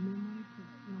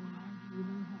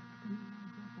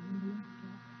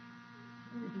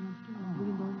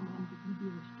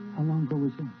 How long ago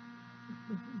was this?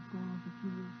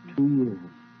 2 years.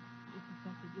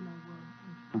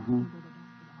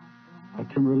 I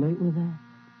can relate with that.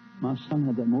 My son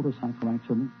had that motorcycle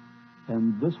accident,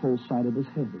 and this whole side of his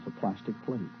head is a plastic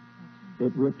plate.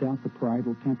 It ripped out the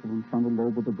parietal temple and frontal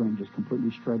lobe of the brain, just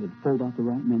completely shredded, pulled out the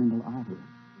right meningeal artery.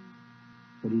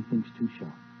 But he thinks too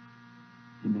sharp.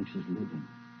 He makes his living.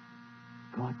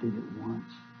 God did it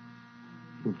once.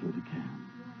 He'll do it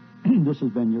again. This has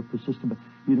been your persistent, but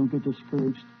you don't get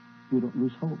discouraged. You don't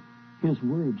lose hope. His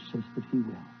word says that He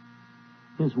will.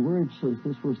 His word says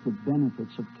this was the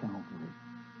benefits of Calvary.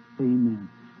 Amen.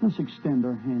 Let's extend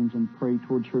our hands and pray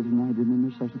towards her tonight in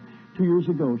intercession. 2 years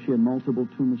ago, she had multiple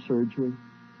tumor surgery.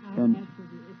 And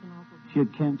she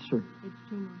had cancer. It's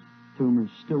tumors. Tumors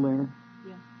still there.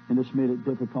 Yes. And it's made it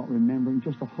difficult remembering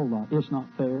just a whole lot. It's not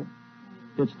fair.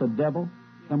 It's the devil,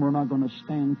 and we're not going to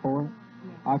stand for it.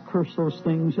 I curse those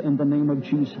things in the name of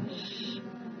Jesus.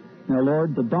 Now,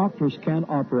 Lord, the doctors can't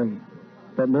operate,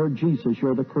 but Lord Jesus,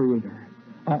 you're the Creator.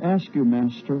 I ask you,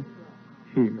 Master,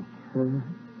 heal her.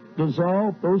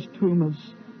 Dissolve those tumors.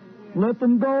 Let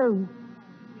them go.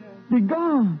 Be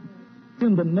gone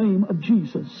in the name of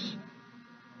Jesus.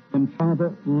 And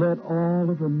Father, let all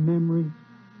of her memory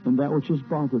and that which has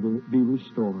bothered her be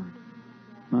restored.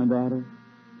 My daughter,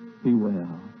 be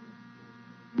well.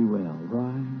 Be well.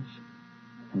 Rise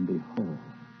and be whole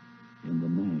in the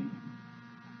name.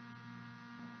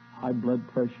 High blood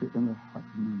pressure in the heart.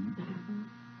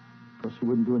 Of course, it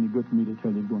wouldn't do any good for me to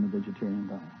tell you to go on a vegetarian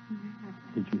diet.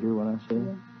 Did you hear what I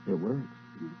said? Yeah. It works.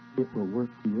 It will work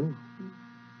for you.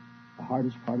 The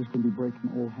hardest part is going to be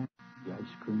breaking old habits. The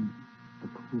ice cream, the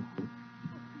cool food,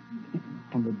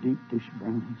 and the deep dish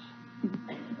brownies.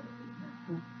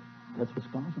 That's what's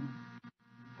causing it.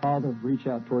 Father, reach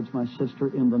out towards my sister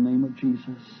in the name of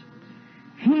Jesus.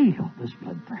 Heal this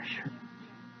blood pressure.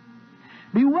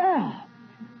 Be well.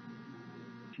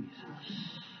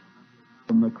 Jesus.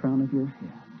 From the crown of your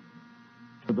head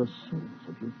to the soles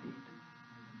of your feet.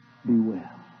 Be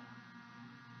well.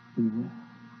 Be well.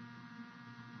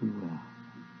 Be well.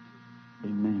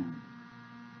 Amen.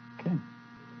 Okay.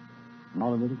 And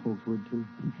all the little folks would too.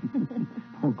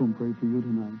 I'm going to pray for you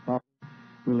tonight. Father,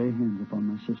 we lay hands upon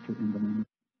my sister in the name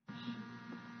of Jesus.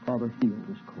 Father, heal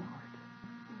this cord.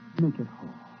 Make it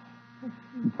whole.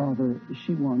 And Father,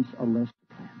 she wants a lesson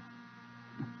plan.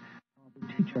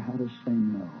 Father, teach her how to say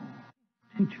no.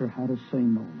 Teach her how to say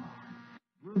no,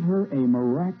 Lord. Give her a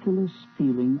miraculous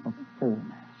feeling of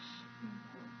fullness.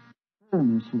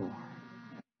 Fullness, Lord.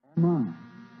 Oh, my.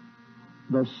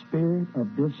 The spirit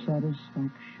of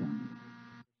dissatisfaction.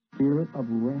 Spirit of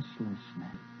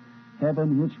restlessness.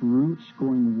 Heaven, its roots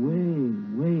going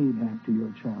way, way back to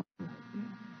your childhood.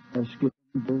 Has given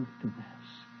birth to this.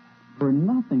 For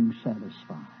nothing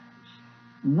satisfies.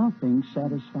 Nothing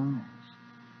satisfies.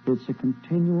 It's a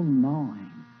continual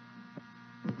gnawing.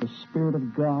 The Spirit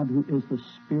of God, who is the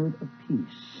Spirit of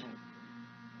peace,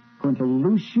 going to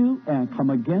loose you and come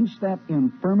against that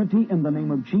infirmity in the name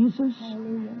of Jesus.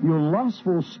 You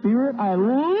lustful spirit, I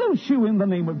loose you in the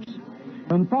name of Jesus.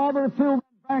 And Father, fill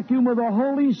that vacuum with the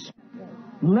Holy Spirit.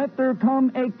 Let there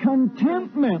come a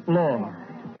contentment, Lord.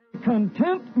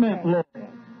 Contentment, Lord.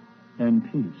 And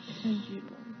peace.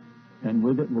 And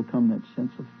with it will come that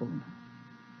sense of fullness.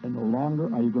 And no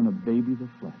longer are you going to baby the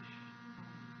flesh.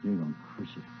 You're going to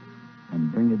crucify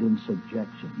and bring it in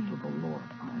subjection to the Lord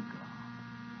our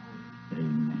God.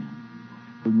 Amen.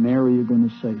 With Mary, you're going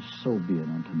to say, so be it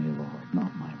unto me, Lord,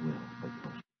 not my will, but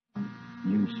yours.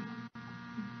 Use me.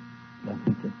 But I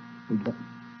think that we got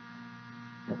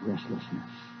that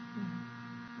restlessness.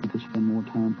 We could spend more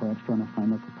time perhaps trying to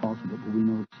find out the cause of it, but we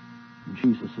know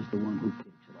Jesus is the one who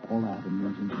takes it all out and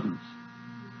lives in peace.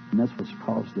 And that's what's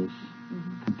caused this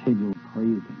continual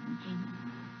cravings.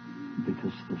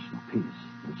 Because there's no peace.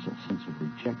 There's a sense of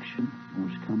rejection.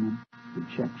 More's coming.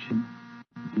 Rejection.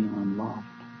 Being unloved.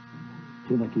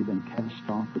 Feel like you've been cast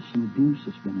off. There's some abuse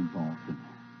that's been involved in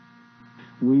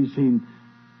there. We've seen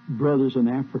brothers in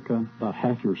Africa about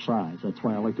half your size. That's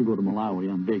why I like to go to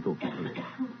Malawi. I'm big over here.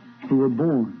 Who were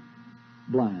born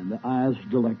blind. The eyes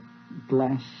are like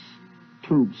glass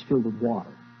tubes filled with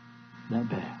water. That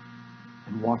bad.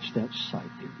 And watch that sight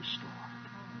be restored.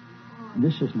 And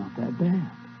this is not that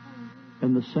bad.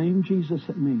 And the same Jesus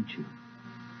that made you,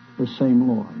 the same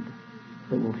Lord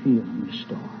that will heal and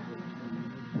restore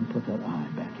and put that eye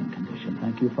back in condition.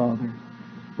 Thank you, Father.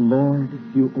 Lord,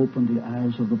 you opened the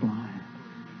eyes of the blind.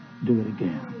 Do it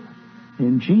again.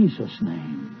 In Jesus'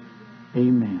 name,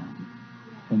 amen.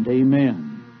 And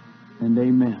amen. And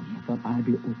amen. Let that eye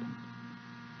be opened.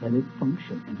 Let it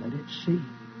function and let it see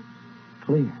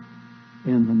clear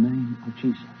in the name of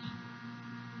Jesus.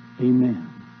 Amen.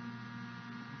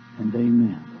 And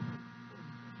amen.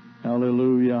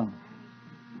 Hallelujah.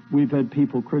 We've had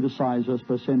people criticize us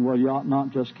by saying, well, you ought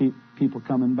not just keep people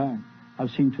coming back.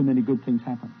 I've seen too many good things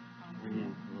happen.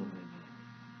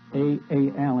 A.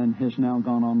 Allen has now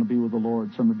gone on to be with the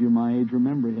Lord. Some of you my age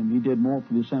remember him. He did more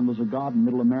for the Assemblies of God in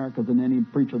Middle America than any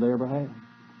preacher they ever had.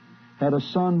 Had a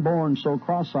son born so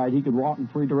cross-eyed he could walk in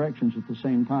 3 directions at the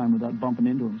same time without bumping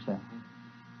into himself.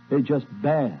 It's just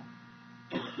bad.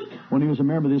 When he was a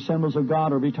member of the Assemblies of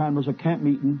God, every time there was a camp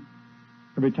meeting,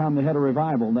 every time they had a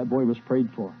revival, that boy was prayed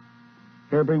for.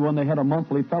 Every when they had a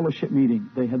monthly fellowship meeting,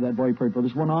 they had that boy prayed for.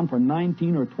 This went on for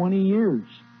 19 or 20 years,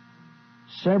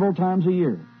 several times a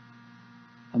year.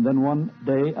 And then one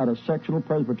day at a sectional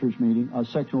presbyters meeting, a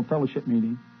sectional fellowship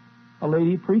meeting, a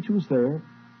lady preacher was there,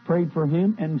 prayed for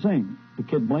him and sang. The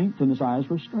kid blinked and his eyes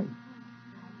were straight.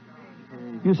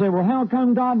 You say, well, how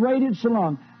come God waited so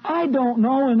long? I don't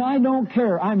know and I don't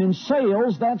care. I'm in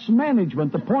sales. That's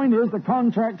management. The point is the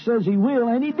contract says he will,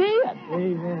 and he did.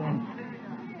 Amen.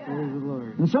 Praise the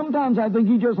Lord. And sometimes I think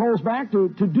he just holds back to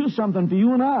do something for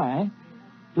you and I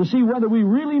to see whether we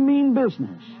really mean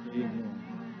business. Amen.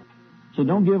 So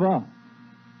don't give up.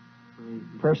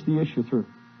 Press the issue through.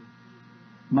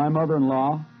 My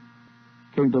mother-in-law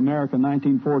came to America in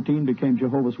 1914, became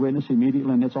Jehovah's Witness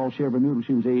immediately, and that's all she ever knew till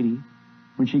she was 80.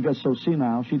 When she got so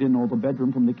senile, she didn't know the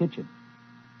bedroom from the kitchen.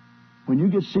 When you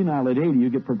get senile at 80, you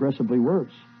get progressively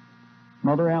worse.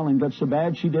 Mother Allen got so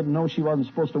bad she didn't know she wasn't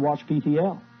supposed to watch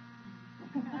PTL.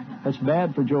 That's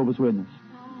bad for Jehovah's Witness.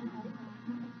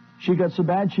 She got so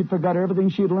bad she forgot everything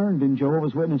she had learned in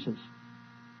Jehovah's Witnesses.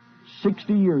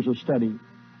 60 years of study,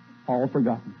 all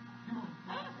forgotten.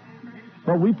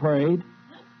 But we prayed,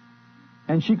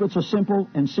 and she got so simple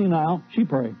and senile, she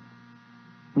prayed.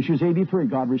 When she was 83,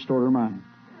 God restored her mind.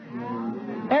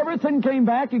 Everything came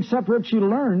back except what she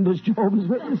learned as Jehovah's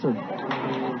Witnesses.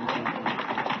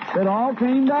 It all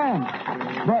came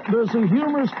back. But there's a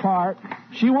humorous part.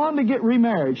 She wanted to get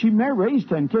remarried. She raised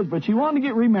 10 kids, but she wanted to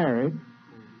get remarried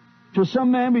to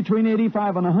some man between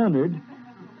 85 and 100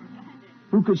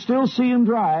 who could still see and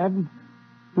drive,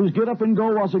 whose get up and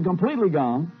go wasn't completely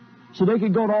gone, so they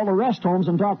could go to all the rest homes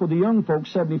and talk with the young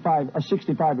folks 65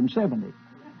 and 70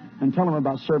 and tell them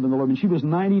about serving the Lord. And she was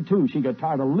 92. She got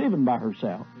tired of living by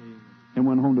herself and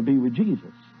went home to be with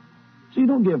Jesus. So you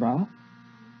don't give up.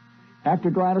 After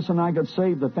Gladys and I got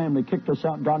saved, the family kicked us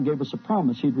out. God gave us a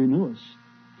promise He'd renew us.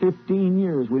 15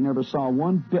 years, we never saw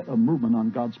one bit of movement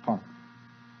on God's part.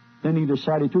 Then He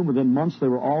decided to, within months, they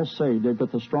were all saved. They've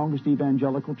got the strongest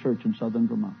evangelical church in southern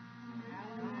Vermont.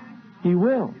 He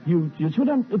will.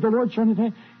 The Lord's trying to tell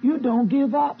you, you don't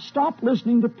give up. Stop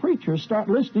listening to preachers. Start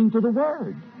listening to the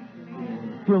Word.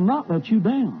 He'll not let you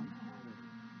down.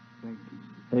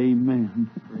 Amen.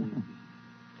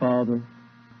 Father,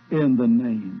 in the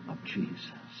name of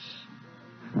Jesus.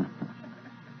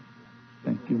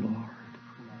 Thank you, Lord.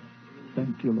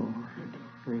 Thank you, Lord.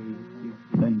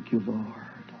 Thank you, Lord.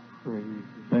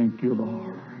 Thank you,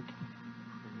 Lord.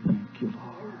 Thank you,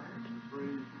 Lord.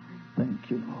 Thank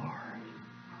you, Lord.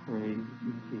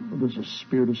 There's a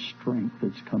spirit of strength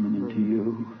that's coming into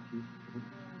you.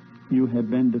 You have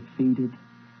been defeated.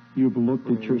 You've looked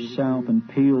at yourself and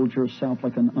peeled yourself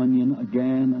like an onion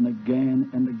again and again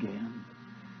and again.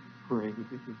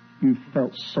 You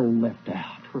felt so left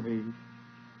out.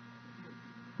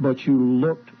 But you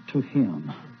looked to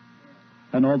Him.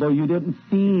 And although you didn't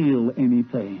feel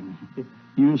anything,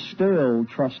 you still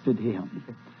trusted Him.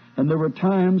 And there were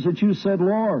times that you said,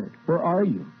 Lord, where are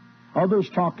you? Others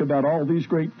talked about all these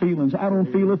great feelings. I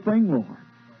don't feel a thing, Lord.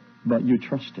 But you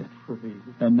trusted.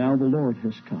 And now the Lord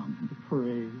has come.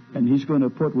 And He's going to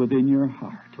put within your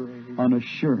heart an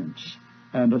assurance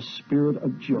and a spirit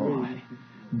of joy.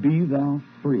 Be thou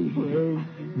free.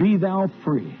 Be thou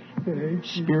free.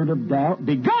 Spirit of doubt,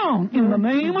 be gone in the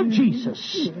name of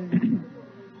Jesus.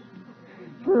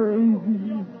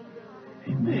 Amen.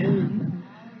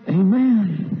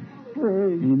 Amen.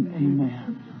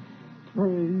 Amen.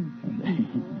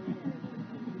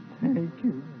 Thank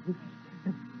you.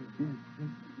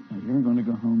 Now you're going to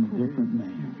go home a different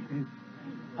man.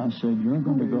 I said, you're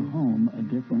going to go home a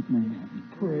different man.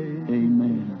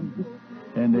 Amen.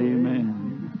 And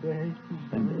amen.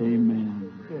 And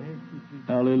amen.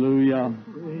 Hallelujah.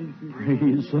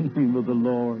 Praise the name of the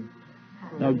Lord.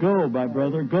 Now go, my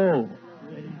brother, go.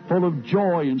 Full of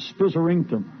joy and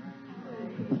spizzerinctum.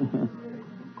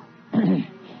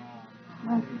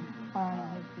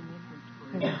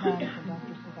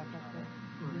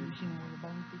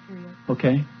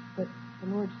 Okay. But the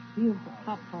Lord heals the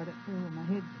top part up here where my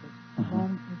head's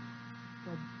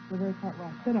the very part where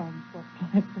I sit on is what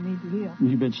I need to heal.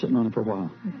 You've been sitting on it for a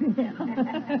while.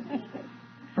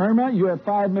 Irma, you have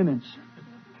 5 minutes.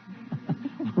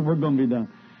 We're going to be done.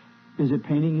 Is it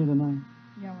paining you tonight?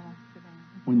 Yeah, when I sit down.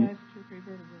 When The you- last 2 or 3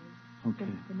 vertebrae.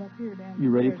 Okay. From up here down. You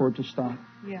ready there. for it to stop?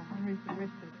 Yeah, I'm ready for the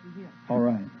rest of it to be healed. All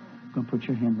right. I'm going to put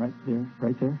your hand right there.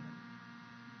 Right there.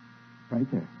 Right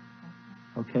there.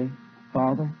 Okay.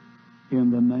 Father,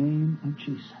 in the name of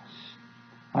Jesus,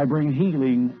 I bring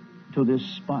healing to this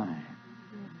spine.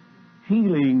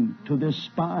 Healing to this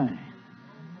spine.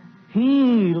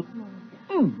 Heal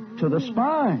to the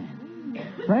spine.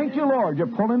 Thank you, Lord. You're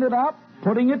pulling it up,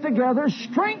 putting it together,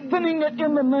 strengthening it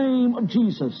in the name of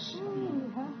Jesus.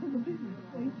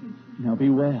 Now be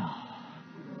well.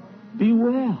 Be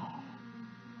well.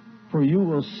 For you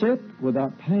will sit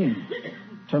without pain.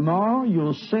 Tomorrow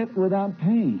you'll sit without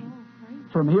pain.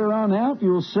 From here on out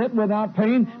you'll sit without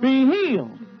pain. Be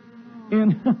healed.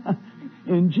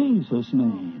 In Jesus'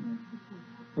 name.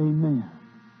 Amen.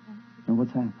 And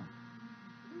what's happened?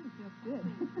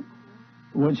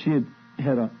 When she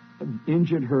had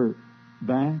injured her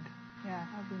back, Yeah,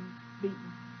 I've been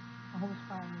beaten. My whole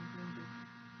spine is injured.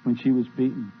 when she was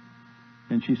beaten,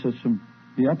 and she says from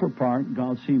the upper part,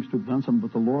 God seems to have done something,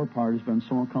 but the lower part has been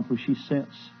so accomplished, she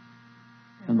sits.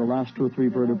 And the last 2 or 3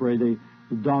 vertebrae, the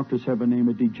doctors have a name,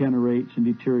 it degenerates and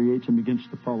deteriorates and begins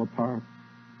to fall apart.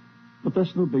 But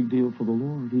that's no big deal for the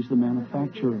Lord. He's the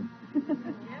manufacturer.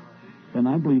 And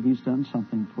I believe He's done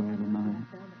something for you tonight.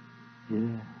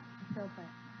 Yeah.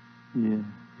 Yeah.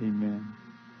 Amen.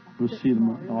 We'll see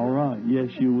them. All right. Yes,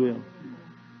 you will.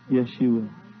 Yes, you will.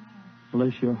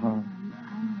 Bless your heart.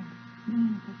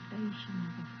 Manifestation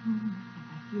of the fullness of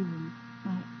a hearing.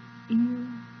 My ear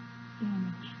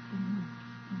damaged the nerves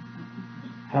in my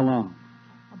ears. How long?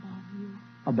 About a year.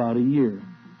 About a year.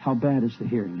 How bad is the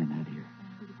hearing in that ear?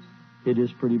 It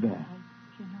is pretty bad. I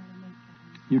can hardly make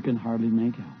it. You can hardly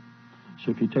make out.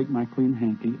 So if you take my clean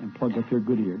hanky and plug up your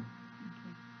good ear.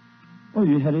 Oh,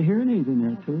 you had a hearing aid in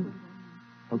there too?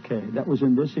 Okay, that was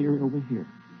in this ear over here.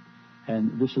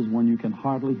 And this is one you can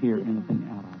hardly hear anything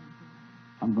out of.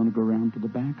 I'm going to go around to the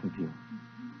back of you.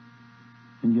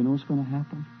 And you know what's going to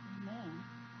happen?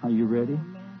 Are you ready?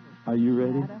 Are you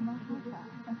ready?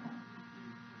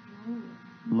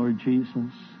 Lord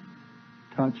Jesus,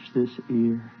 touch this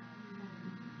ear.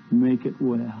 Make it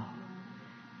well.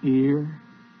 Ear,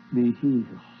 be healed.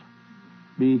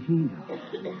 Be healed.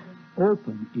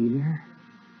 Open ear.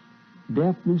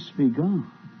 Deafness be gone.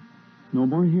 No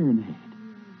more hearing aid.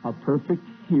 A perfect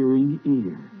hearing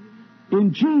ear.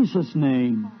 In Jesus'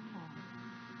 name.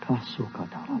 Say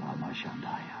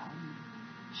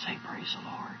praise the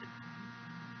Lord.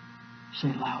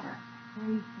 Say louder.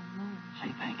 Praise the Lord.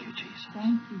 Say thank you, Jesus.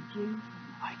 Thank you, Jesus.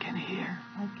 I can hear.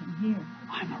 I can hear.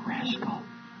 I'm a rascal.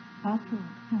 I'll try.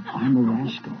 I'm a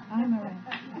rascal. I'm a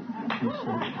rascal.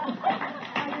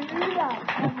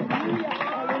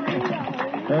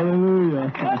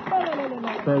 Hallelujah.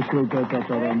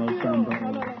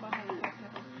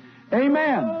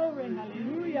 Amen.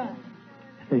 Hallelujah.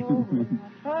 Amen.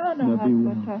 Now be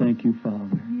well. Thank you,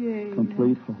 Father.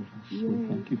 Complete wholeness. We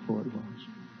thank you for it, Lord.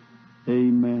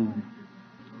 Amen.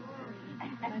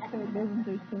 My toe bones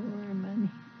are sore, money.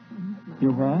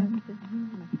 Your what? My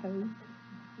toes.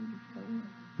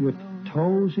 Your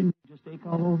toes and just ache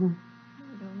all over? I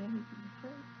don't ever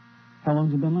get How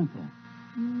long's it been like that?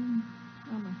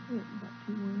 on my foot about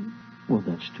 2 weeks. Well,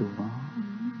 that's too long.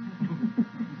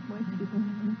 Wasted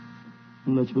on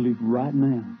Let's believe right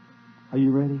now. Are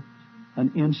you ready?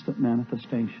 An instant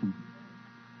manifestation.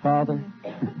 Father,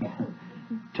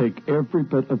 take every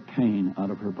bit of pain out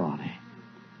of her body.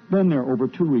 Been there over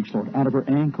 2 weeks, Lord. Out of her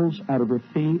ankles, out of her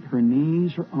feet, her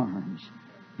knees, her arms.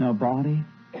 Now, body,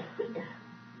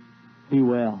 be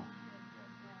well.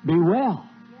 Be well.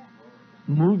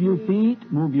 Move your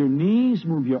feet, move your knees,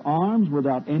 move your arms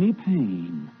without any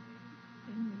pain.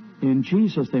 In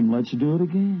Jesus' name, let's do it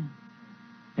again.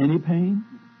 Any pain?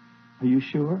 Are you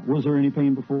sure? Was there any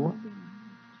pain before?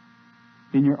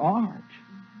 In your arch?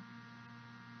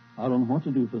 I don't know what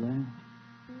to do for that.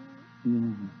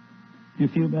 Yeah. You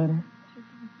feel better?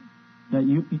 Now,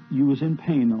 you was in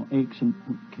pain, though, aches and...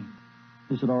 Okay.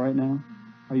 Is it all right now?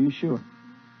 Are you sure?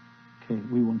 Okay,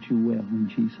 we want you well in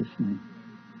Jesus' name.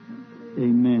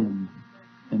 Amen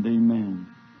and amen.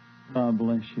 God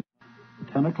bless you.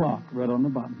 10 o'clock, right on the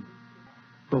button.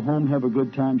 Go home, have a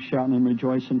good time shouting and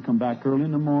rejoicing. Come back early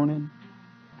in the morning.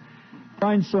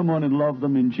 Find someone and love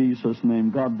them in Jesus'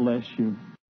 name. God bless you.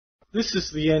 This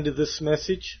is the end of this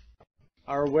message.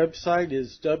 Our website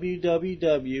is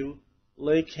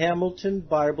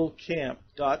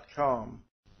www.lakehamiltonbiblecamp.com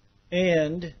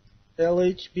and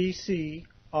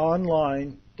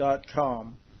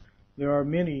lhbconline.com. There are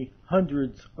many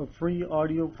hundreds of free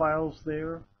audio files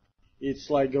there. It's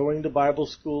like going to Bible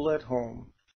school at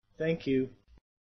home. Thank you.